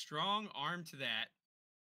gets a strong arm to that.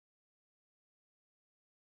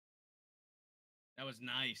 That was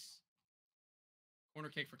nice. Corner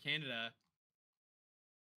kick for Canada.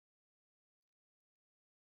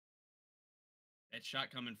 That shot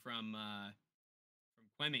coming from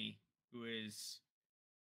Quemi, who is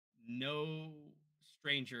no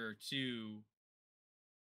stranger to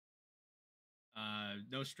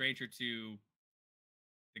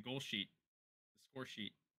the goal sheet, the score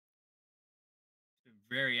sheet. He's been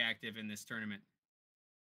very active in this tournament.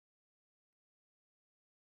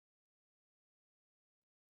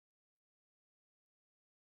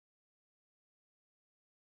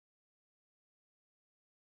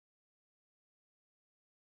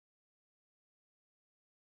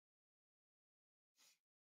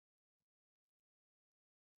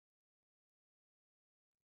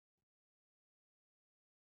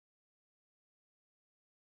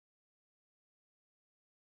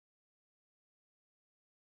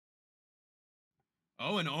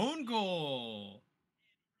 Oh, an own goal.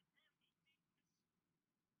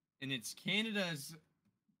 And it's Canada's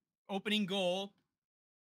opening goal,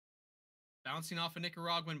 bouncing off a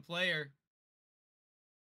Nicaraguan player.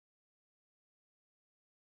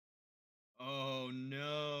 Oh,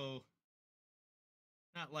 no.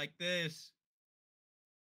 Not like this.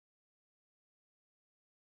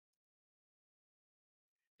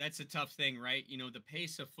 That's a tough thing, right? You know, the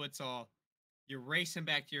pace of futsal, you're racing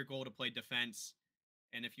back to your goal to play defense.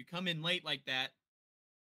 And if you come in late like that,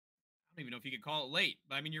 I don't even know if you could call it late,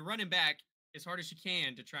 but I mean, you're running back as hard as you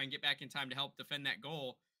can to try and get back in time to help defend that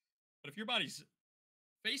goal. But if your body's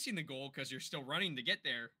facing the goal because you're still running to get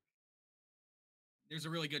there, there's a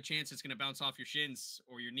really good chance it's going to bounce off your shins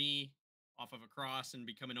or your knee off of a cross and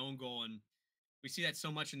become an own goal. And we see that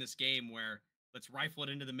so much in this game where let's rifle it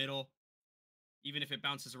into the middle. Even if it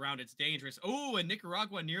bounces around, it's dangerous. Oh, and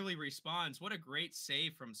Nicaragua nearly responds. What a great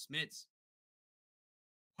save from Smits.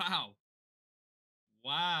 Wow.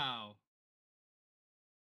 Wow.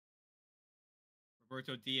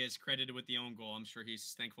 Roberto Diaz credited with the own goal. I'm sure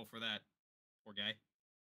he's thankful for that. Poor guy.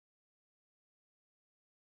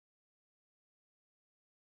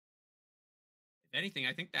 If anything,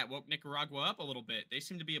 I think that woke Nicaragua up a little bit. They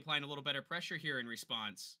seem to be applying a little better pressure here in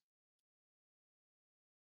response.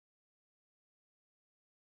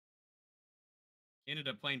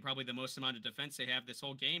 Canada playing probably the most amount of defense they have this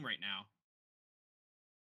whole game right now.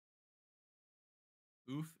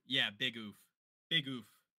 Oof. Yeah, big oof. Big oof.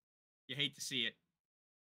 You hate to see it.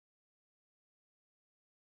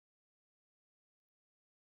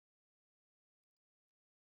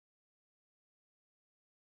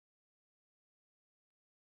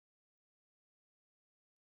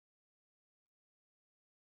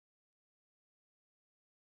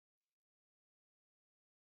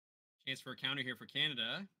 Chance for a counter here for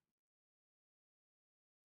Canada.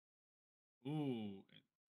 Ooh,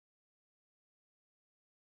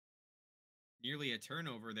 nearly a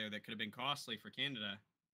turnover there that could have been costly for Canada.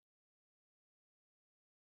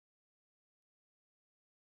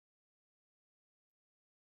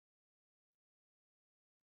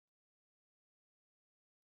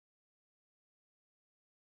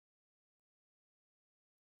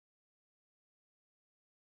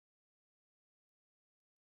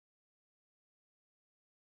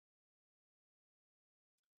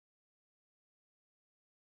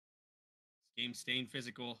 This game staying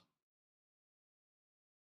physical.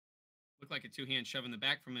 Looked like a two-hand shove in the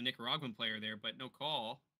back from a Nicaraguan player there, but no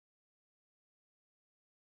call.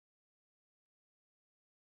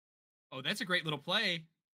 Oh, that's a great little play.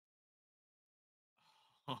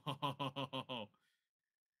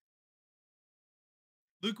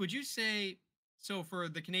 Luke, would you say so for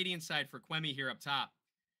the Canadian side for Quemi here up top?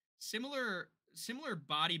 Similar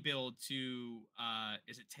body build to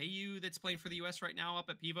is it Tayu that's playing for the US right now up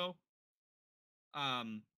at Pivo?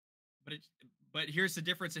 Um but it, but here's the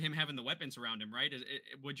difference of him having the weapons around him, right?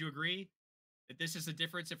 Would you agree that this is the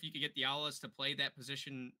difference if you could get the Aulas to play that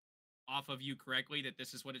position off of you correctly, that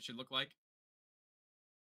this is what it should look like?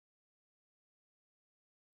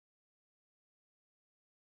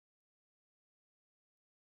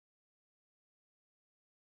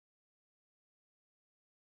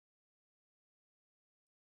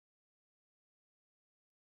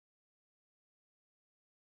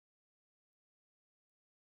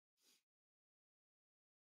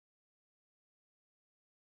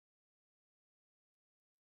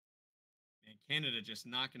 And Canada just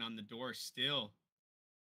knocking on the door still.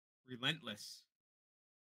 Relentless.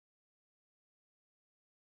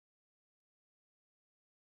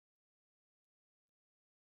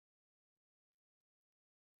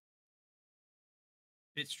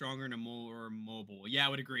 Bit stronger and a more mobile. Yeah, I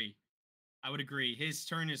would agree. I would agree. His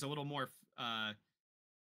turn is a little more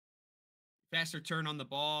faster turn on the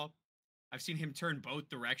ball. I've seen him turn both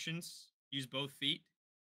directions, use both feet.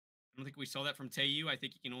 I don't think we saw that from Tayu. I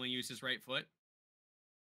think he can only use his right foot.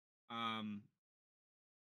 Um,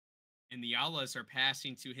 and the Aulas are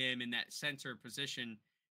passing to him in that center position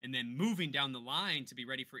and then moving down the line to be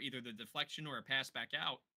ready for either the deflection or a pass back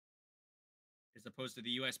out, as opposed to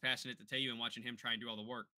the US passing it to Tayu and watching him try and do all the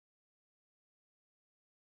work.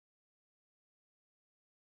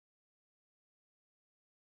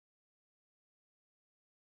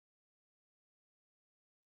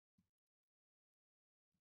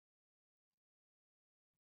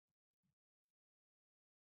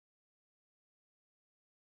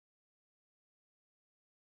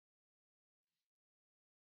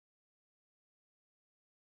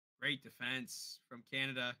 Great defense from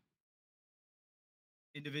Canada.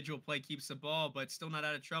 Individual play keeps the ball, but still not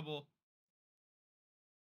out of trouble.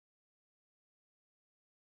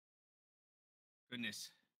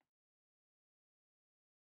 Goodness.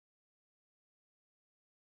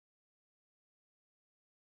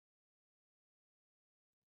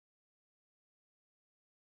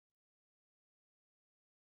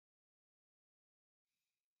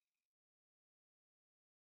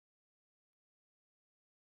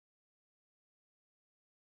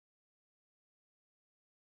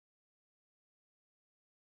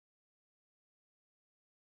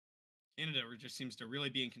 Canada just seems to really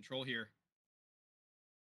be in control here.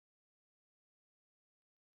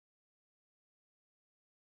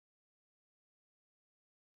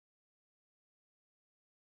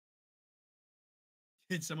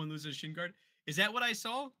 Did someone lose a shin guard? Is that what I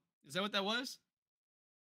saw? Is that what that was?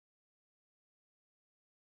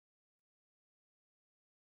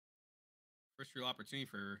 First real opportunity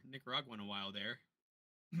for Nicaragua in a while there,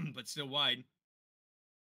 but still wide.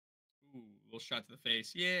 Ooh, little shot to the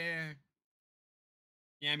face. Yeah.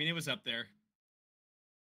 Yeah, I mean, it was up there.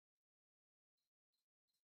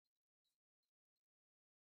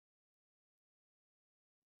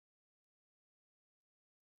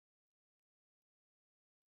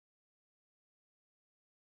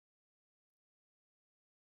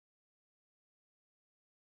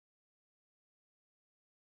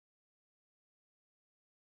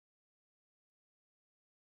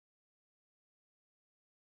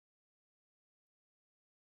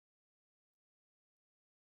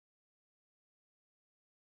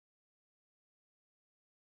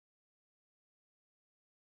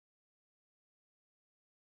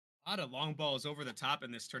 A lot of long balls over the top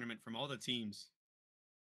in this tournament from all the teams.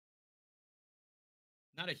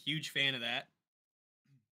 Not a huge fan of that.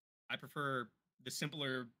 I prefer the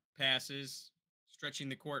simpler passes, stretching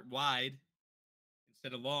the court wide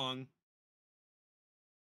instead of long.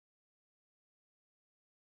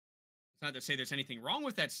 It's not to say there's anything wrong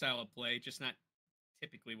with that style of play, just not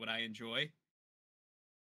typically what I enjoy.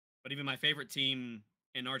 But even my favorite team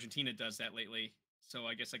in Argentina does that lately. So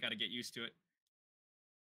I guess I got to get used to it.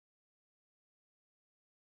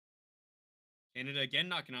 Canada again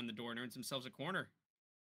knocking on the door and earns themselves a corner.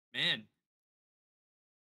 Man,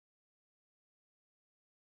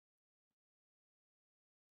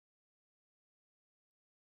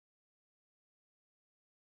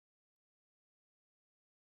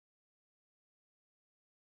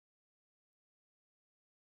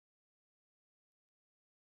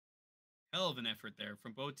 hell of an effort there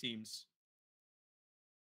from both teams.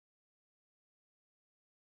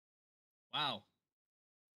 Wow.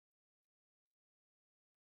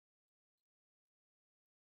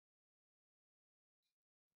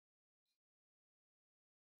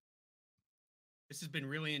 This has been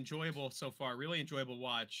really enjoyable so far. Really enjoyable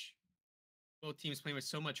watch. Both teams playing with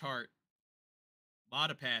so much heart. A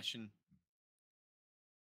lot of passion.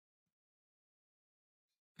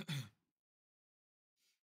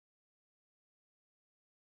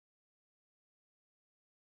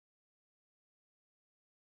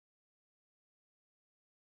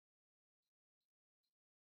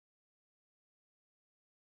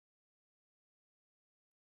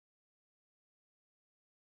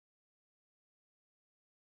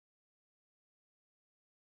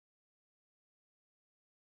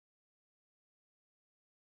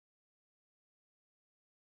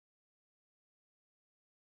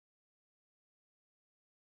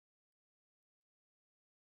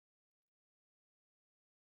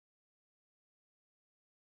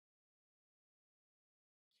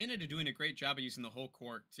 Canada doing a great job of using the whole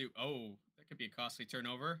court too. Oh, that could be a costly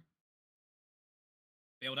turnover.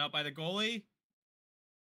 Bailed out by the goalie.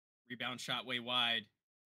 Rebound shot way wide.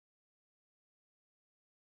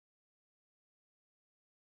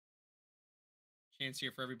 Chance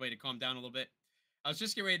here for everybody to calm down a little bit. I was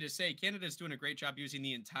just getting ready to say Canada's doing a great job using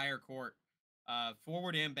the entire court,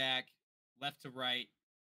 forward and back, left to right.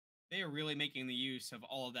 They are really making the use of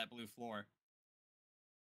all of that blue floor.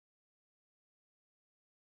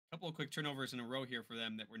 A couple of quick turnovers in a row here for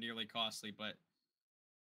them that were nearly costly, but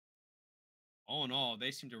all in all,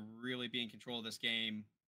 they seem to really be in control of this game.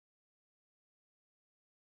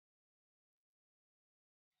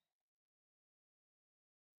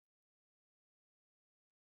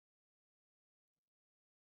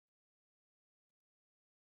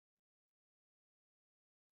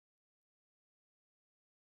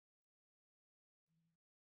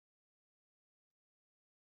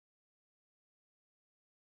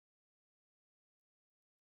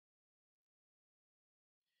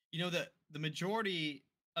 You know, the majority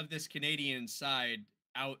of this Canadian side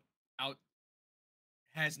out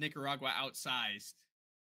has Nicaragua outsized.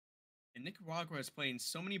 And Nicaragua is playing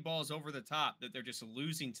so many balls over the top that they're just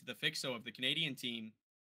losing to the fixo of the Canadian team.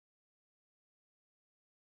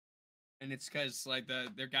 And it's because like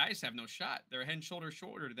their guys have no shot. They're head and shoulders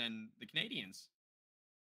shorter than the Canadians.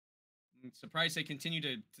 I'm surprised they continue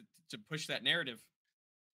to push that narrative,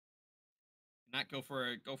 not go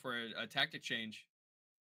for a tactic change.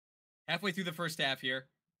 Halfway through the first half here,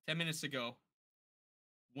 10 minutes to go.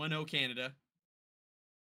 1-0 Canada.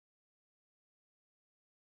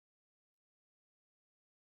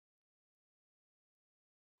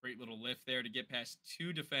 Great little lift there to get past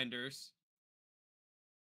two defenders.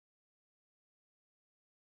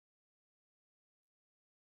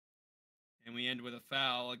 And we end with a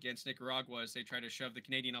foul against Nicaragua as they try to shove the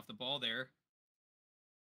Canadian off the ball there.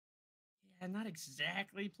 Yeah, not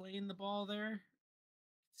exactly playing the ball there.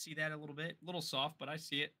 See that a little bit. A little soft, but I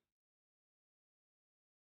see it.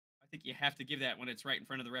 I think you have to give that when it's right in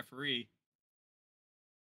front of the referee.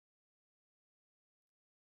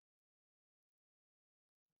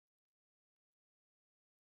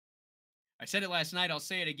 I said it last night. I'll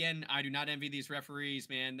say it again. I do not envy these referees,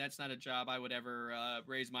 man. That's not a job I would ever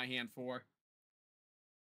raise my hand for.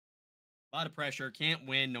 A lot of pressure. Can't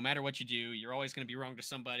win no matter what you do. You're always going to be wrong to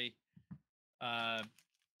somebody. Uh,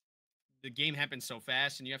 the game happens so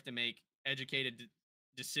fast, and you have to make educated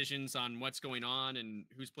decisions on what's going on and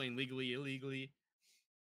who's playing legally, illegally.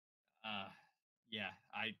 Uh, yeah,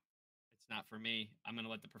 it's not for me. I'm going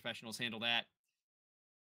to let the professionals handle that.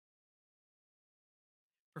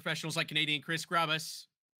 Professionals like Canadian Chris Grabus.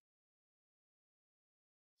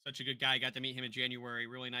 Such a good guy. Got to meet him in January.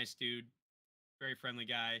 Really nice dude. Very friendly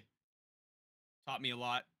guy. Taught me a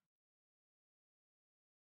lot.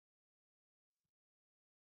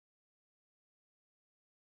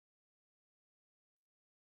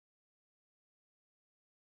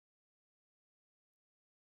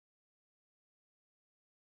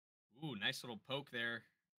 Ooh, nice little poke there.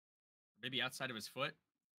 Maybe outside of his foot.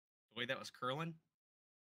 The way that was curling.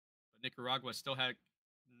 But Nicaragua still had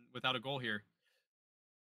without a goal here.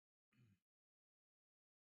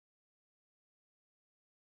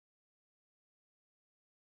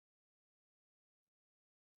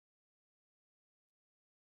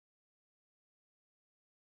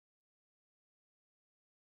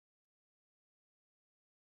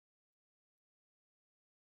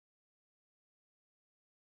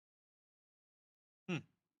 Hmm.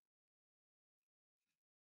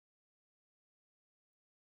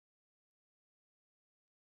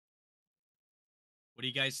 What do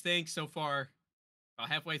you guys think so far? About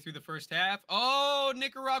halfway through the first half. Oh,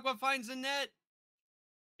 Nicaragua finds the net.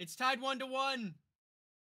 It's tied 1-1.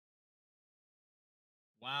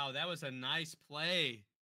 Wow, that was a nice play.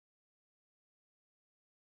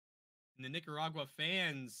 And the Nicaragua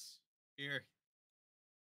fans here.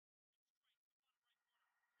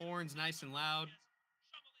 Horns nice and loud.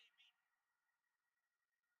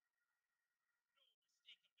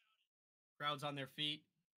 Crowds on their feet.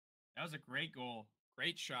 That was a great goal.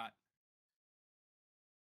 Great shot.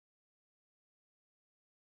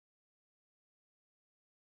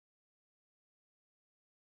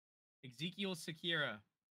 Ezekiel Sekira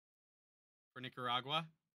for Nicaragua.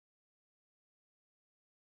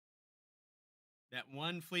 That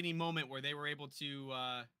one fleeting moment where they were able to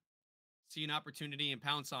see an opportunity and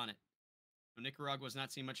pounce on it. Nicaragua's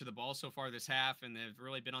not seen much of the ball so far this half, and they've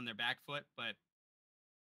really been on their back foot. But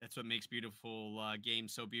that's what makes beautiful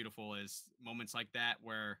games so beautiful is moments like that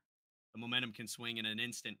where the momentum can swing in an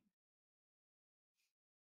instant.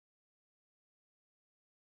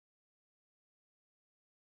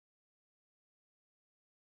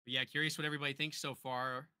 But yeah, curious what everybody thinks so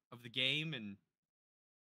far of the game, and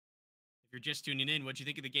if you're just tuning in, what'd you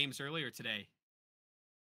think of the games earlier today?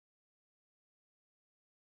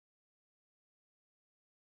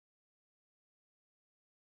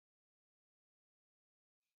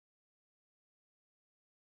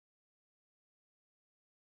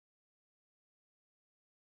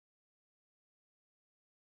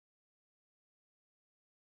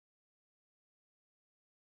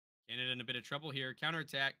 Canada in a bit of trouble here.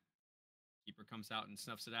 Counterattack. Keeper comes out and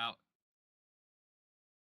snuffs it out.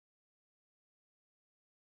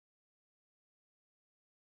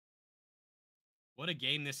 What a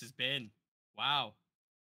game this has been. Wow.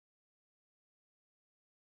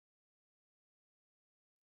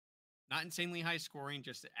 Not insanely high scoring,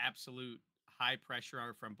 just absolute high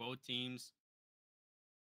pressure from both teams.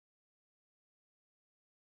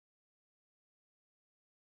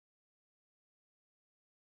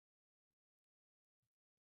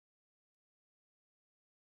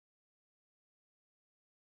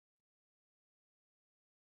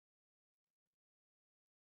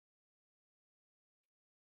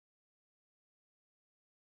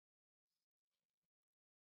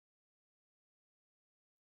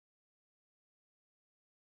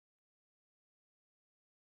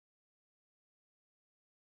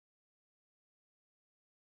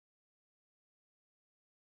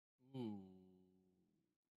 Ooh.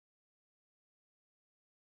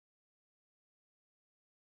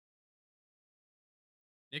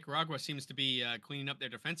 Nicaragua seems to be cleaning up their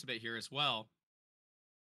defense a bit here as well.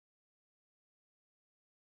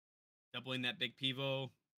 Doubling that big pivot,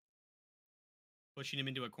 pushing him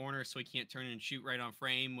into a corner so he can't turn and shoot right on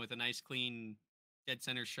frame with a nice, clean, dead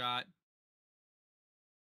center shot.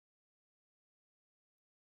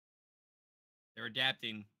 They're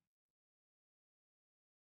adapting.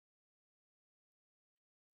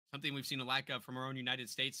 Something we've seen a lack of from our own United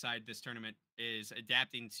States side this tournament is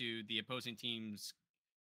adapting to the opposing team's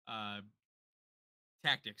uh,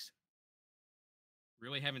 tactics.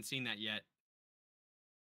 Really haven't seen that yet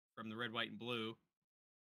from the red, white, and blue.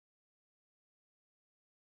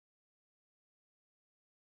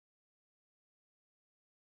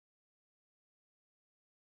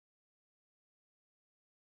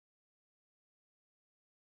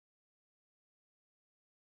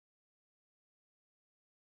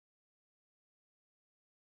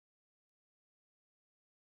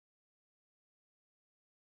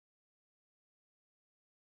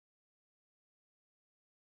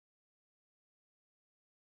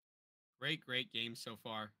 Great game so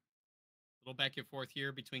far. A little back and forth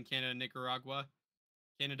here between Canada and Nicaragua.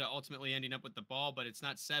 Canada ultimately ending up with the ball, but it's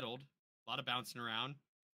not settled. A lot of bouncing around.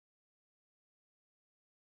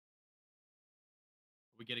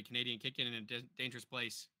 We get a Canadian kick in a dangerous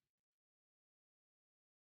place.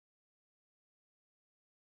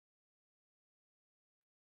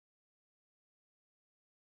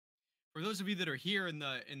 For those of you that are here in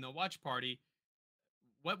the watch party,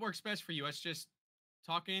 what works best for you? Us just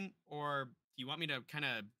talking, or do you want me to kind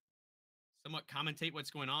of somewhat commentate what's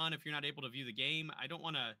going on if you're not able to view the game? I don't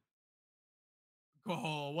want to.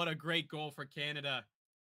 Goal! What a great goal for Canada!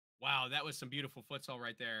 Wow, that was some beautiful futsal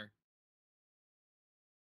right there.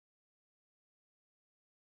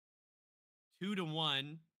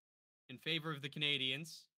 2-1 in favor of the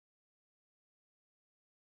Canadians.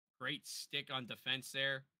 Great stick on defense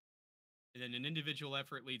there. And then an individual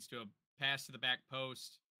effort leads to a pass to the back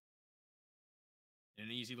post. And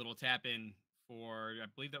an easy little tap in for, I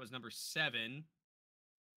believe that was number 7.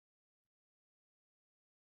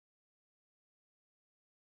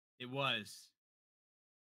 It was.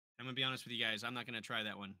 I'm going to be honest with you guys. I'm not going to try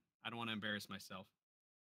that one. I don't want to embarrass myself.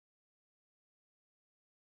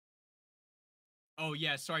 Oh,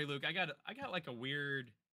 yeah. Sorry, Luke. I got like a weird.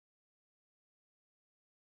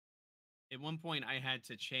 At one point, I had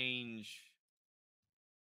to change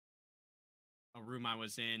a room I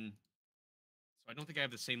was in. So I don't think I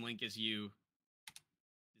have the same link as you.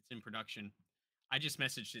 It's in production. I just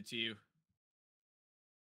messaged it to you.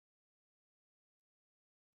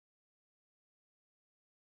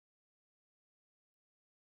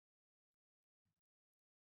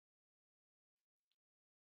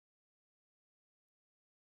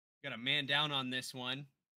 Got a man down on this one.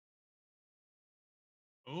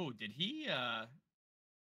 Oh, did he did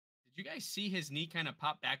you guys see his knee kind of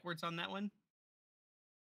pop backwards on that one?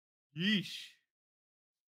 Yeesh.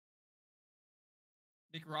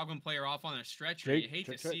 Nicaraguan player off on a stretcher. You hate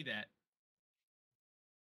to see that.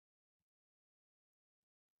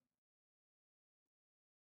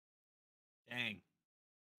 Dang.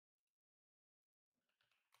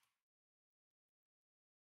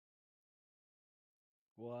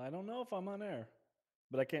 Well, I don't know if I'm on air,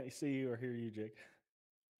 but I can't see you or hear you, Jake.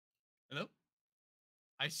 Hello?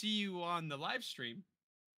 I see you on the live stream.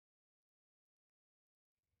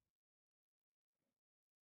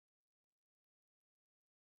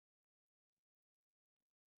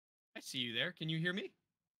 I see you there. Can you hear me?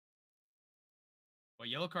 Well,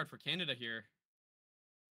 yellow card for Canada here.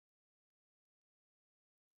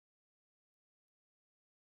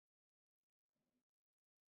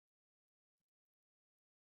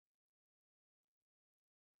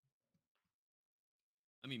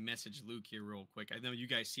 Let me message Luke here real quick. I know you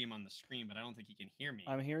guys see him on the screen, but I don't think he can hear me.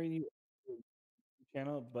 I'm hearing you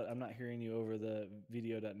channel, but I'm not hearing you over the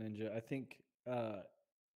video.ninja. I think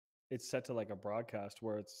it's set to like a broadcast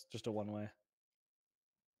where it's just a one-way.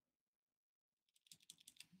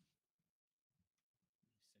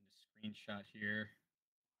 Send a screenshot here.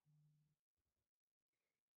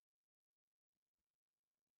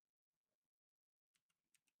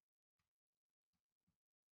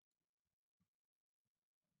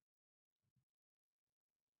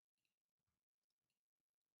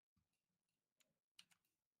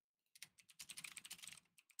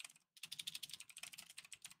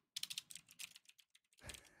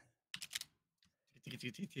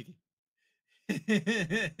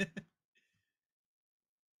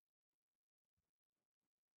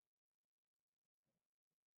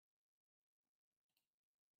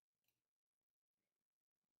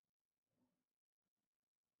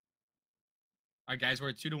 All right, guys, we're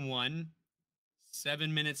at 2-1.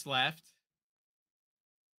 7 minutes left.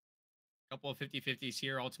 A couple of 50-50s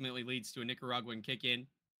here ultimately leads to a Nicaraguan kick in.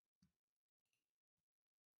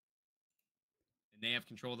 And they have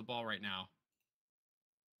control of the ball right now.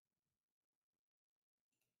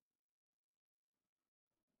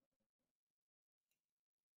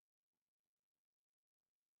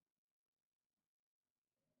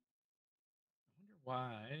 I wonder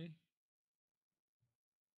why.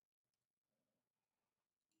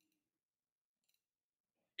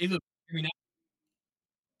 Hey, look, hear me now.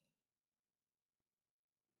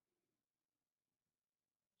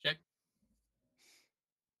 Check.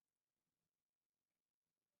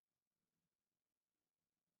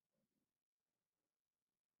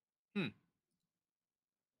 Hmm.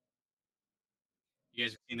 You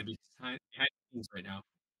guys are seeing the behind the scenes right now.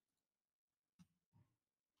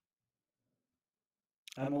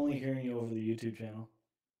 I'm only hearing you over the YouTube channel.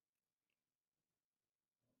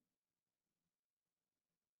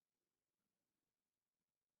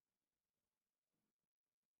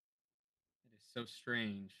 It is so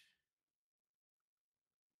strange.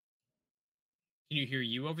 Can you hear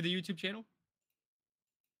you over the YouTube channel?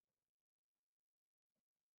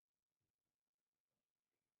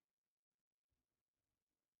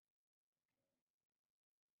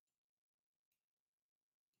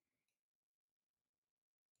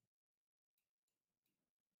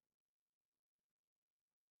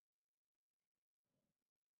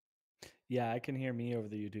 Yeah, I can hear me over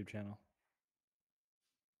the YouTube channel.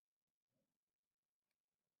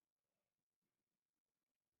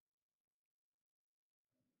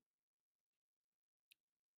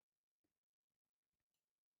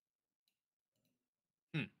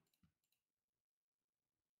 Hmm.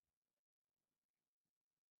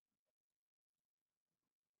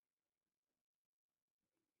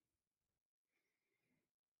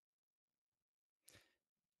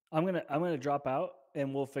 I'm gonna drop out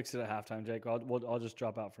and we'll fix it at halftime, Jake. I'll just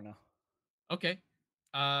drop out for now. Okay.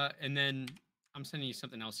 And then I'm sending you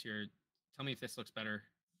something else here. Tell me if this looks better.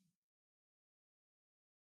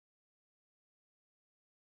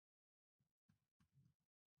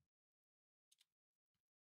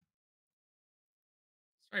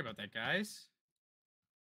 Sorry about that, guys.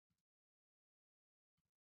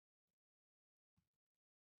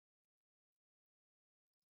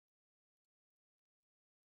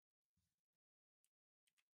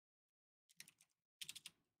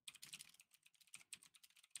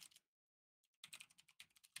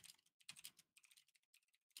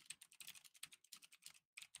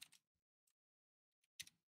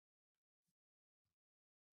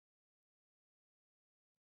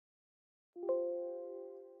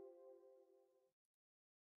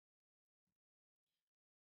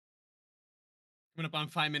 Coming up on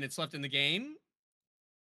 5 minutes left in the game.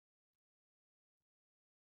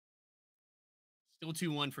 Still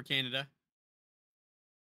 2-1 for Canada.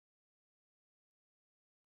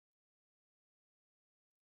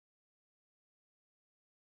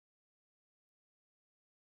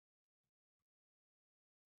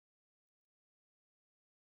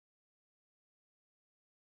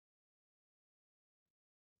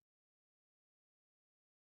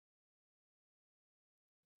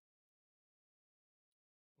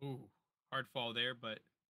 Ooh, hard fall there, but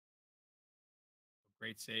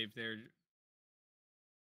great save there. This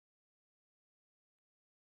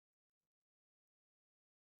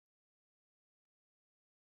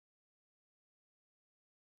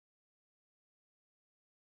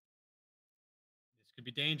could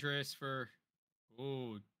be dangerous for.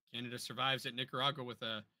 Ooh, Canada survives at Nicaragua with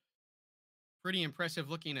a pretty impressive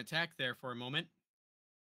looking attack there for a moment.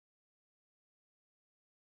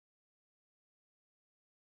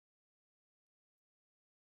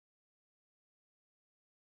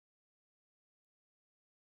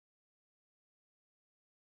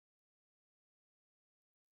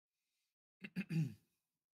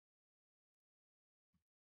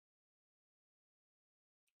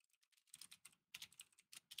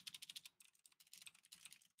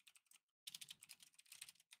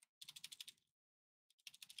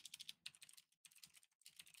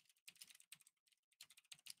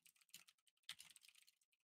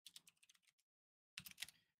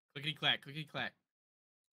 Clickety clack, clickety clack.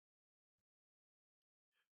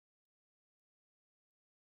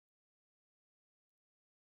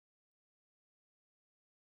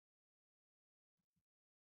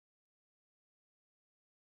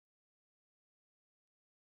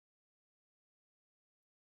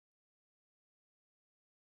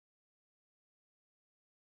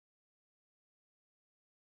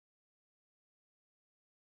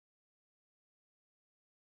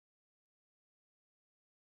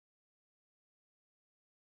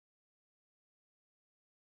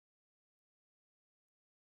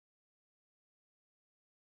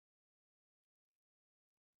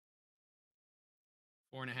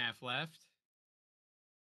 4.5 left.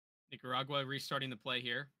 Nicaragua restarting the play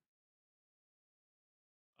here.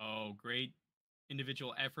 Oh, great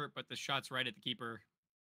individual effort, but the shot's right at the keeper.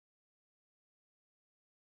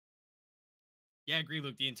 Yeah, I agree,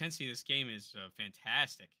 Luke. The intensity of this game is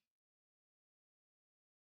fantastic.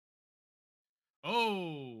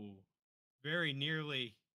 Oh, very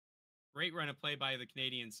nearly. Great run of play by the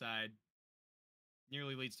Canadian side.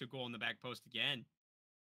 Nearly leads to a goal in the back post again.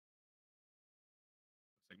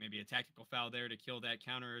 Looks like maybe a tactical foul there to kill that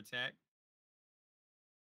counter attack.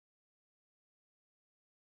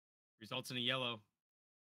 Results in a yellow.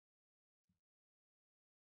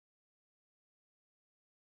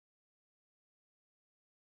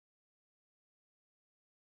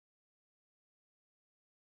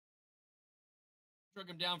 Drug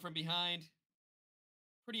him down from behind.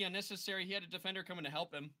 Pretty unnecessary. He had a defender coming to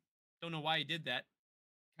help him. Don't know why he did that.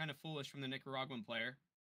 Kind of foolish from the Nicaraguan player.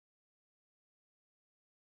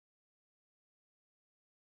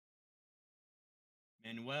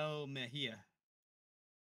 Manuel Mejia.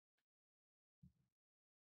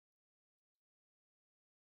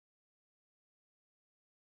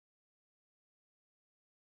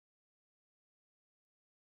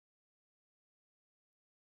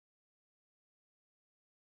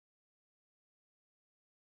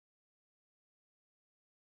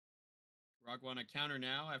 Nicaragua on a counter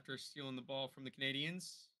now after stealing the ball from the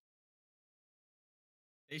Canadians.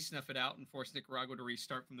 They snuff it out and force Nicaragua to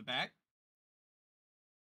restart from the back.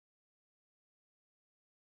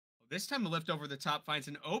 This time a lift over the top finds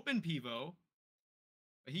an open pivot,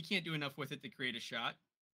 but he can't do enough with it to create a shot.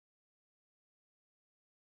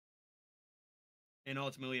 And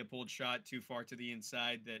ultimately a pulled shot too far to the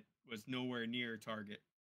inside that was nowhere near target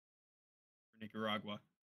for Nicaragua.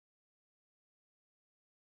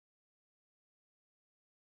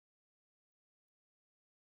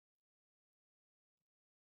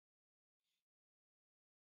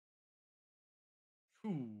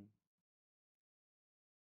 Whew.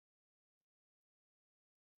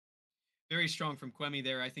 Very strong from Quemi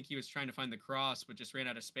there. I think he was trying to find the cross, but just ran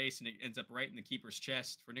out of space, and it ends up right in the keeper's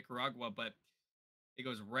chest for Nicaragua, but it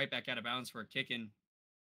goes right back out of bounds for a kick in.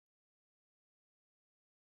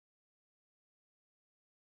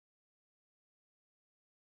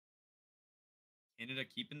 Canada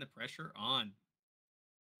keeping the pressure on.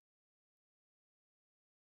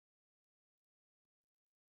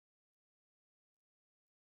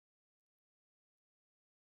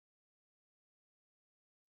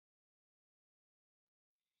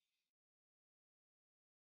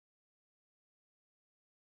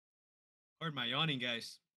 Pardon my yawning,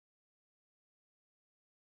 guys.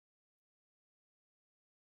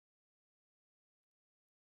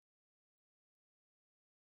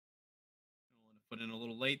 I want to put in a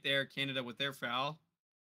little late there. Canada with their foul.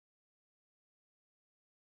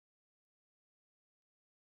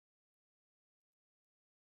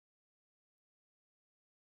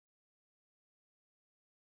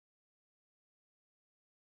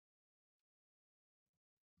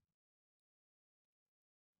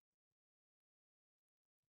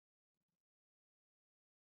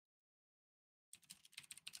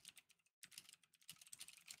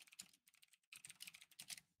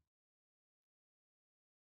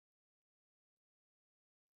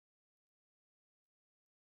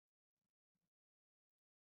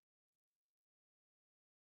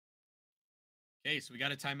 Okay, so we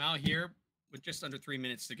got a timeout here with just under 3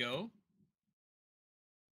 minutes to go.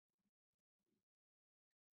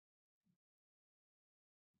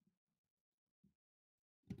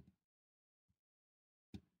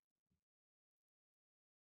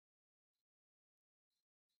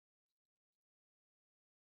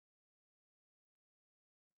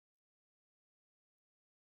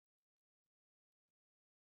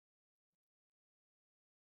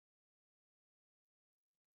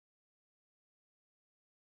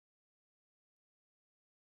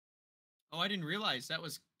 Oh, I didn't realize that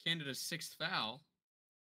was Canada's 6th foul.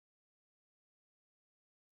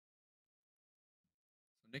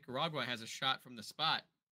 So Nicaragua has a shot from the spot.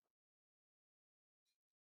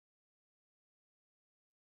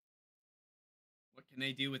 What can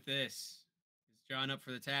they do with this? Is John up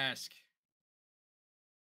for the task?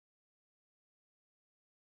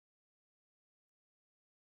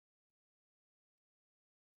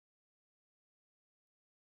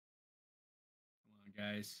 Come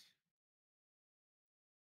on, guys.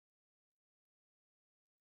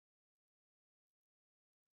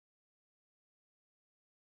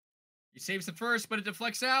 He saves the first, but it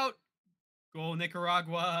deflects out. Goal,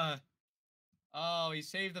 Nicaragua. Oh, he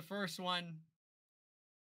saved the first one,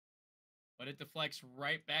 but it deflects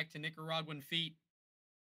right back to Nicaraguan feet,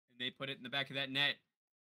 and they put it in the back of that net.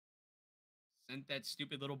 Sent that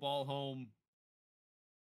stupid little ball home.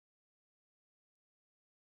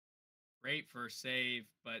 Great first save,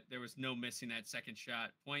 but there was no missing that second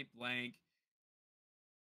shot. Point blank,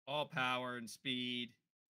 all power and speed.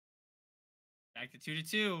 Back to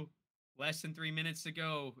 2-2. Less than 3 minutes to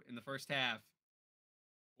go in the first half.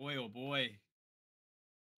 Boy, oh boy.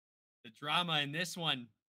 The drama in this one.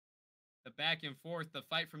 The back and forth, the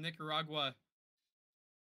fight from Nicaragua.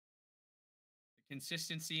 The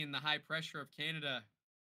consistency and the high pressure of Canada.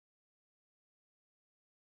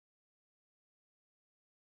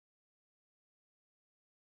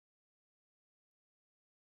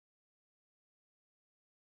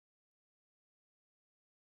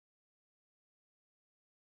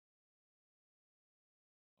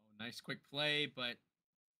 Oh, nice quick play, but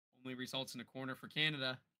only results in a corner for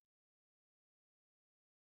Canada.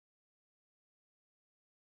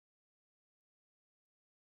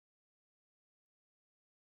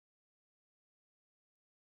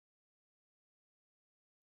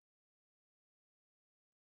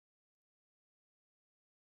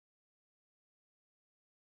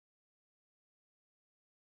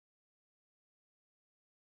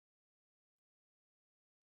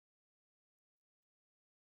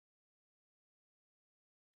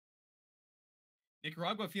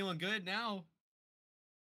 Nicaragua feeling good now.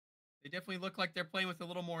 They definitely look like they're playing with a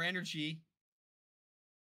little more energy.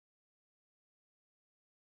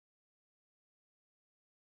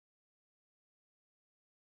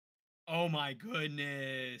 Oh my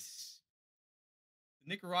goodness.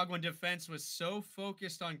 The Nicaraguan defense was so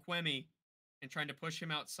focused on Quemi and trying to push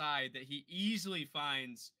him outside that he easily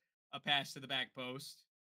finds a pass to the back post.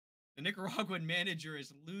 The Nicaraguan manager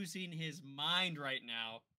is losing his mind right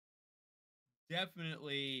now.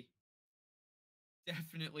 Definitely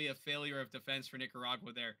a failure of defense for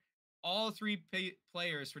Nicaragua there. All three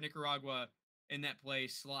players for Nicaragua in that play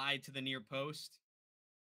slide to the near post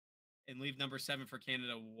and leave number 7 for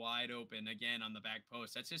Canada wide open again on the back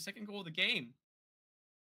post. That's his second goal of the game.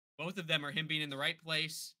 Both of them are him being in the right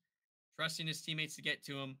place, trusting his teammates to get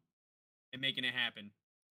to him, and making it happen.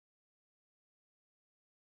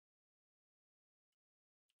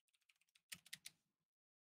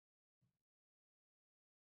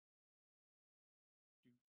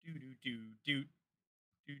 Do do do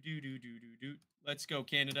do do do do do do do. Let's go,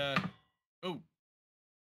 Canada. Oh, my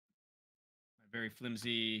very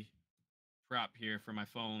flimsy prop here for my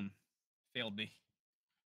phone failed me.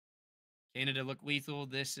 Canada look lethal.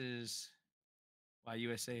 This is why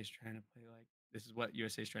USA is trying to play like. This is what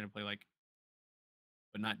USA is trying to play like,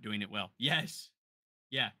 but not doing it well. Yes.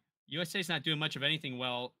 Yeah. USA's not doing much of anything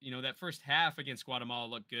well. You know, that first half against Guatemala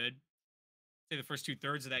looked good. Say the first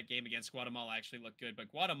 2/3 of that game against Guatemala actually looked good, but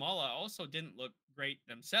Guatemala also didn't look great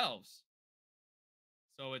themselves.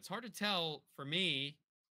 So it's hard to tell for me.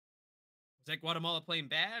 Was that Guatemala playing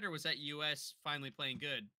bad or was that US finally playing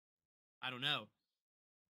good? I don't know.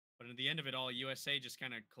 But at the end of it all, USA just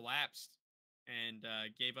kind of collapsed and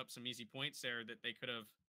gave up some easy points there that they could have.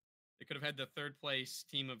 They could have had the third place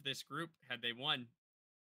team of this group had they won,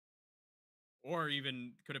 or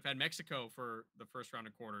even could have had Mexico for the first round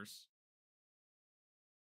of quarters.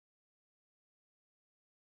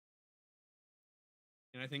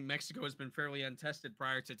 And I think Mexico has been fairly untested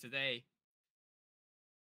prior to today.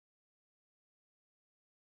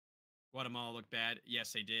 Guatemala looked bad.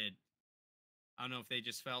 Yes, they did. I don't know if they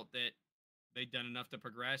just felt that they'd done enough to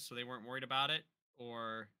progress, so they weren't worried about it,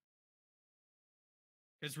 or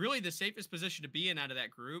because really the safest position to be in out of that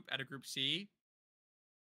group, out of Group C,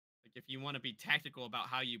 like if you want to be tactical about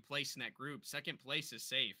how you place in that group, second place is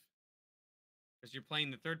safe because you're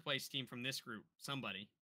playing the third place team from this group, somebody.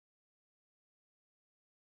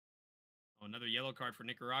 Oh, another yellow card for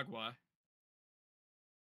Nicaragua.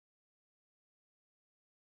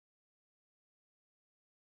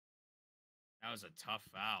 That was a tough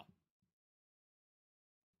foul.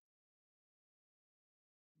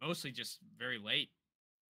 Mostly just very late.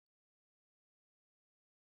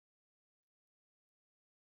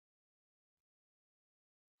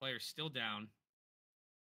 Players still down.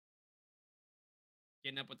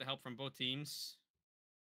 Getting up with the help from both teams.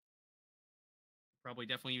 Probably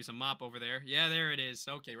definitely use a mop over there. Yeah, there it is.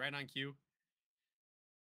 Okay, right on cue.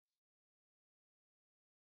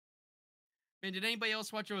 Man, did anybody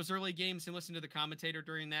else watch those early games and listen to the commentator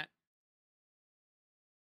during that?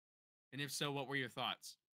 And if so, what were your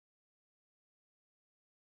thoughts?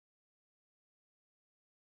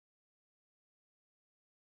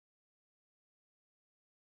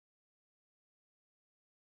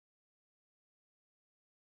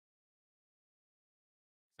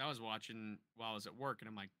 I was watching while I was at work, and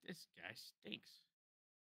I'm like, this guy stinks.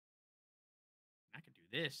 I could do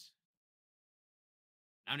this.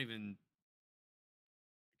 I don't even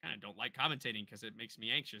kind of don't like commentating because it makes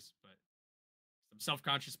me anxious, but I'm self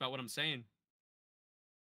conscious about what I'm saying.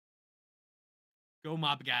 Go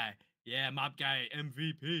Mob Guy. Yeah, Mob Guy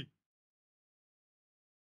MVP.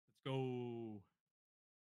 Let's go.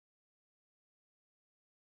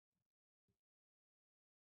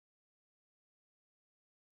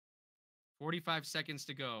 45 seconds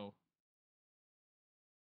to go.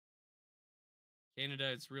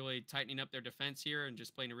 Canada is really tightening up their defense here and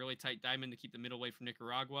just playing a really tight diamond to keep the middle away from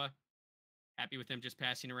Nicaragua. Happy with them just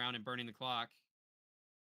passing around and burning the clock.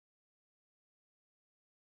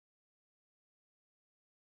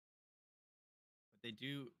 But they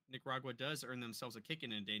do, Nicaragua does earn themselves a kick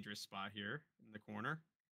in a dangerous spot here in the corner.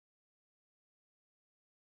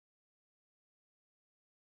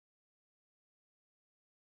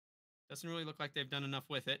 Doesn't really look like they've done enough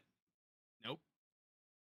with it. Nope.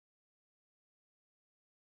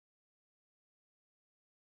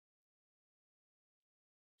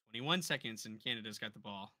 21 seconds and Canada's got the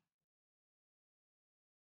ball.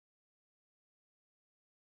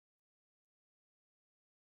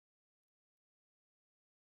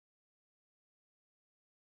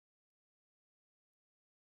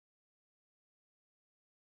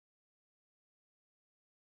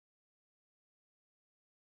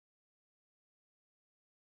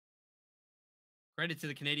 Credit to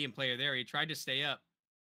the Canadian player there. He tried to stay up.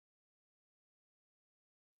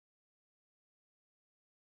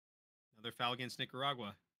 Another foul against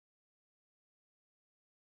Nicaragua.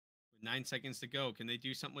 With 9 seconds to go, can they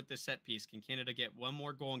do something with this set piece? Can Canada get one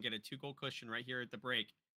more goal and get a 2-goal cushion right here at the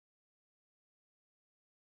break?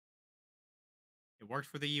 It worked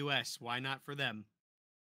for the U.S. Why not for them?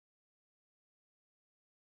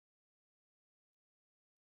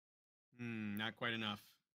 Not quite enough.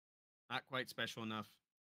 Not quite special enough.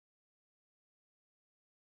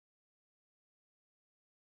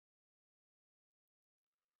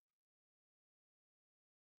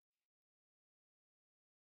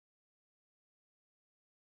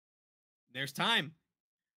 There's time.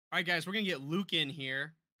 All right, guys, we're gonna get Luke in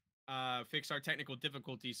here, fix our technical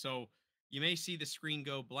difficulties. So you may see the screen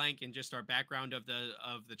go blank in just our background of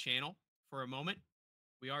the channel for a moment.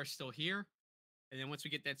 We are still here, and then once we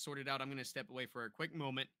get that sorted out, I'm gonna step away for a quick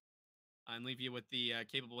moment and leave you with the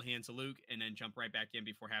capable hands of Luke, and then jump right back in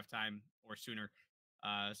before halftime or sooner.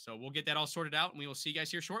 So we'll get that all sorted out, and we will see you guys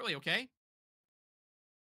here shortly. Okay.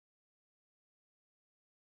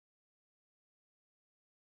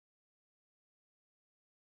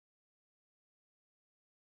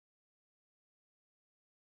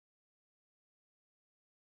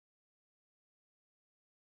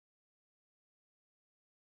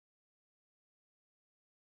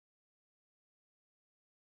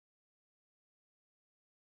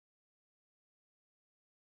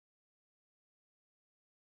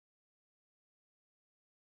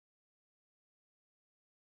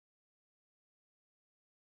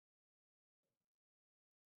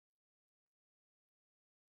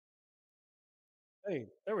 Hey,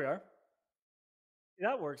 there we are.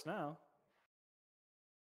 That works now.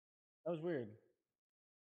 That was weird.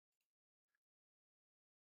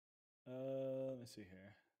 Let me see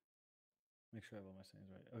here. Make sure I have all my settings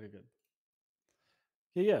right. Okay, good.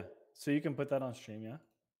 Yeah, yeah. So you can put that on stream, yeah?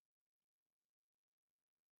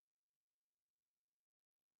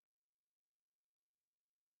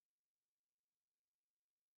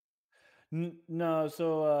 No,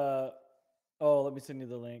 so oh, let me send you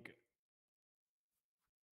the link.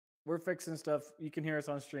 We're fixing stuff. You can hear us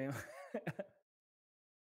on stream.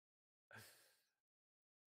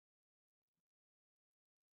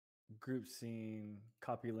 Group scene,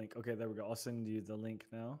 copy link. Okay, there we go. I'll send you the link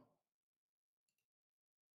now.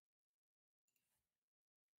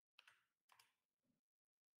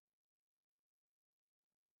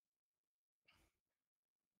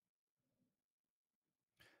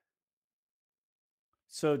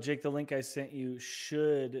 So, Jake, the link I sent you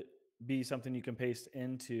should be something you can paste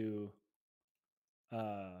into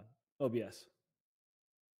OBS.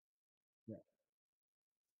 Yeah.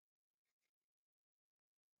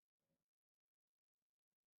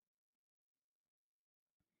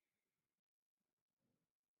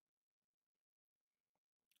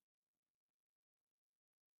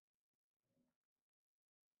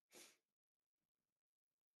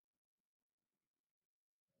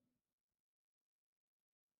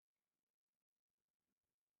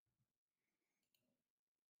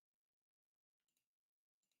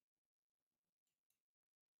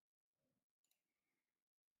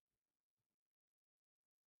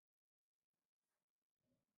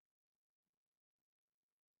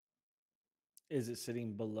 Is it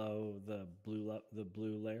sitting below the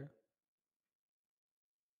blue layer?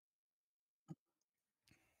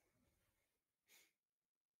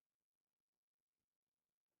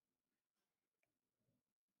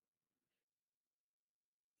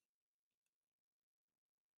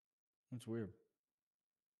 That's weird.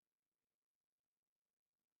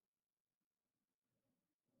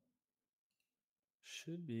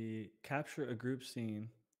 Should be capture a group scene.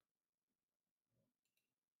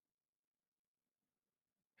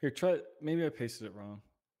 Here, try. Maybe I pasted it wrong.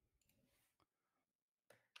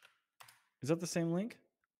 Is that the same link?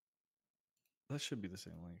 That should be the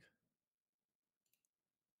same link.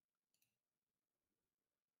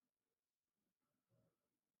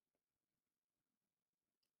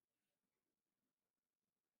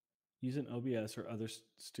 Use an OBS or other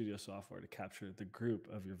studio software to capture the group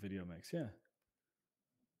of your video mix. Yeah.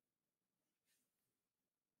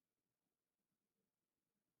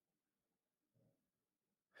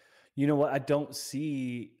 You know what? I don't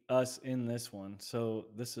see us in this one, so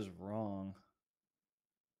this is wrong.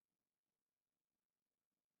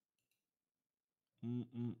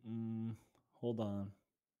 Hold on.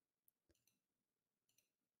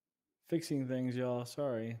 Fixing things, y'all.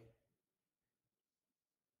 Sorry.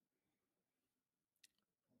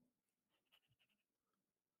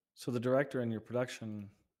 So the director and your production,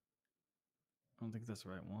 I don't think that's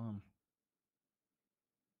the right one.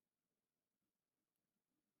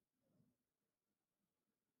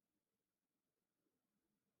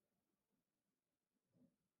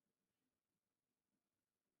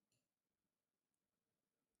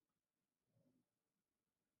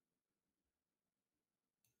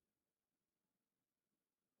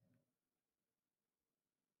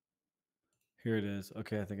 Here it is.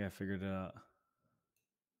 Okay, I think I figured it out.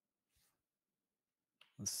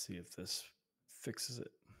 Let's see if this fixes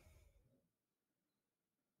it.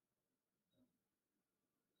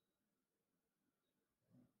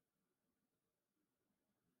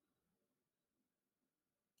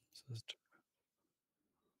 Says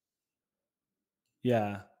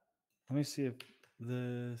yeah. Let me see if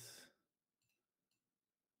this.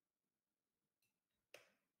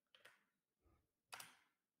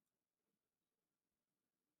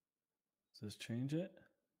 Does this change it?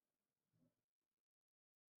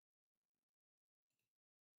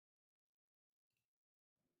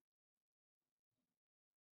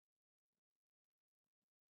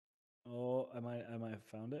 Oh, I might have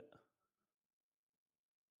found it.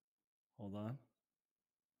 Hold on.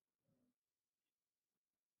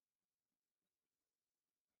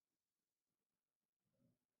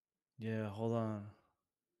 Yeah, hold on.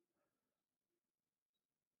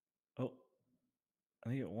 Oh, I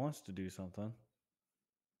think it wants to do something.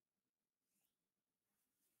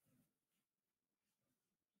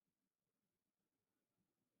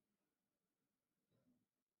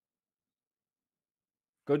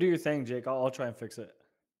 Go do your thing, Jake. I'll try and fix it.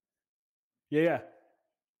 Yeah, yeah.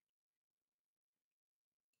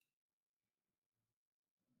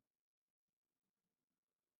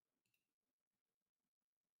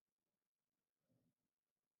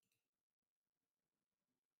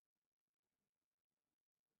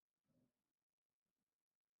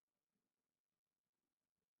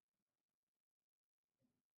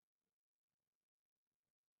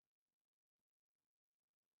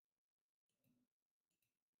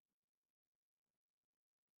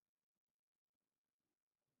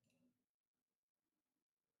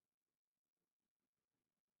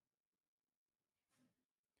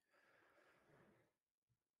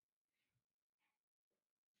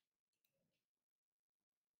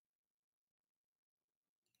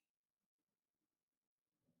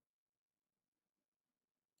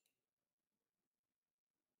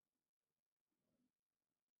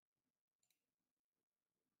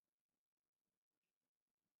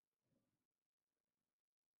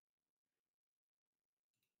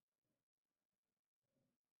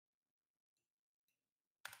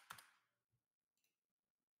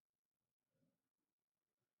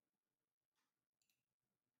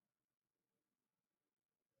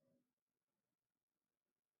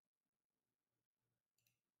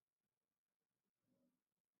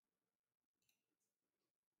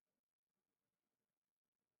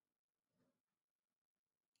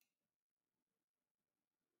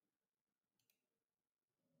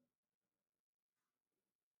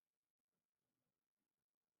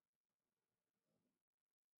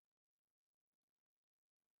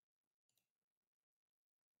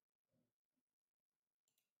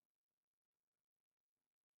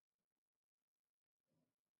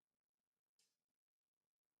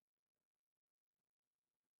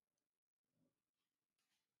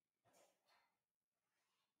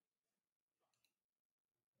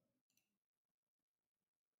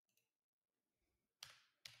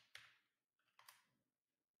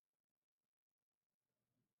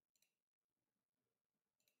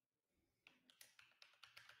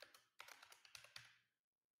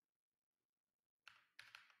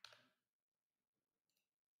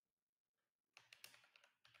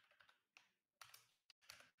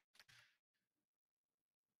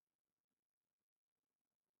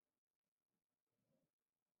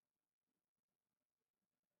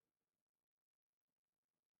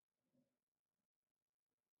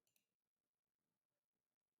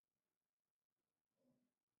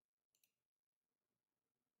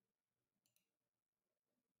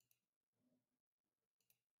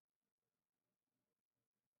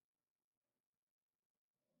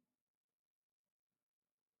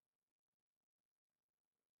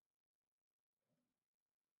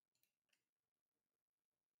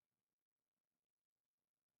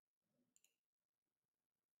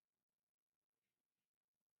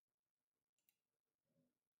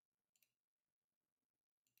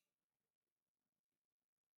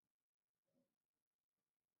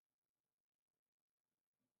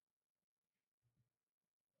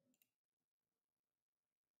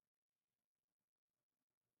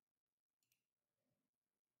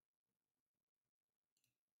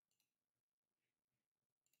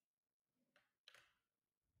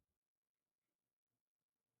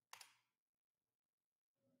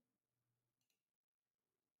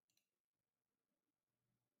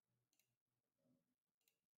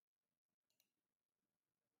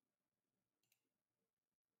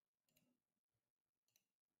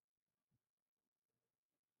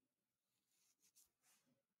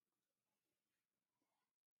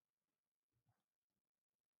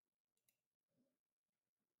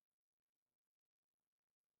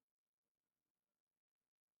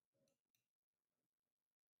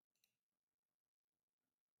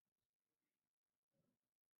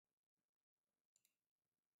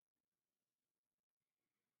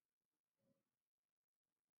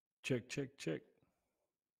 Check, check, check.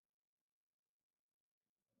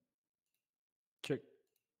 Check.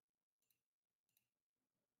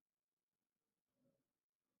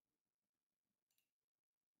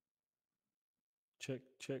 Check,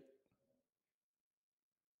 check.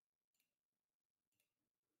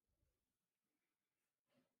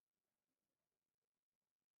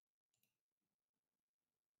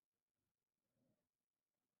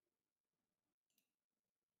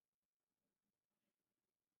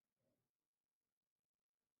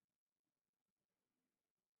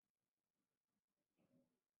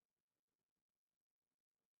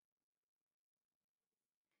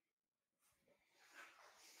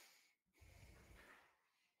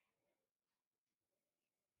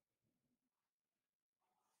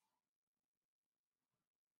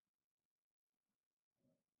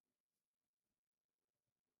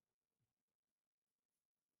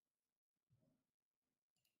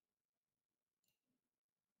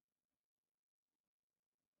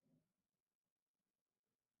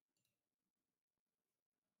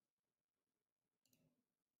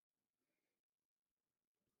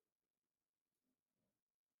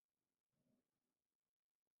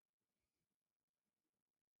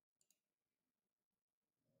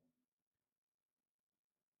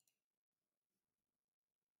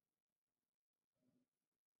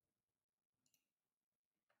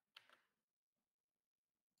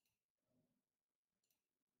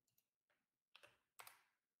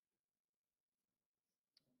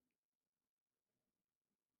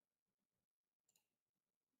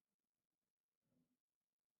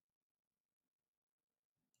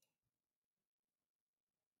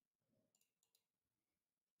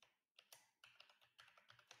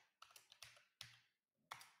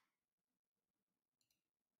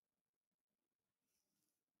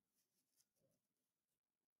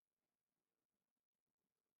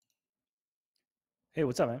 Hey,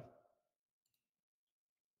 what's up, man?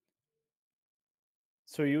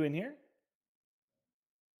 So are you in here?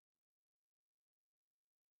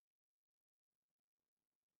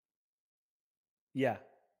 Yeah.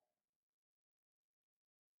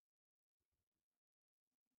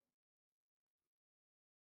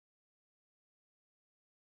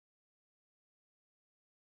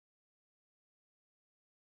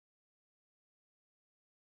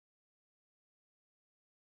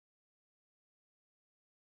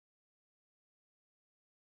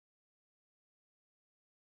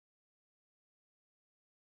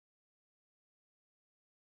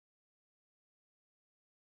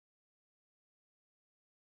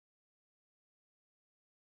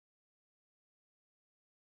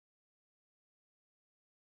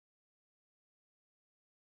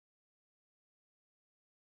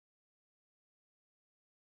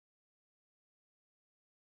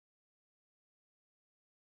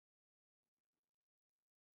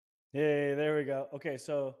 Hey, there we go. Okay,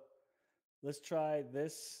 so let's try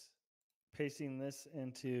this, pasting this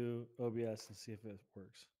into OBS and see if it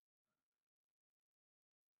works.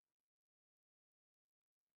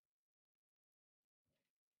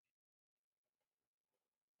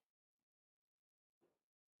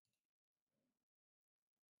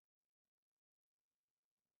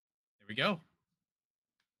 There we go.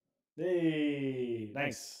 Hey,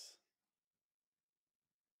 nice.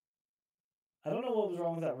 I don't know what was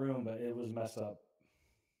wrong with that room, but it was messed up.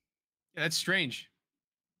 Yeah, that's strange.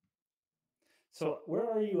 So where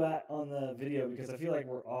are you at on the video? Because I feel like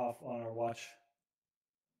we're off on our watch.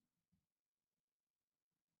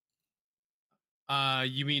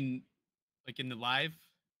 You mean like in the live?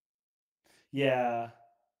 Yeah.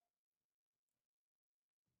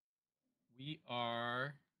 We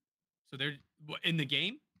are. So they're in the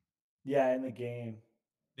game. Yeah, in the game.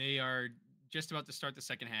 They are just about to start the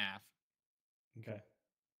second half. Okay.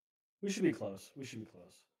 We should be close. We should be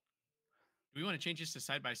close. Do we want to change this to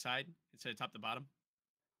side by side instead of top to bottom?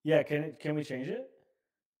 Yeah, can we change it?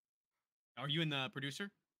 Are you in the producer?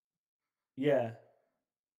 Yeah. I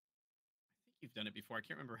think you've done it before. I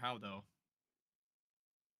can't remember how though.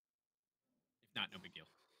 If not, no big deal.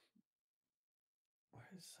 Where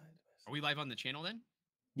is side by side? Are we live on the channel then?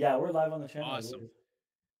 Yeah, we're live on the channel. Awesome.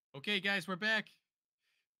 Okay, guys, we're back.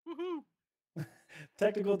 Woohoo!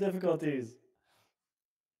 Technical difficulties.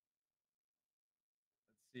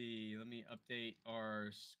 Let's see. Let me update our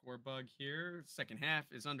score bug here. Second half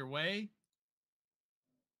is underway.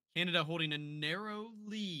 Canada holding a narrow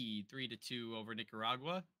lead, 3-2 over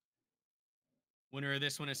Nicaragua. Winner of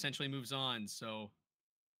this one essentially moves on. So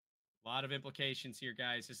a lot of implications here,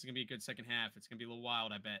 guys. This is going to be a good second half. It's going to be a little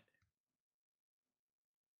wild, I bet.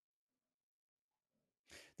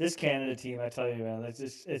 This Canada team, I tell you, man,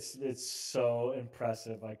 it's so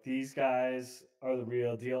impressive. Like these guys are the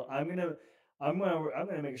real deal. I'm gonna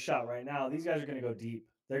make a shot right now. These guys are gonna go deep.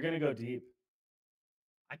 They're gonna go deep.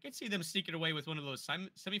 I could see them sneaking away with one of those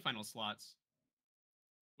semifinal slots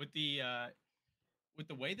with the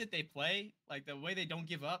way that they play, like the way they don't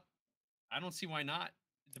give up. I don't see why not,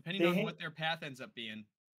 depending They on hang what their path ends up being.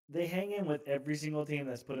 they hang in with every single team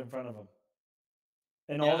that's put in front of them,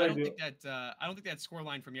 and Yeah, all they do. I don't think that score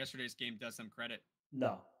line from yesterday's game does them credit.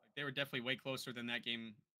 No, Like they were definitely way closer than that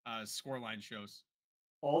game score line shows.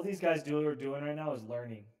 all these guys do are doing right now is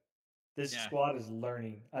learning. This Yeah, squad is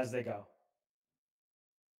learning as they go.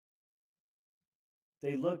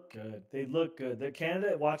 They look good. They look good. The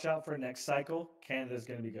Canada, watch out for next cycle. Canada's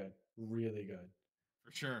going to be good. Really good.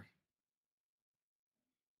 for sure.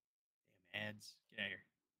 Damn ads, get out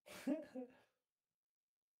of here.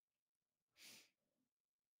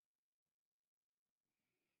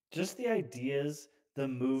 Just the ideas, the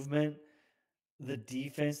movement, the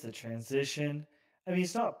defense, the transition. I mean,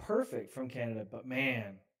 it's not perfect from Canada, but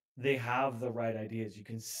man, they have the right ideas. You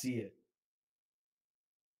can see it.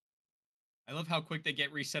 I love how quick they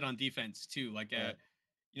get reset on defense too. Like, Right.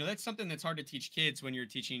 that's something that's hard to teach kids when you're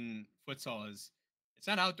teaching futsal. Is it's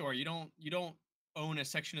not outdoor. You don't own a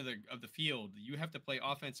section of the field. You have to play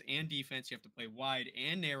offense and defense. You have to play wide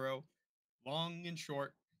and narrow, long and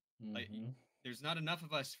short. Like, Hmm. there's not enough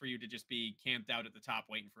of us for you to just be camped out at the top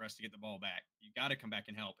waiting for us to get the ball back. You got to come back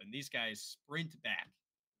and help. And these guys sprint back.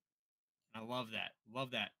 And I love that.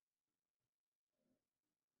 Love that.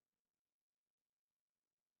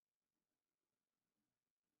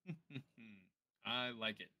 I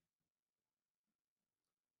like it.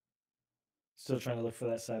 Still trying to look for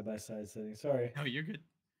that side by side setting. Sorry. No, you're good.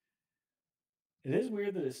 It is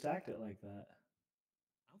weird that it stacked it like that.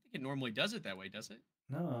 I don't think it normally does it that way, does it?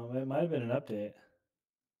 No, it might have been an update.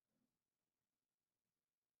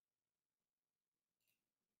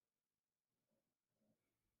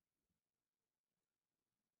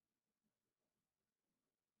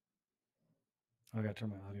 I got to turn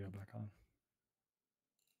my audio back on.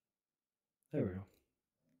 There we go.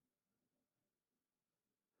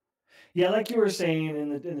 Yeah, like you were saying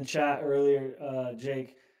in the chat earlier,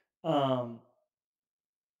 Jake. Um,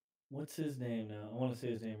 what's his name now? I want to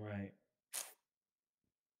say his name right.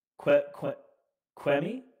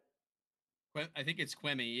 Quemi? I think it's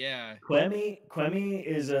Quemi. Yeah. Quemi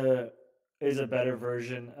is a better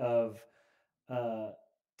version of uh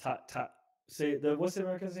ta, ta, say the what's the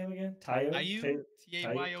American's name again? Tayo? Ayu, Tayou,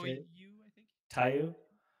 I think. Tayo?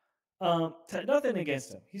 Nothing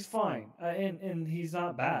against him. He's fine, and he's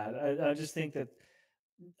not bad. I just think that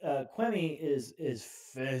Quemi is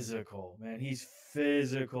physical, man. He's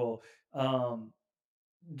physical.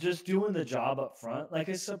 Just doing the job up front, like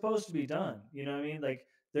it's supposed to be done. You know what I mean? Like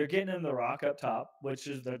they're getting him the rock up top, which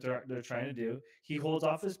is that they're trying to do. He holds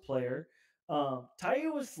off his player.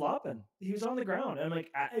 Taiyo was flopping. He was on the ground. And I'm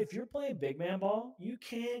like, if you're playing big man ball, you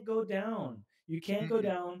can't go down. You can't go Mm-mm.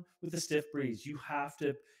 down with a stiff breeze. You have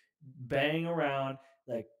to bang around,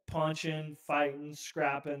 like punching, fighting,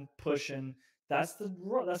 scrapping, pushing. That's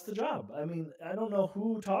the job. I mean, I don't know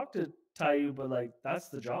who talked to Taiyo, but like that's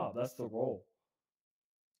the job. That's the role.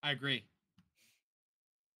 I agree. If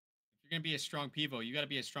you're gonna be a strong pivot, you got to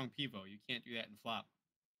be a strong pivot. You can't do that in flop.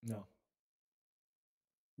 No.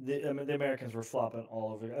 I mean, the Americans were flopping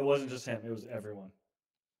all over. It wasn't just him; it was everyone.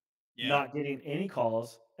 Yeah. Not getting any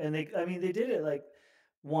calls, and I mean, they did it like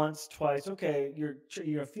once, twice. Okay,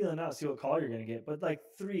 you're feeling out, see what call you're gonna get, but like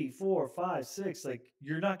three, four, five, six, like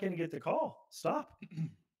you're not gonna get the call. Stop.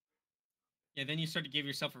 Yeah. Then you start to give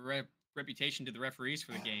yourself a reputation to the referees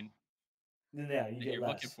for the game Then yeah, you that get you're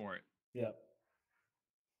looking less. for it. Yep.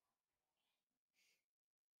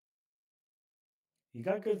 He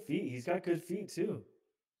got good feet. He's got good feet too.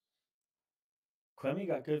 Clemmy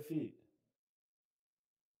got good feet.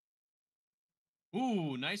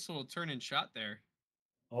 Ooh, nice little turn and shot there.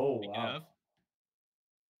 Oh Speaking wow. of,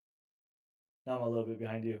 Now I'm a little bit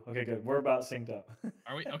behind you. Okay, good. We're about synced up.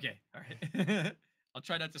 are we okay? All right. I'll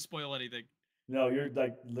try not to spoil anything. No, you're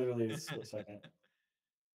like literally a split second.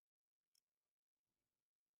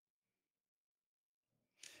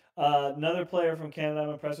 Another player from Canada I'm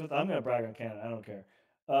impressed with. I'm going to brag on Canada. I don't care.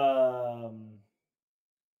 Oh,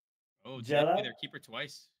 did they play Jelab, their keeper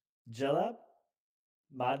twice? Jelab,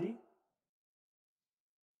 Madi,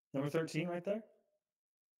 number 13 right there.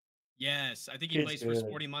 Yes, I think he Kid's plays for good.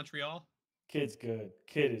 Sporting Montreal. Kid's good.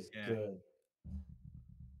 Kid is Yeah, good.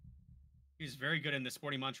 he was very good in the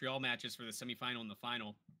Sporting Montreal matches for the semifinal and the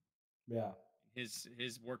final. Yeah. His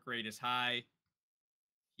work rate is high.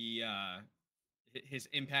 He his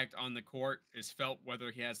impact on the court is felt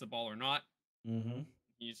whether he has the ball or not. Mhm.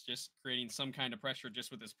 He's just creating some kind of pressure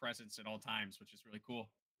just with his presence at all times, which is really cool.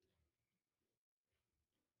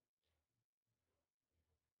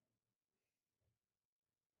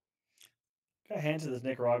 Got to hand to this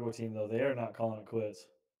Nicaragua team though. They are not calling it quits.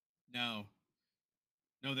 No,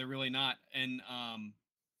 no, they're really not. And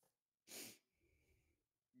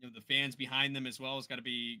the fans behind them as well has got to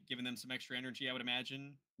be giving them some extra energy, I would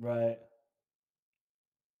imagine. Right.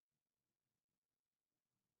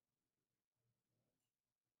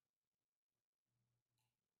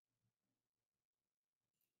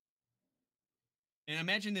 And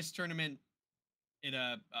imagine this tournament in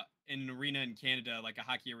an arena in Canada, like a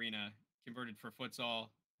hockey arena converted for futsal.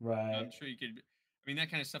 Right. I'm sure you could. I mean, that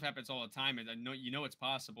kind of stuff happens all the time, and I know it's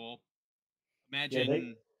possible. Yeah, they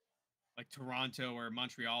Imagine like Toronto or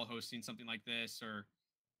Montreal hosting something like this, or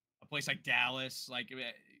a place like Dallas,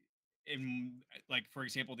 in like for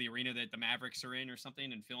example, the arena that the Mavericks are in, or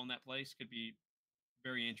something, and filling that place could be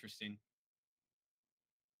very interesting.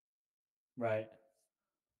 right.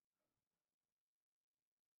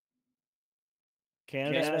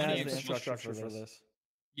 And Canada there's has plenty the of infrastructure for this.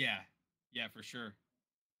 yeah, yeah, for sure.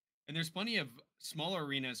 And there's plenty of smaller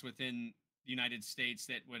arenas within the United States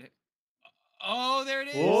that would. Oh, there it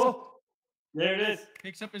is. Oh, there it is.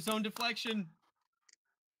 Picks up his own deflection.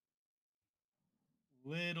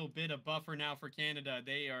 Little bit of buffer now for Canada.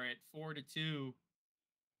 They are at 4-2.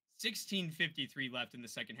 16:53 left in the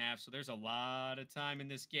second half, so there's a lot of time in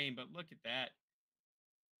this game. But look at that.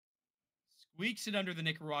 Squeaks it under the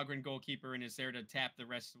Nicaraguan goalkeeper and is there to tap the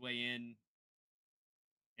rest of the way in.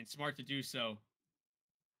 And smart to do so.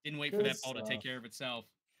 Didn't wait for Good that ball to take stuff. care of itself.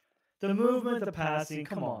 The movement, the passing.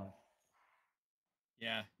 Come on.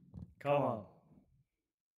 Yeah. Come on.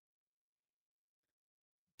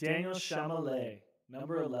 Daniel Chamalet,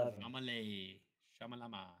 number 11. Shamale.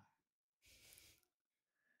 Shamalama.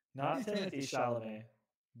 Not Timothy Chalamet.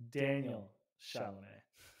 Daniel Chalamet.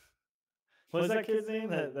 What's that kid's name?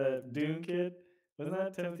 The Dune kid? Wasn't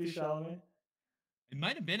that Timothy Chalamet? It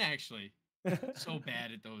might have been actually. So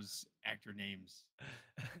bad at those actor names.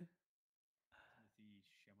 Timothy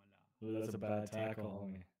Shamala. Ooh, that's a bad tackle,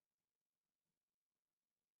 homie.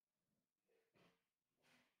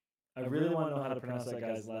 I really want to know how to pronounce that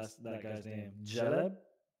guy's name. Jaleb?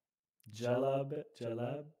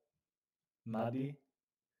 Jalab? Madi?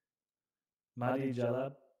 Madi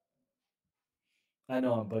Jalab? I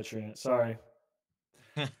know I'm butchering it. Sorry.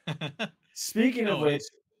 Speaking of No, which,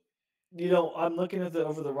 I'm looking at the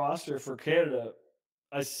over the roster for Canada.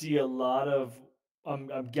 I see a lot of.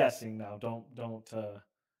 I'm guessing now.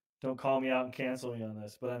 Don't call me out and cancel me on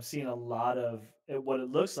this. But I'm seeing a lot of what it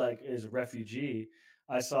looks like is refugee.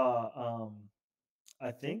 I saw.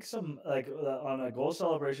 I think some like on a goal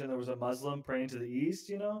celebration there was a Muslim praying to the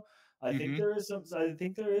east. I think hmm there is some. I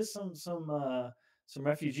think there is some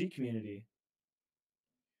refugee community.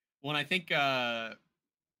 Well, I think a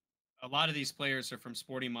lot of these players are from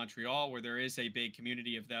Sporting Montreal, where there is a big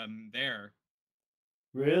community of them there.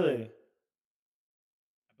 Really,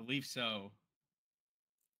 I believe so.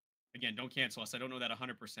 Again, don't cancel us. I don't know that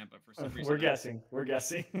 100%, but for some we're reason, guessing. We're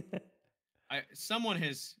guessing. someone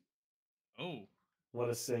has. Oh, What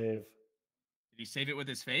a save! did he save it with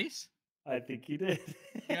his face? I think he did.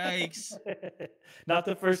 Yikes! Not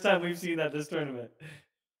the first time we've seen that this tournament.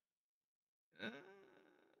 Uh,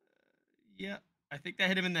 yeah, I think that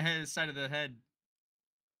hit him in the side of the head.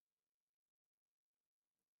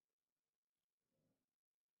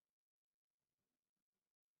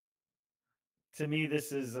 To me,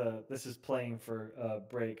 this is playing for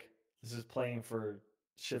break. This is playing for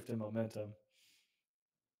shift in momentum.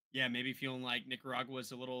 Yeah, maybe feeling like Nicaragua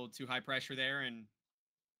was a little too high pressure there, and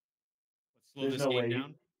let's slow There's this no game way.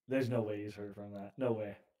 down. There's no way he's hurt from that. No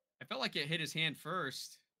way. I felt like it hit his hand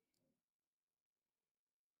first.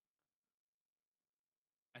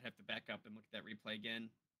 I'd have to back up and look at that replay again.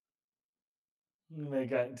 We may have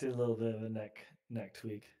got into a little bit of a neck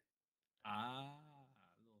tweak. Ah,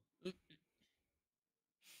 they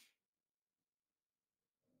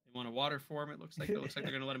want a water for him. It looks like. It looks like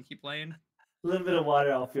they're gonna let him keep playing. A little bit of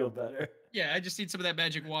water, I'll feel better. Yeah, I just need some of that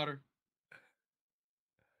magic water.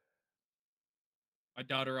 My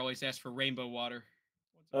daughter always asks for rainbow water.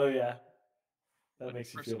 Oh yeah, that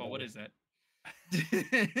makes you First feel of all, what better. is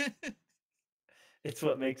that? It's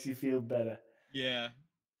what makes you feel better. Yeah.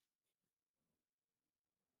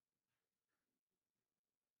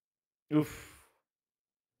 Oof.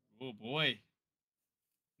 Oh boy.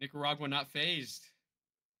 Nicaragua not phased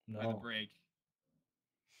by the No. break.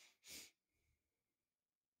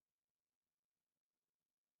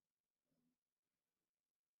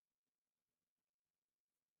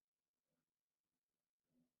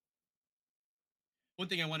 One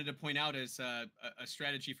thing I wanted to point out is a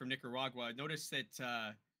strategy from Nicaragua. Notice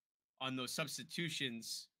that on those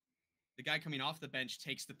substitutions, the guy coming off the bench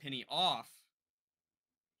takes the penny off,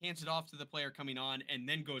 hands it off to the player coming on, and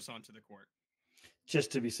then goes onto the court.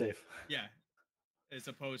 Just to be safe. Yeah, as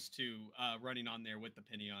opposed to running on there with the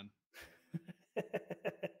penny on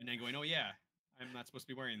and then going, "Oh yeah, I'm not supposed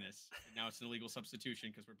to be wearing this," and now it's an illegal substitution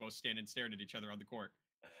because we're both standing staring at each other on the court.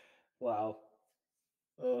 Wow.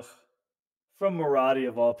 Ugh. From Maradi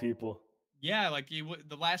of all people. Yeah, like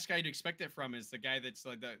the last guy you'd expect it from is the guy that's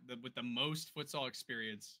like the with the most futsal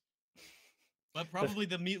experience, but probably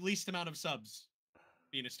the least amount of subs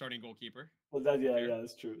being a starting goalkeeper. Well, that yeah, Fair. yeah,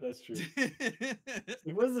 that's true. That's true.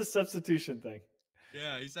 Like, what is the substitution thing?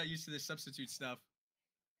 Yeah, he's not used to this substitute stuff.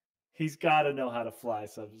 He's got to know how to fly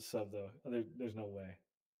sub though. There's no way.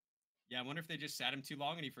 Yeah, I wonder if they just sat him too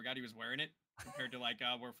long and he forgot he was wearing it compared to like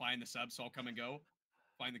we're flying the sub, so I'll come and go,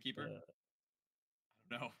 flying the keeper. Uh,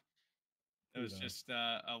 I don't know. That who was knows? just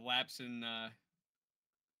a lapse in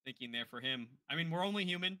thinking there for him. I mean, we're only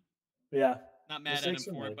human. Yeah, Not mad at him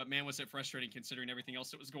mistakes are for it, made. but man, was it frustrating considering everything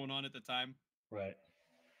else that was going on at the time. Right.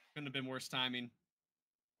 Couldn't have been worse timing.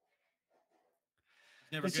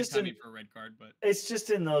 It's never It's good just in timing for a red card, but it's just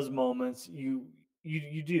in those moments you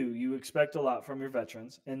expect a lot from your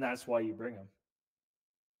veterans, and that's why you bring them.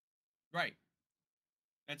 right.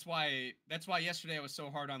 That's why yesterday I was so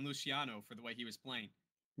hard on Luciano for the way he was playing.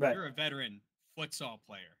 Right. You're a veteran futsal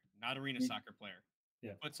player, not arena You, soccer player.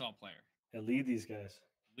 yeah. Futsal player. Yeah. Lead these guys.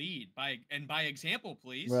 Lead by example,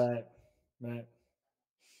 please. Right. Right.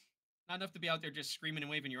 Not enough to be out there just screaming and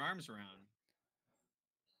waving your arms around.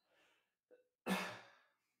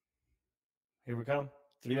 Here we come.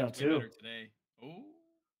 Three on Kevin's way better two. today. Oh,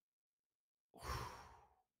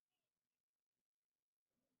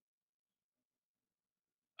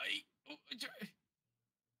 are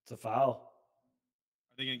It's a foul.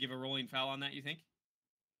 they going to give a rolling foul on that? You think?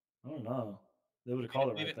 I don't know. They would have Leave called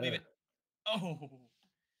it. it Leave right it. Leave it. there. Oh,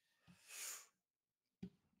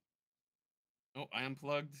 oh, I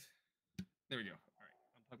unplugged. There we go. All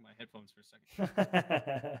right, unplug my headphones for a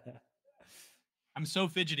second. I'm so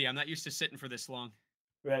fidgety. I'm not used to sitting for this long.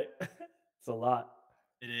 Right. It's a lot.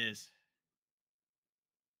 It is.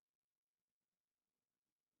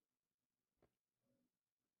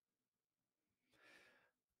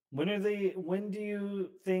 When do you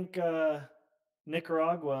think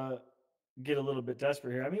Nicaragua get a little bit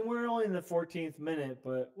desperate here? I mean, we're only in the 14th minute,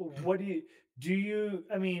 but what do you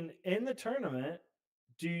I mean, in the tournament,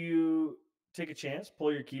 do you take a chance,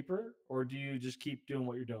 pull your keeper, or do you just keep doing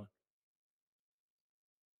what you're doing?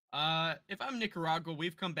 If I'm Nicaragua,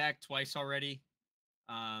 we've come back twice already.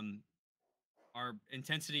 Um, our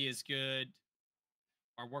intensity is good.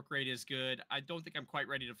 Our work rate is good. I don't think I'm quite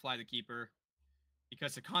ready to fly the keeper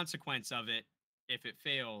because the consequence of it, if it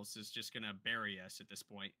fails, is just going to bury us at this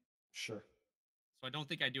point. Sure. So I don't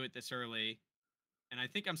think I do it this early. And I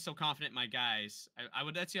think I'm still confident in my guys. I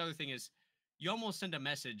would. That's the other thing is, you almost send a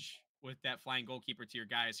message with that flying goalkeeper to your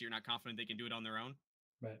guys, so you're not confident they can do it on their own.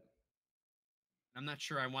 Right. I'm not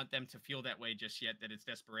sure I want them to feel that way just yet. That it's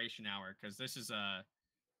desperation hour because this is a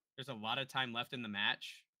there's a lot of time left in the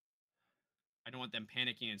match. I don't want them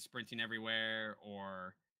panicking and sprinting everywhere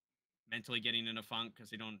or mentally getting in a funk because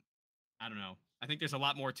they don't. I don't know. I think there's a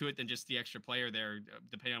lot more to it than just the extra player there,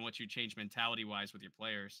 depending on what you change mentality wise with your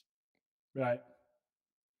players. Right.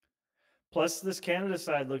 Plus, this Canada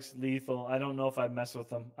side looks lethal. I don't know if I'd mess with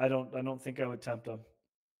them. I don't think I would tempt them.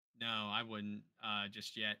 No, I wouldn't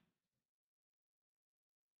just yet.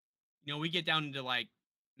 We get down into like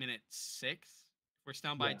minute 6. If we're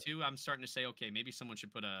down by Yeah. 2, I'm starting to say, okay, maybe someone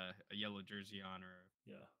should put a yellow jersey on or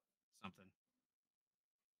Yeah. something.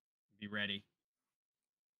 Be ready.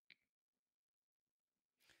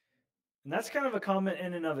 And that's kind of a comment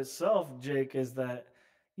in and of itself, Jake, is that,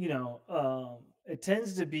 it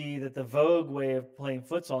tends to be that the vogue way of playing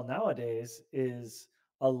futsal nowadays is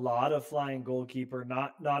a lot of flying goalkeeper,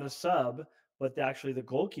 not a sub, but actually the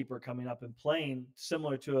goalkeeper coming up and playing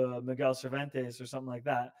similar to a Miguel Cervantes or something like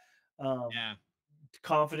that. Um, Yeah.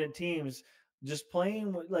 Confident teams just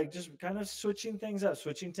playing like just kind of switching things up,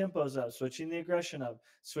 switching tempos up, switching the aggression up,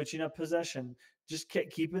 switching up possession, just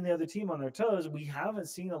keeping the other team on their toes. We haven't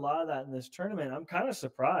seen a lot of that in this tournament. I'm kind of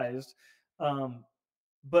surprised. Um,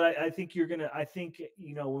 but I think I think,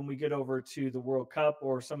 when we get over to the World Cup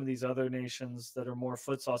or some of these other nations that are more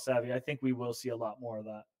futsal savvy, I think we will see a lot more of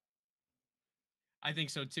that. I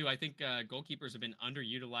think so too. I think goalkeepers have been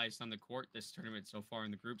underutilized on the court this tournament so far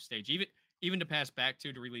in the group stage. Even to pass back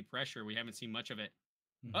to relieve pressure, we haven't seen much of it.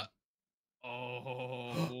 Uh, Mhm.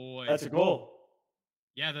 oh boy. That's a goal.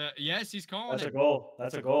 Yeah, yes, he's calling That's a it. goal.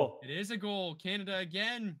 That's a goal. It is a goal. Canada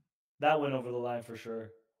again. That went over the line for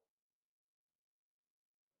sure.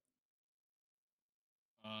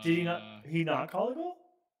 Did he not? Uh, He not call a goal?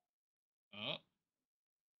 oh,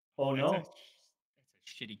 Oh that's no, a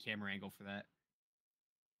shitty camera angle for that.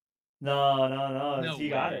 no, no, no! No He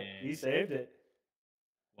got it. He way. saved it.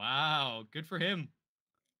 Wow, good for him.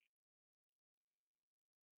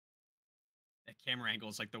 That camera angle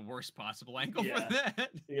is like the worst possible angle for Yeah, that.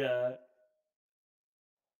 yeah.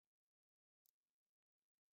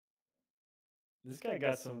 This guy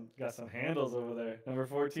got some handles over there. Number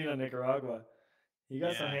 14 on Nicaragua. He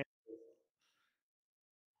got some Yeah, handles.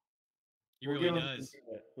 he really does.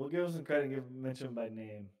 We'll give him some credit and mention him by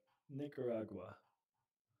name. Nicaragua.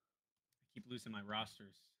 I keep losing my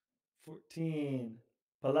rosters. 14.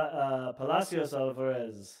 Palacios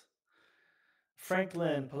Alvarez.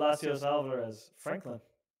 Franklin Palacios Alvarez. Franklin.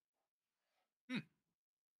 Hmm.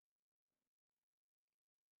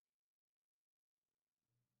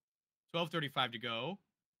 12:35 to go.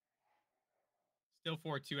 Still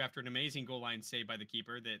 4-2 after an amazing goal line save by the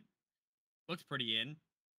keeper that looks pretty in.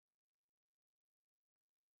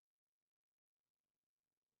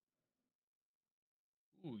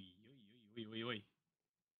 Ooh,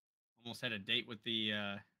 almost had a date with the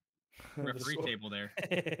The referee score. table there.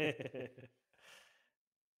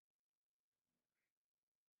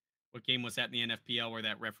 What game was that in the NFPL where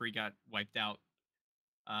that referee got wiped out?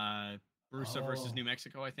 Brusa versus New Oh.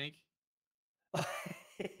 Mexico, I think.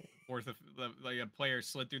 Like a player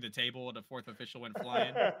slid through the table and a fourth official went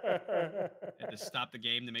flying. Had to stop the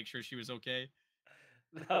game to make sure she was okay.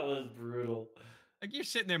 That was brutal. Like you're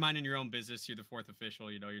sitting there minding your own business. You're the fourth official.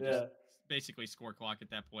 You're just Yeah. basically score clock at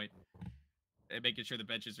that point, and making sure the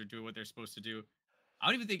benches are doing what they're supposed to do. I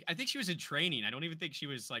don't even think. I think she was in training. I don't even think she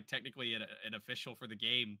was like technically an official for the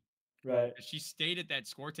game. Right. She stayed at that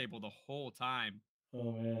score table the whole time,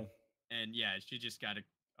 Oh man. and yeah, she just got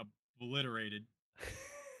obliterated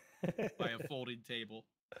by a folding table,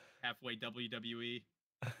 halfway WWE.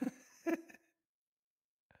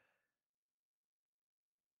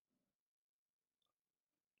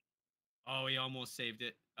 Oh, he almost saved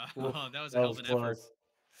it. Oof, Oh, that was a that hell of was an effort. close.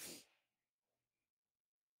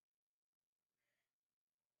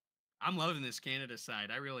 I'm loving this Canada side.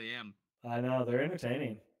 I really am. I know they're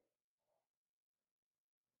entertaining.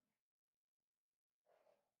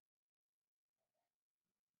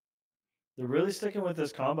 They're really sticking with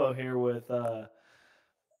this combo here with um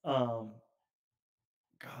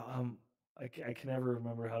God, I can never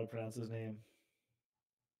remember how to pronounce his name.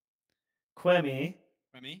 Quemi.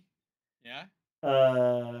 Remy? Yeah?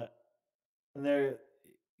 Uh and they're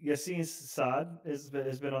Yassine Saad has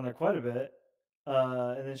been on there quite a bit.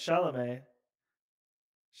 And then Chalamet.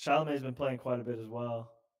 Chalamet's been playing quite a bit as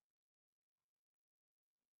well.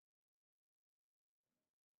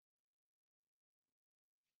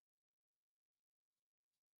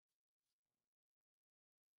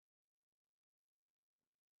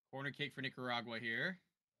 Corner kick for Nicaragua here.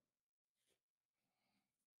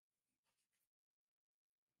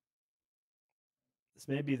 This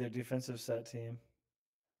may be their defensive set team.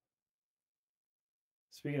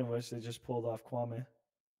 Speaking of which, they just pulled off Quemi.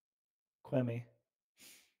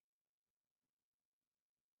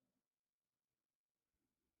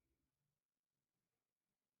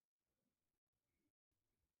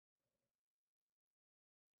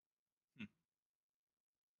 Hmm.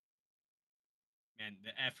 Man,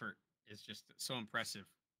 the effort is just so impressive.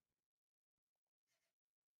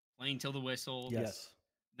 Playing till the whistle. Yes.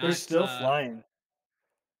 They're Not still flying.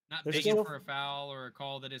 not They're begging still for a foul or a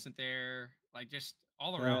call that isn't there. Like just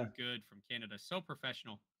all yeah. around good from Canada. So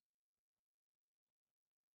professional.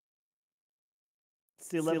 It's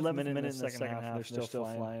the 11th minute in the second half. They're still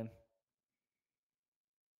flying.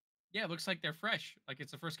 Yeah, it looks like they're fresh. Like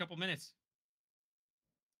it's the first couple minutes.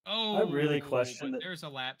 I really Oh, question but that. there's a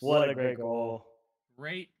lapse. What a great goal.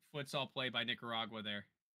 Great futsal play by Nicaragua there.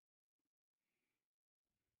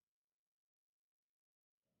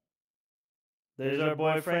 There's our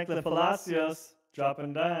boy Franklin Palacios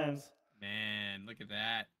dropping dimes. Man, look at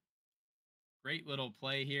that. Great little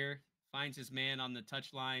play here. Finds his man on the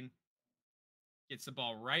touchline. Gets the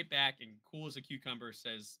ball right back and cool as a cucumber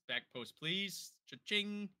says, back post, please.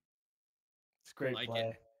 Cha-ching. It's great Like it.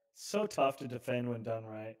 play. So tough to defend when done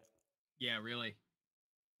right. Yeah, really.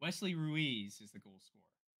 Wesley Ruiz is the goal scorer.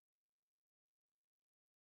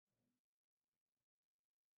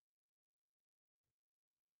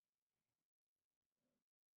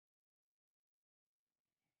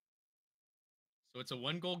 So it's a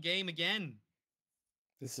 1-goal game again.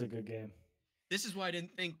 This is a good game. This is why I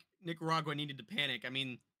didn't think Nicaragua needed to panic. I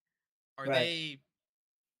mean, are Right. they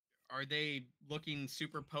Are they looking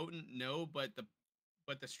super potent? No, but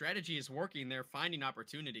the strategy is working. They're finding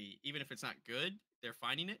opportunity, even if it's not good. They're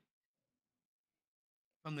finding it.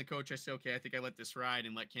 If I'm the coach, I say, okay, I think I let this ride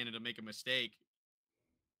and let Canada make a mistake.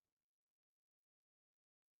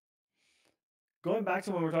 Going back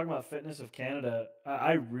to when we were talking about fitness of Canada,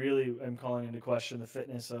 I really am calling into question the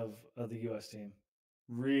fitness of the U.S. team.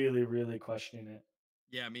 Really, really questioning it.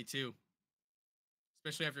 Yeah, me too.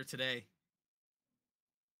 Especially after today.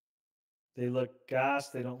 They look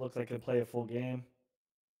gassed. They don't look like they play a full game.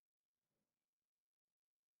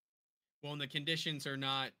 Well, and the conditions are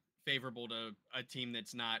not favorable to a team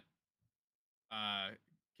that's not uh,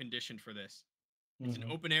 conditioned for this. It's an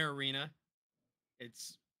Hmm. open air arena.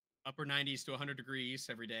 It's upper 90s to 100 degrees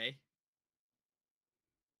every day.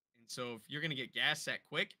 And so if you're going to get gas that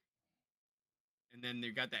quick, and then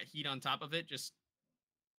they've got that heat on top of it, just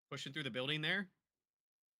pushing through the building there.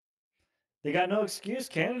 They got no excuse.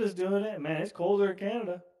 Canada's doing it, man. It's colder in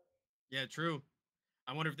Canada. Yeah, true.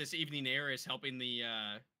 I wonder if this evening air is helping the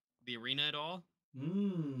arena at all.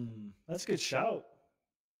 That's a good shout.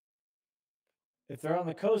 If they're on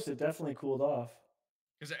the coast, it definitely cooled off.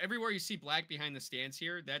 Because everywhere you see black behind the stands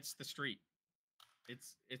here, that's the street.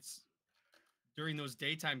 It's during those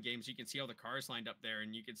daytime games, you can see all the cars lined up there,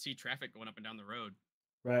 and you can see traffic going up and down the road.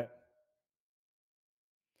 Right.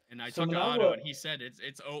 And I So talked to Otto, Managua, and he said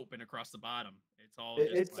it's open across the bottom. It's all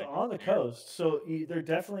just it's like on the open air. coast, so they're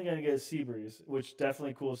definitely going to get a sea breeze, which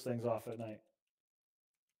definitely cools things off at night.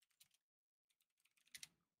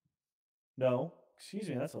 No, excuse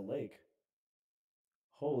me, that's a lake.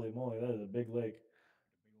 Holy moly, that is a big lake.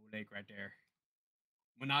 A big old lake right there.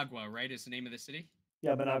 Managua, right, is the name of the city.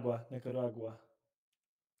 Yeah, Managua, Nicaragua.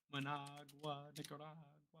 Managua, Nicaragua.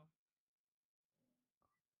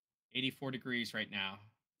 84 degrees right now.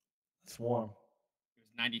 It's warm. It was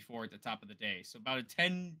 94 at the top of the day. So about a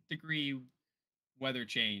 10-degree weather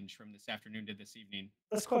change from this afternoon to this evening.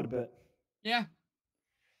 That's quite a bit. Yeah.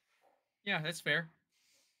 Yeah, that's fair.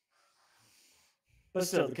 But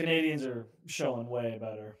still, the Canadians are showing way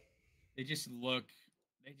better. They just look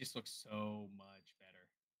so much better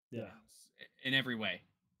Yeah. in in every way.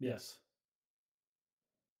 Yes.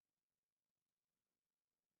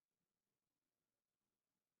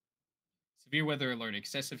 Severe weather alert,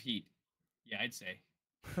 excessive heat. Yeah, I'd say.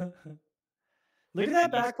 Look at And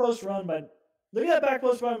that back post run by. Look at that back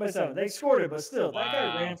post run by seven. They scored it, but still, that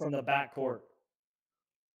guy ran wow. from the back court.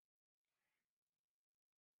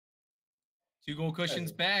 Two goal This guy's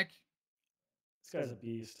cushions a, back. this guy's a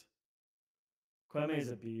beast. Kweme's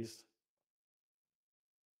a beast.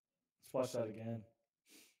 Let's watch that again.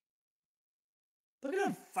 Look at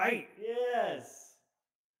him fight. Yes.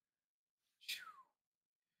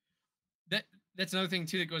 That that's another thing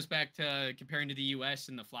too that goes back to comparing to the US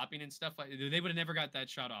and the flopping and stuff. Like they would have never got that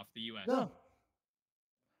shot off the US. No.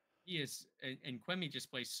 He is and Quemi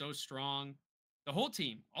just plays so strong. The whole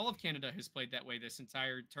team, all of Canada has played that way this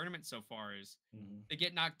entire tournament so far is Mhm. they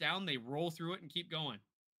get knocked down, they roll through it and keep going.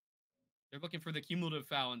 They're looking for the cumulative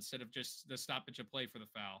foul instead of just the stoppage of play for the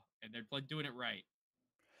foul, and they're doing it right.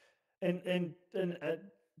 And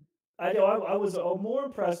I was more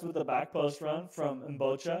impressed with the back post run from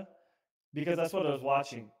Mbocha because that's what I was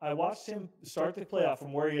watching. I watched him start the playoff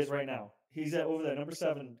from where he is right now. He's at over there, number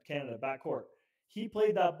 7, Canada, back court. He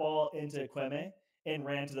played that ball into Kweme and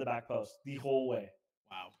ran to the back post the whole way.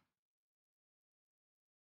 Wow.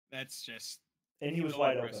 That's just And he was so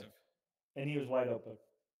wide open. impressive. And he was wide open.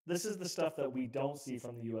 This is the stuff that we don't see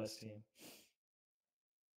from the U.S. team.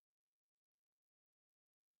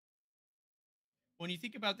 When you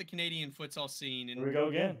think about the Canadian futsal scene Here we and go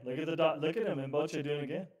again. Look at the dot. Look at him and Mbocha doing it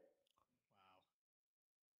again. wow.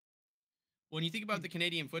 When you think about the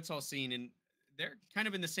Canadian futsal scene and they're kind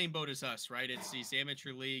of in the same boat as us, right? It's these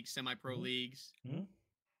amateur leagues, semi-pro Mm-hmm. leagues. Mm-hmm.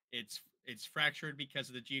 It's fractured because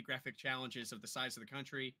of the geographic challenges of the size of the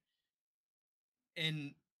country.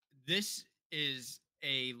 And this is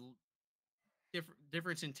a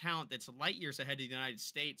difference in talent that's light years ahead of the United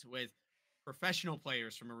States with professional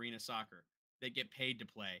players from arena soccer that get paid to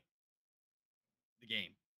play the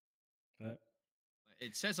game. Right.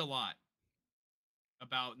 It says a lot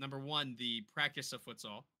about number one, the practice of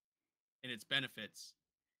futsal and its benefits,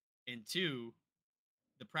 and two,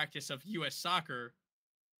 the practice of US soccer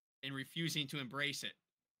and refusing to embrace it,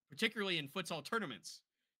 particularly in futsal tournaments.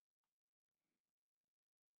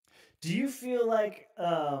 Do you feel like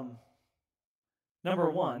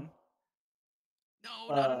number one?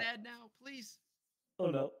 No, not an Uh, ad now, please.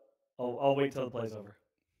 oh no. Oh, I'll wait till the play's over.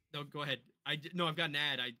 No, go ahead. No, I've got an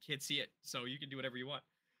ad. I can't see it, so you can do whatever you want.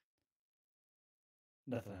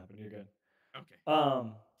 Nothing happened. You're good. Okay.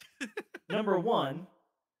 Um, number one,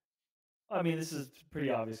 I mean, this is pretty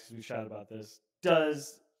obvious because we chatted about this.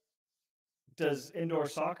 Does indoor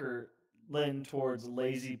soccer lend towards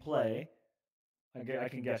lazy play? I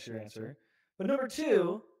can guess your answer. But number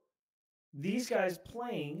two, these guys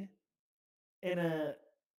playing in a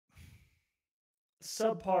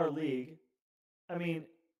subpar league. I mean,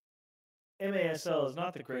 MASL is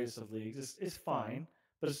not the greatest of leagues. It's fine,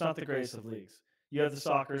 but it's not the greatest of leagues. You have the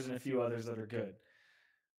Soccers and a few others that are good.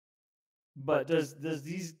 But does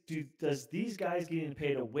these guys getting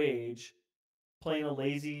paid a wage playing a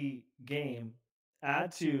lazy game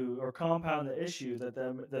add to or compound the issue that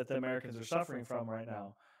the Americans are suffering from right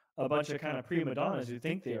now? A bunch of kind of prima donnas who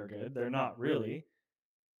think they are good, they're not really,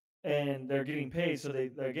 and they're getting paid. So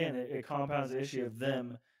they again, it compounds the issue of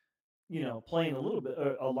them, playing a little bit,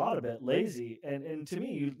 a lot of it lazy. And to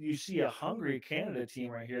me, you see a hungry Canada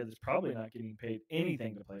team right here that's probably not getting paid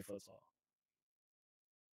anything to play futsal.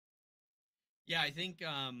 Yeah, I think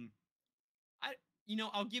I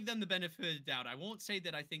I'll give them the benefit of the doubt. I won't say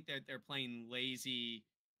that I think that they're playing lazy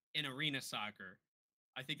in arena soccer.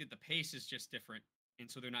 I think that the pace is just different, and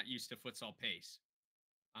so they're not used to futsal pace.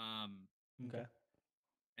 Um, Okay.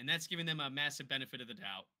 and that's giving them a massive benefit of the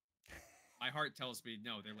doubt. My heart tells me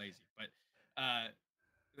no, they're lazy. But uh,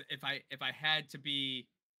 if I had to be,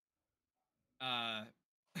 uh,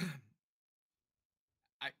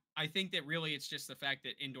 I think that really it's just the fact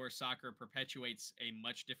that indoor soccer perpetuates a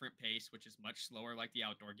much different pace, which is much slower, like the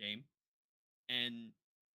outdoor game, and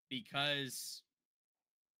because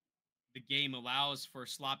the game allows for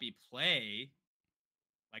sloppy play,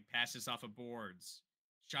 like passes off of boards,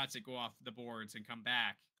 shots that go off the boards and come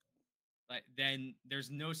back, like then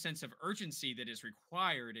there's no sense of urgency that is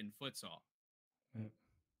required in futsal. Mm.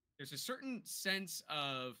 There's a certain sense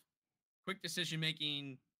of quick decision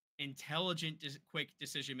making, intelligent, quick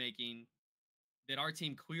decision making that our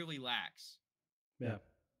team clearly lacks. Yeah.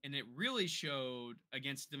 And it really showed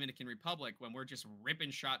against Dominican Republic when we're just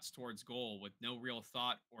ripping shots towards goal with no real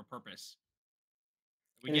thought or purpose.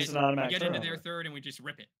 We And it's get an we automatic get into their turnover. third and we just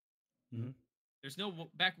rip it. Mhm. There's no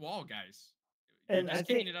back wall, guys. You're And I just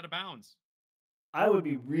kicking think it out of bounds. I would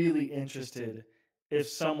be really interested if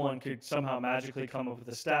someone could somehow magically come up with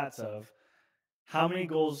the stats of how many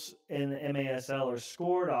goals in the MASL are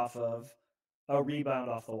scored off of a rebound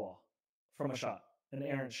off the wall from a shot, an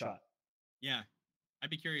errant shot. Yeah, I'd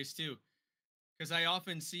be curious too because I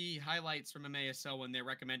often see highlights from MASL when they're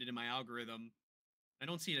recommended in my algorithm. I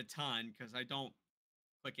don't see it a ton because I don't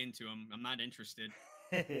click into them. I'm not interested.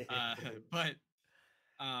 Uh, but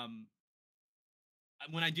um,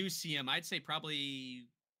 when I do see them, I'd say probably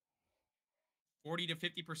 40 to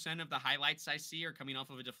 50% of the highlights I see are coming off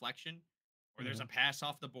of a deflection or there's a Mhm, pass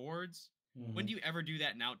off the boards. When mhm. do you ever do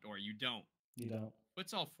that in outdoor? You don't. You don't.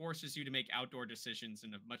 Futsal forces you to make outdoor decisions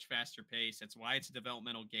in a much faster pace. That's why it's a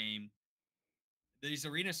developmental game. These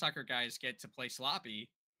arena soccer guys get to play sloppy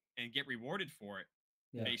and get rewarded for it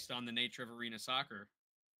Yeah. based on the nature of arena soccer.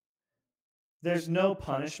 There's no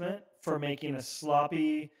punishment for making a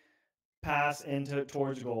sloppy pass into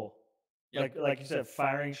towards goal. Yep. Like you said,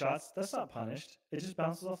 firing shots, that's not punished. It just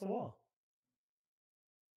bounces off the wall.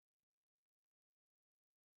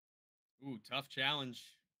 Ooh, tough challenge.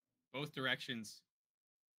 Both directions.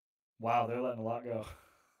 Wow, they're letting a lot go.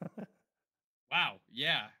 Wow.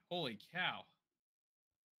 Yeah. Holy cow.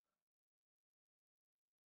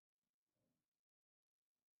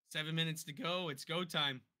 7 minutes to go. It's go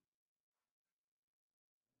time.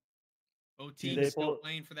 Both Do teams they still pull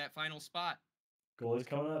playing for that final spot. goalie's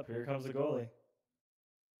coming up. Here comes the goalie.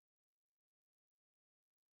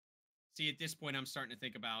 See, at this point, I'm starting to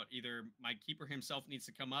think about either my keeper himself needs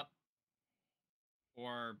to come up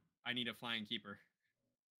or I need a flying keeper.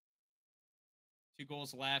 2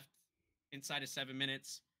 goals left inside of 7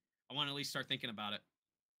 minutes. I want to at least start thinking about it.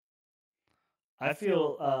 I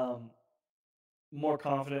feel more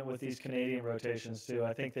confident with these Canadian rotations too.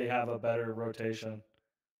 I think they have a better rotation.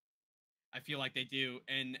 I feel like they do,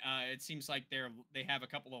 and it seems like they have a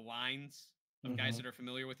couple of lines of guys Mhm. that are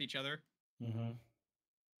familiar with each other, Mhm.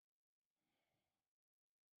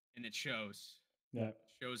 and it shows. Yeah. It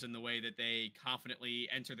shows in the way that they confidently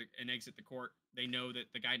enter and exit the court. They know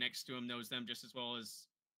that the guy next to him knows them just as well as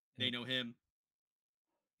they Yeah. know him.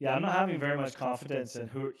 Yeah, I'm not having very much confidence in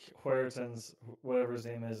who Huertan's whatever his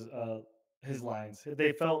name is, his lines.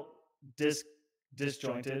 They felt dis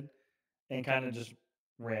disjointed and kind of just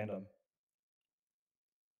random.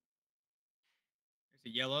 There's a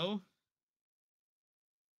yellow.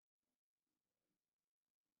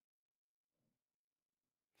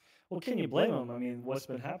 Well, can you blame him? I mean, what's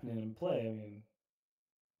been happening in play? I mean,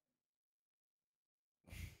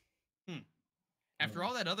 Hmm. I don't After know.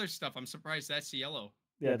 all that other stuff, I'm surprised that's the yellow.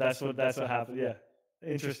 Yeah, that's what happened. Yeah,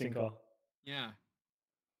 interesting call. Yeah.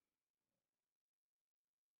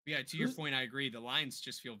 Yeah, to your Who's point, I agree. The lines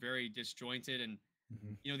just feel very disjointed. And,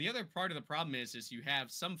 hmm the other part of the problem is you have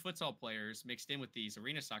some futsal players mixed in with these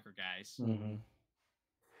arena soccer guys. hmm So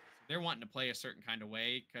they're wanting to play a certain kind of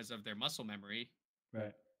way because of their muscle memory. right,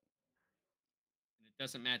 And it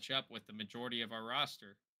doesn't match up with the majority of our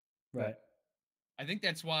roster. right, I think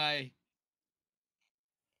that's why,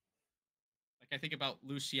 like, I think about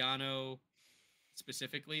Luciano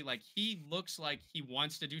specifically. Like, he looks like he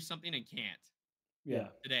wants to do something and can't yeah.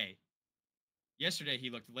 today. Yesterday, he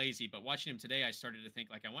looked lazy, but watching him today, I started to think,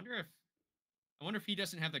 like, I wonder if he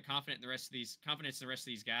doesn't have the confidence in the rest of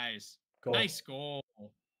these guys. Goal. Nice goal.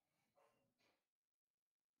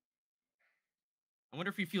 I wonder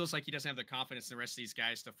if he feels like he doesn't have the confidence in the rest of these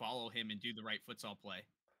guys to follow him and do the right futsal play.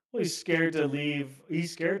 Well, he's scared to leave.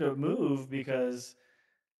 He's scared to move because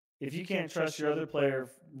if you can't trust your other player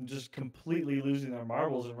just completely losing their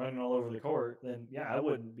marbles and running all over the court, then yeah, I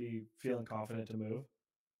wouldn't be feeling confident to move.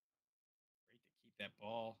 Great to keep that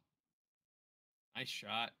ball. Nice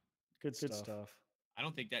shot. Good Good stuff. stuff. I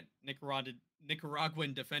don't think that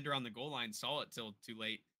Nicaraguan defender on the goal line saw it till too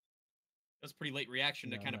late. That was a pretty late reaction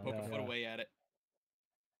to kind of poke a foot yeah. away at it.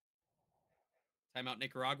 Timeout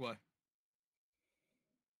Nicaragua.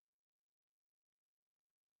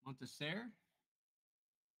 Monteser?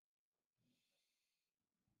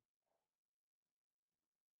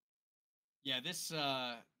 Yeah, this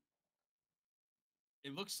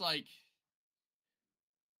it looks like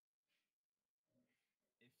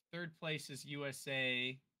if third place is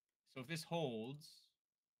USA, so if this holds,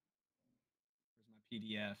 where's my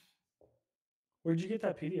PDF? Where'd you get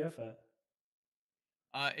that PDF at?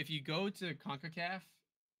 If you go to CONCACAF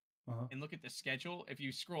Uh-huh. and look at the schedule, if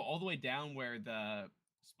you scroll all the way down where the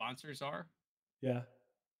sponsors are, Yeah.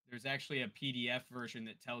 there's actually a PDF version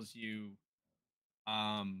that tells you.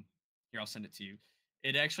 Here, I'll send it to you.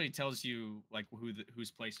 It actually tells you like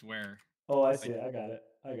who's placed where. Oh, I Like, see it. I got it.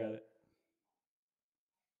 I got it.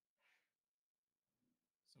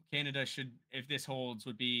 so Canada should, if this holds,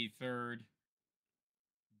 would be third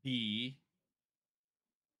B.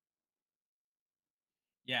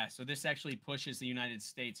 Yeah, so this actually pushes the United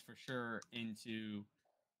States for sure into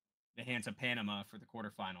the hands of Panama for the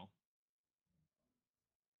quarterfinal.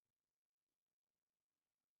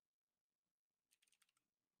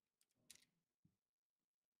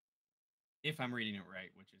 If I'm reading it right,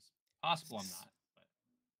 which is possible I'm not. But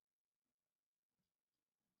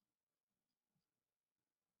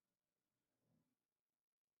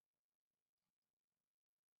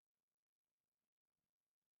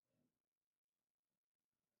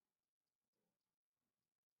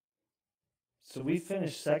So we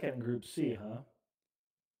finished second in Group C, huh?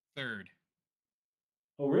 third.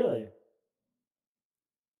 Oh, really?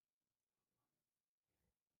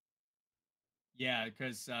 Yeah,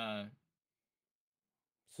 because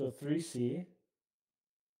So 3C,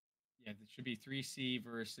 yeah, it should be 3C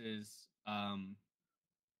versus 1A.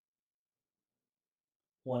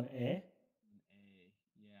 A.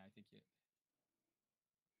 Yeah, I think it,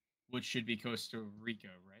 which should be Costa Rica,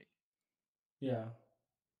 right? Yeah.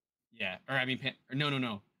 Yeah, or I mean,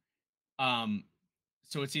 no.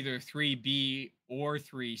 So it's either 3B or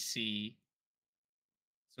 3C.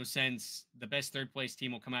 So since the best third place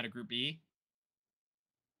team will come out of Group B,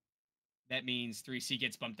 that means 3C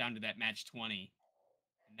gets bumped down to that match 20,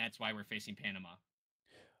 and that's why we're facing Panama.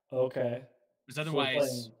 Okay. Because So we're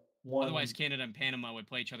otherwise, playing one. Canada and Panama would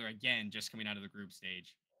play each other again just coming out of the group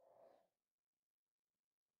stage.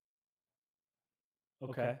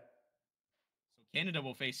 Okay. So Canada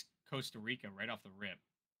will face Costa Rica right off the rip.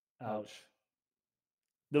 Ouch.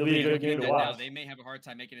 There'll be a Man, good looking game at to that now, watch. they may have a hard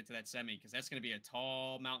time making it to that semi because that's going to be a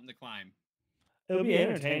tall mountain to climb. It'll be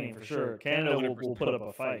entertaining for sure. Canada will 100%. put up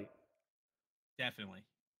a fight. Definitely.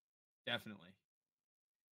 Definitely.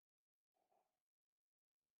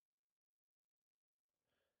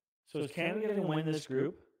 So is Canada going to win this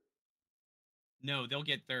group? No, they'll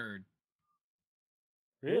get third.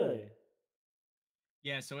 Really?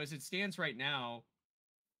 Yeah, so as it stands right now,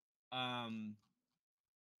 do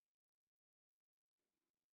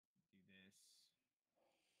this.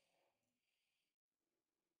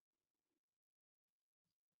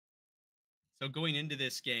 So going into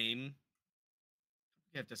this game,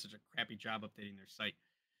 they have done such a crappy job updating their site.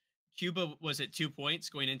 Cuba was at 2 points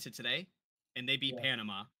going into today, and they beat Yeah.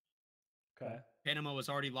 Panama. Okay. Panama was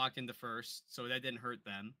already locked into first, so that didn't hurt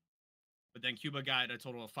them. But then Cuba got a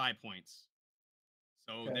total of 5 points.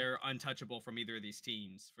 So Okay. they're untouchable from either of these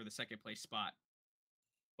teams for the second place spot.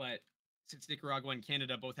 But since Nicaragua and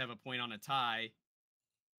Canada both have a point on a tie,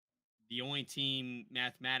 The only team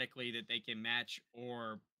mathematically that they can match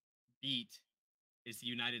or beat is the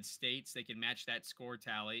United States. They can match that score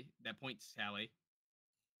tally, that points tally,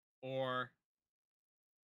 or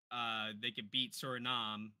they could beat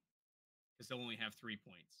Suriname because they'll only have 3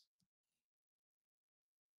 points.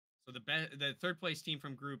 So the third place team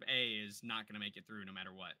from Group A is not going to make it through no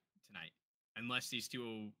matter what tonight, unless these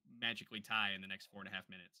two magically tie in the next 4.5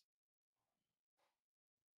 minutes.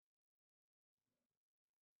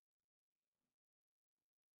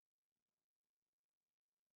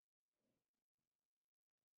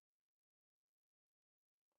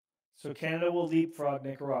 So Canada will leapfrog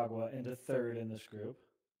Nicaragua into third in this group.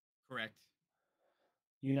 Correct.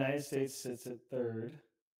 United States sits at third.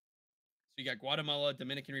 So you got Guatemala,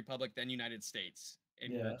 Dominican Republic, then United States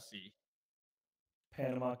in Yeah. Group C.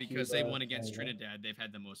 Panama, Because they Cuba, won against Canada. Trinidad, they've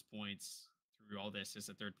had the most points through all this as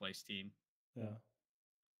a third place team. Yeah.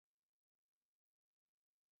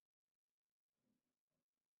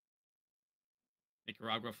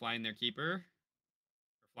 Nicaragua flying their keeper, or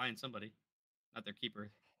flying somebody, not their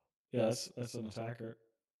keeper. Yes, that's an attacker.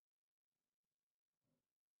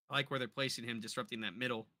 I like where they're placing him, disrupting that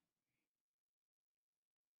middle.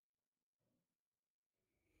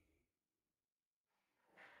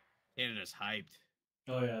 Canada's hyped.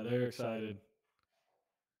 Oh yeah, they're excited.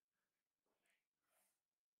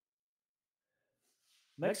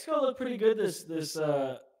 Mexico looked pretty good this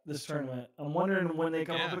tournament. I'm wondering when they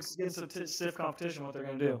come up against a stiff competition, what they're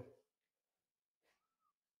going to do.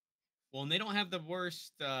 Well, and they don't have the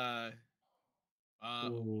worst. Well,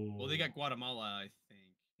 they got Guatemala, I think.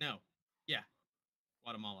 No, yeah,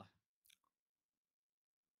 Guatemala.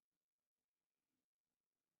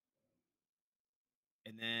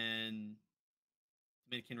 And then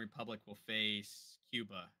Dominican Republic will face Cuba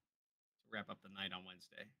to wrap up the night on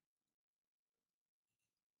Wednesday.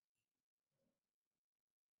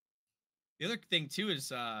 The other thing too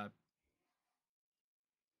is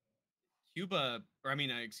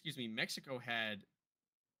Mexico had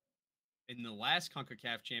in the last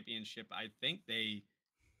CONCACAF championship, I think they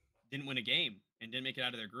didn't win a game and didn't make it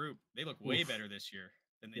out of their group. They look way better this year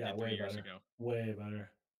than they did 3 years ago. Way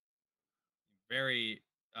better. Very,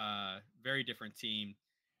 very different team.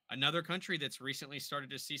 Another country that's recently started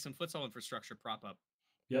to see some futsal infrastructure prop up.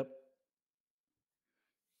 Yep.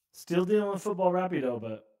 Still dealing with football rapido,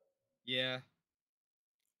 but yeah.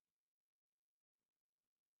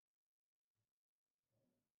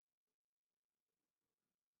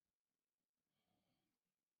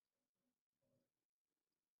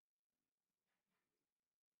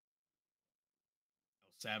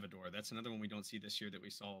 El Salvador. That's another one we don't see this year that we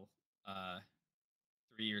saw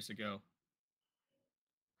 3 years ago.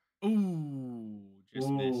 Ooh, just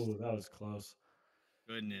missed. That was close.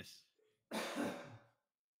 Goodness.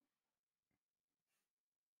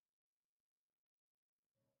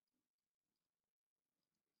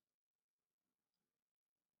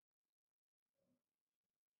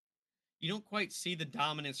 You don't quite see the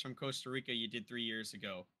dominance from Costa Rica you did 3 years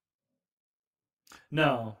ago.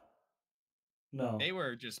 No. They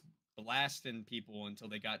were just blasting people until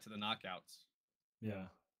they got to the knockouts. Yeah.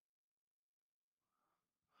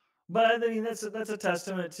 But I mean, that's a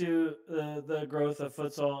testament to the growth of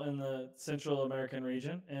futsal in the Central American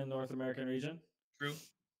region and North American region. True.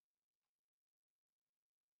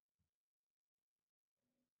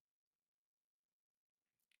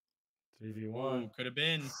 Three v one. Could have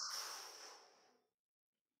been.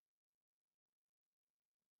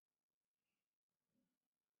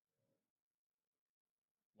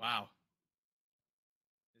 Wow.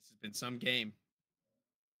 This has been some game.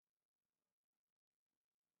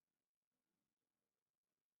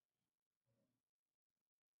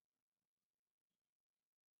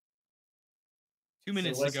 Two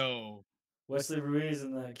minutes to go. Wesley Ruiz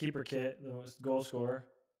in the keeper kit, the goal scorer.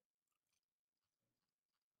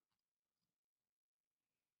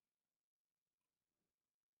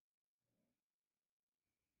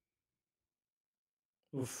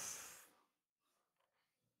 Oof.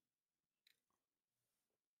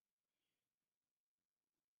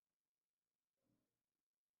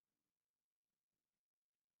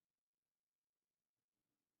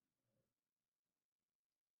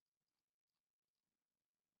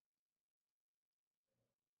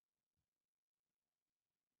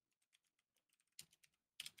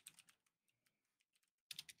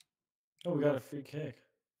 Oh, we got a free kick.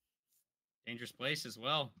 Dangerous place as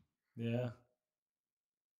well. Yeah.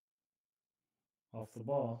 Off the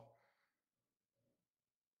ball.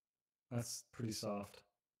 That's pretty soft.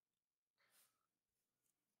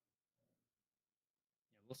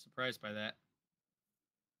 Yeah, a little surprised by that.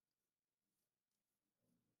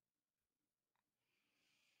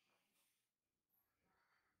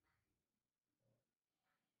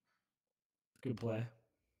 Good play.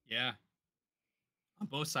 Yeah, on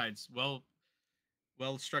both sides. Well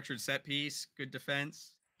structured set piece, good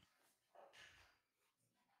defense.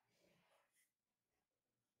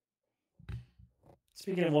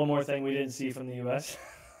 Speaking of one more thing we didn't see from the U.S.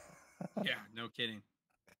 Yeah, no kidding.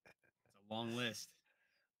 It's a long list.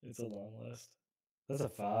 It's a long list. That's a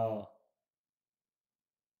foul.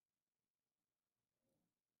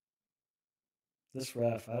 This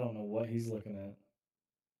ref, I don't know what he's looking at.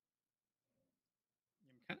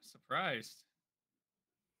 I'm kind of surprised.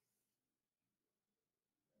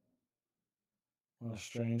 Oh,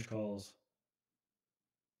 strange calls.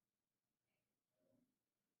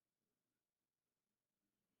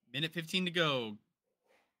 Minute 15 to go.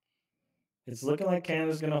 It's looking like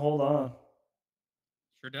Canada's going to hold on.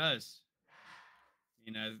 Sure does.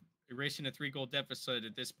 Erasing a 3-goal deficit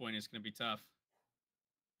at this point is going to be tough.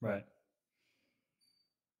 Right.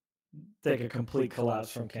 Take a complete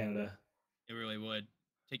collapse from Canada. It really would.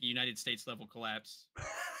 Take a United States level collapse.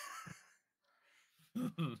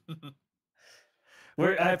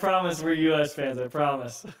 I promise we're U.S. fans. I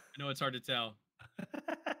promise. I know it's hard to tell.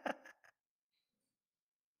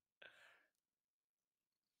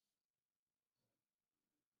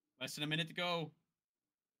 Less than a minute to go.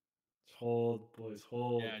 Hold, boys,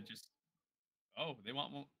 hold. Yeah, just. Oh, they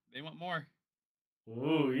want more. They want more.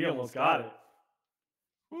 Ooh, he almost got it.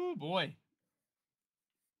 Ooh, boy.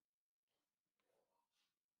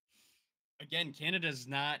 Again, Canada's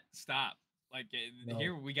not stop. Like No.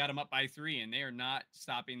 here, we got them up by 3, and they are not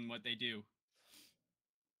stopping what they do.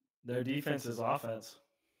 Their defense is offense.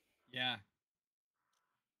 Yeah.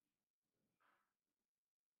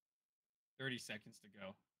 30 seconds to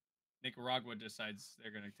go. Nicaragua decides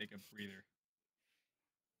they're going to take a breather.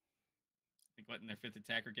 I think letting their 5th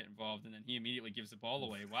attacker get involved, and then he immediately gives the ball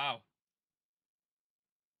away. Wow.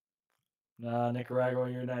 Nah, Nicaragua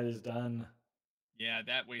United is done. Yeah,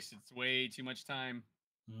 that wasted way too much time.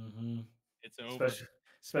 Mm-hmm. It's over.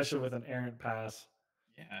 Especially with an errant pass.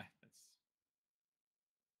 Yeah, that's just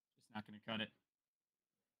not going to cut it.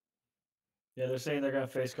 Yeah, they're saying they're going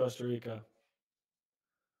to face Costa Rica.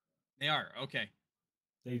 They are. Okay.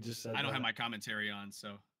 They just said I don't that. have my commentary on,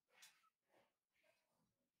 so.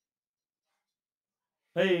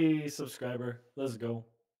 Hey, subscriber. Let's go.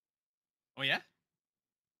 Oh, yeah?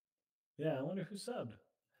 Yeah, I wonder who subbed.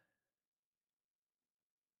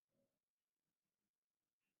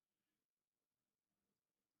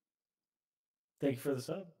 Thank you for the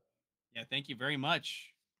sub. Yeah, thank you very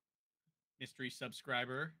much, mystery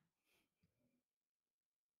subscriber.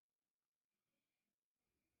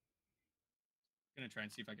 Gonna try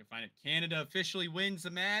and see if I can find it. Canada officially wins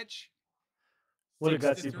the match. What a 6-3.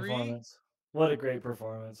 gutsy performance. What a great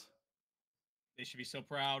performance. They should be so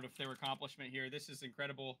proud of their accomplishment here. This is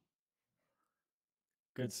incredible.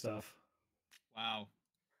 Good stuff. Wow.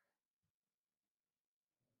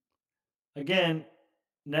 Again,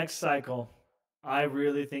 next cycle, I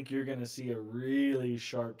really think you're going to see a really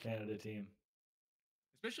sharp Canada team.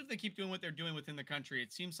 Especially if they keep doing what they're doing within the country.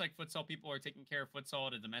 It seems like futsal people are taking care of futsal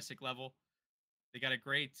at a domestic level. They got a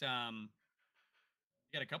great, they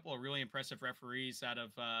got a couple of really impressive referees out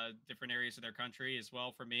of different areas of their country as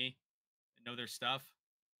well. For me, that know their stuff.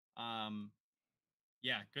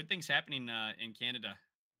 Yeah, good things happening in Canada.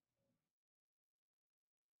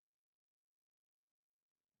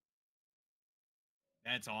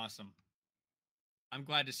 That's awesome. I'm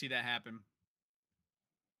glad to see that happen.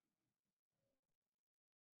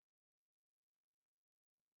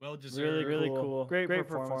 Well deserved. Really cool. Great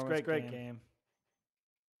performance. Great game.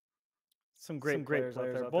 Some great players out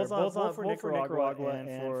there. Both for Nicaragua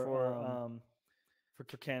and for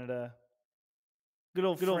Canada. Good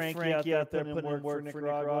old Frankie out there putting in work for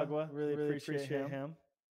Nicaragua. Really appreciate him.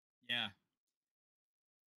 Yeah.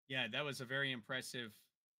 Yeah, that was a very impressive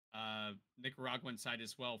Nicaraguan side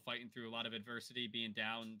as well, fighting through a lot of adversity, being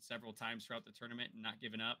down several times throughout the tournament and not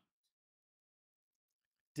giving up.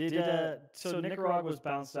 So Nicaragua's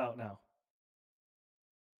bounced out now?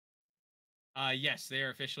 Yes, they are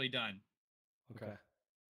officially done. Okay.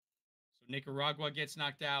 So Nicaragua gets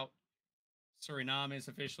knocked out. Suriname is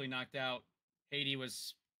officially knocked out. Haiti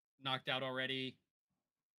was knocked out already.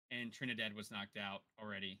 And Trinidad was knocked out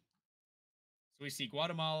already. So we see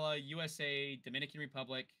Guatemala, USA, Dominican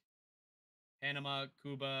Republic, Panama,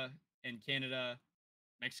 Cuba, and Canada,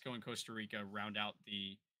 Mexico, and Costa Rica round out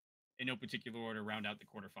in no particular order, round out the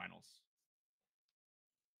quarterfinals.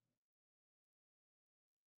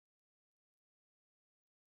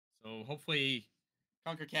 So hopefully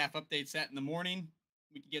CONCACAF updates that in the morning.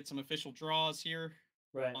 We can get some official draws here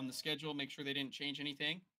on the schedule, make sure they didn't change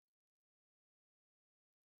anything.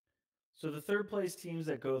 So the third place teams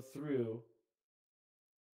that go through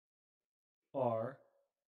are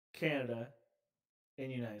Canada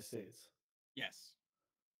and United States. Yes.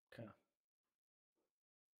 Okay.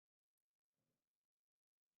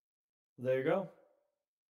 There you go.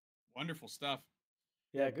 Wonderful stuff.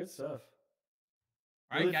 Yeah, good stuff.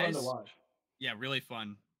 All right, Really fun to guys. watch. Yeah, really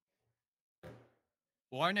fun.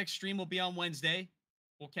 Well, our next stream will be on Wednesday.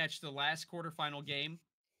 We'll catch the last quarterfinal game,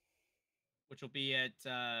 which will be at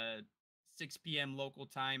 6 p.m. local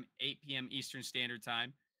time, 8 p.m. Eastern Standard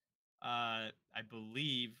Time. I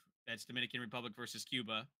believe that's Dominican Republic versus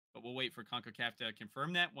Cuba, but we'll wait for CONCACAF to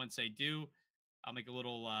confirm that. Once they do, I'll make a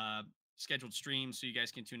little scheduled stream so you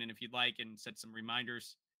guys can tune in if you'd like and set some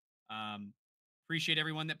reminders. Um, Appreciate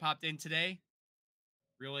everyone that popped in today.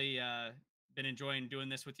 Really been enjoying doing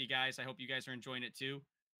this with you guys. I hope you guys are enjoying it too.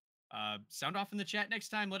 Sound off in the chat next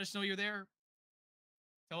time. Let us know you're there.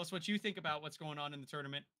 Tell us what you think about what's going on in the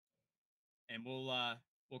tournament, and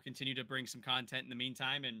we'll continue to bring some content in the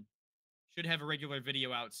meantime, and should have a regular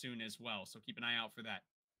video out soon as well. So keep an eye out for that.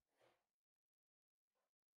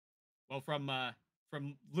 Well,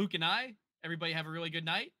 from Luke and I, everybody have a really good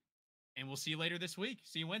night, and we'll see you later this week.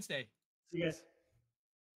 See you Wednesday. See you guys.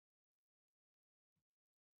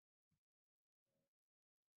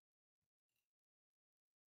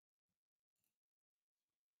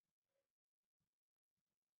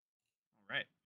 All right.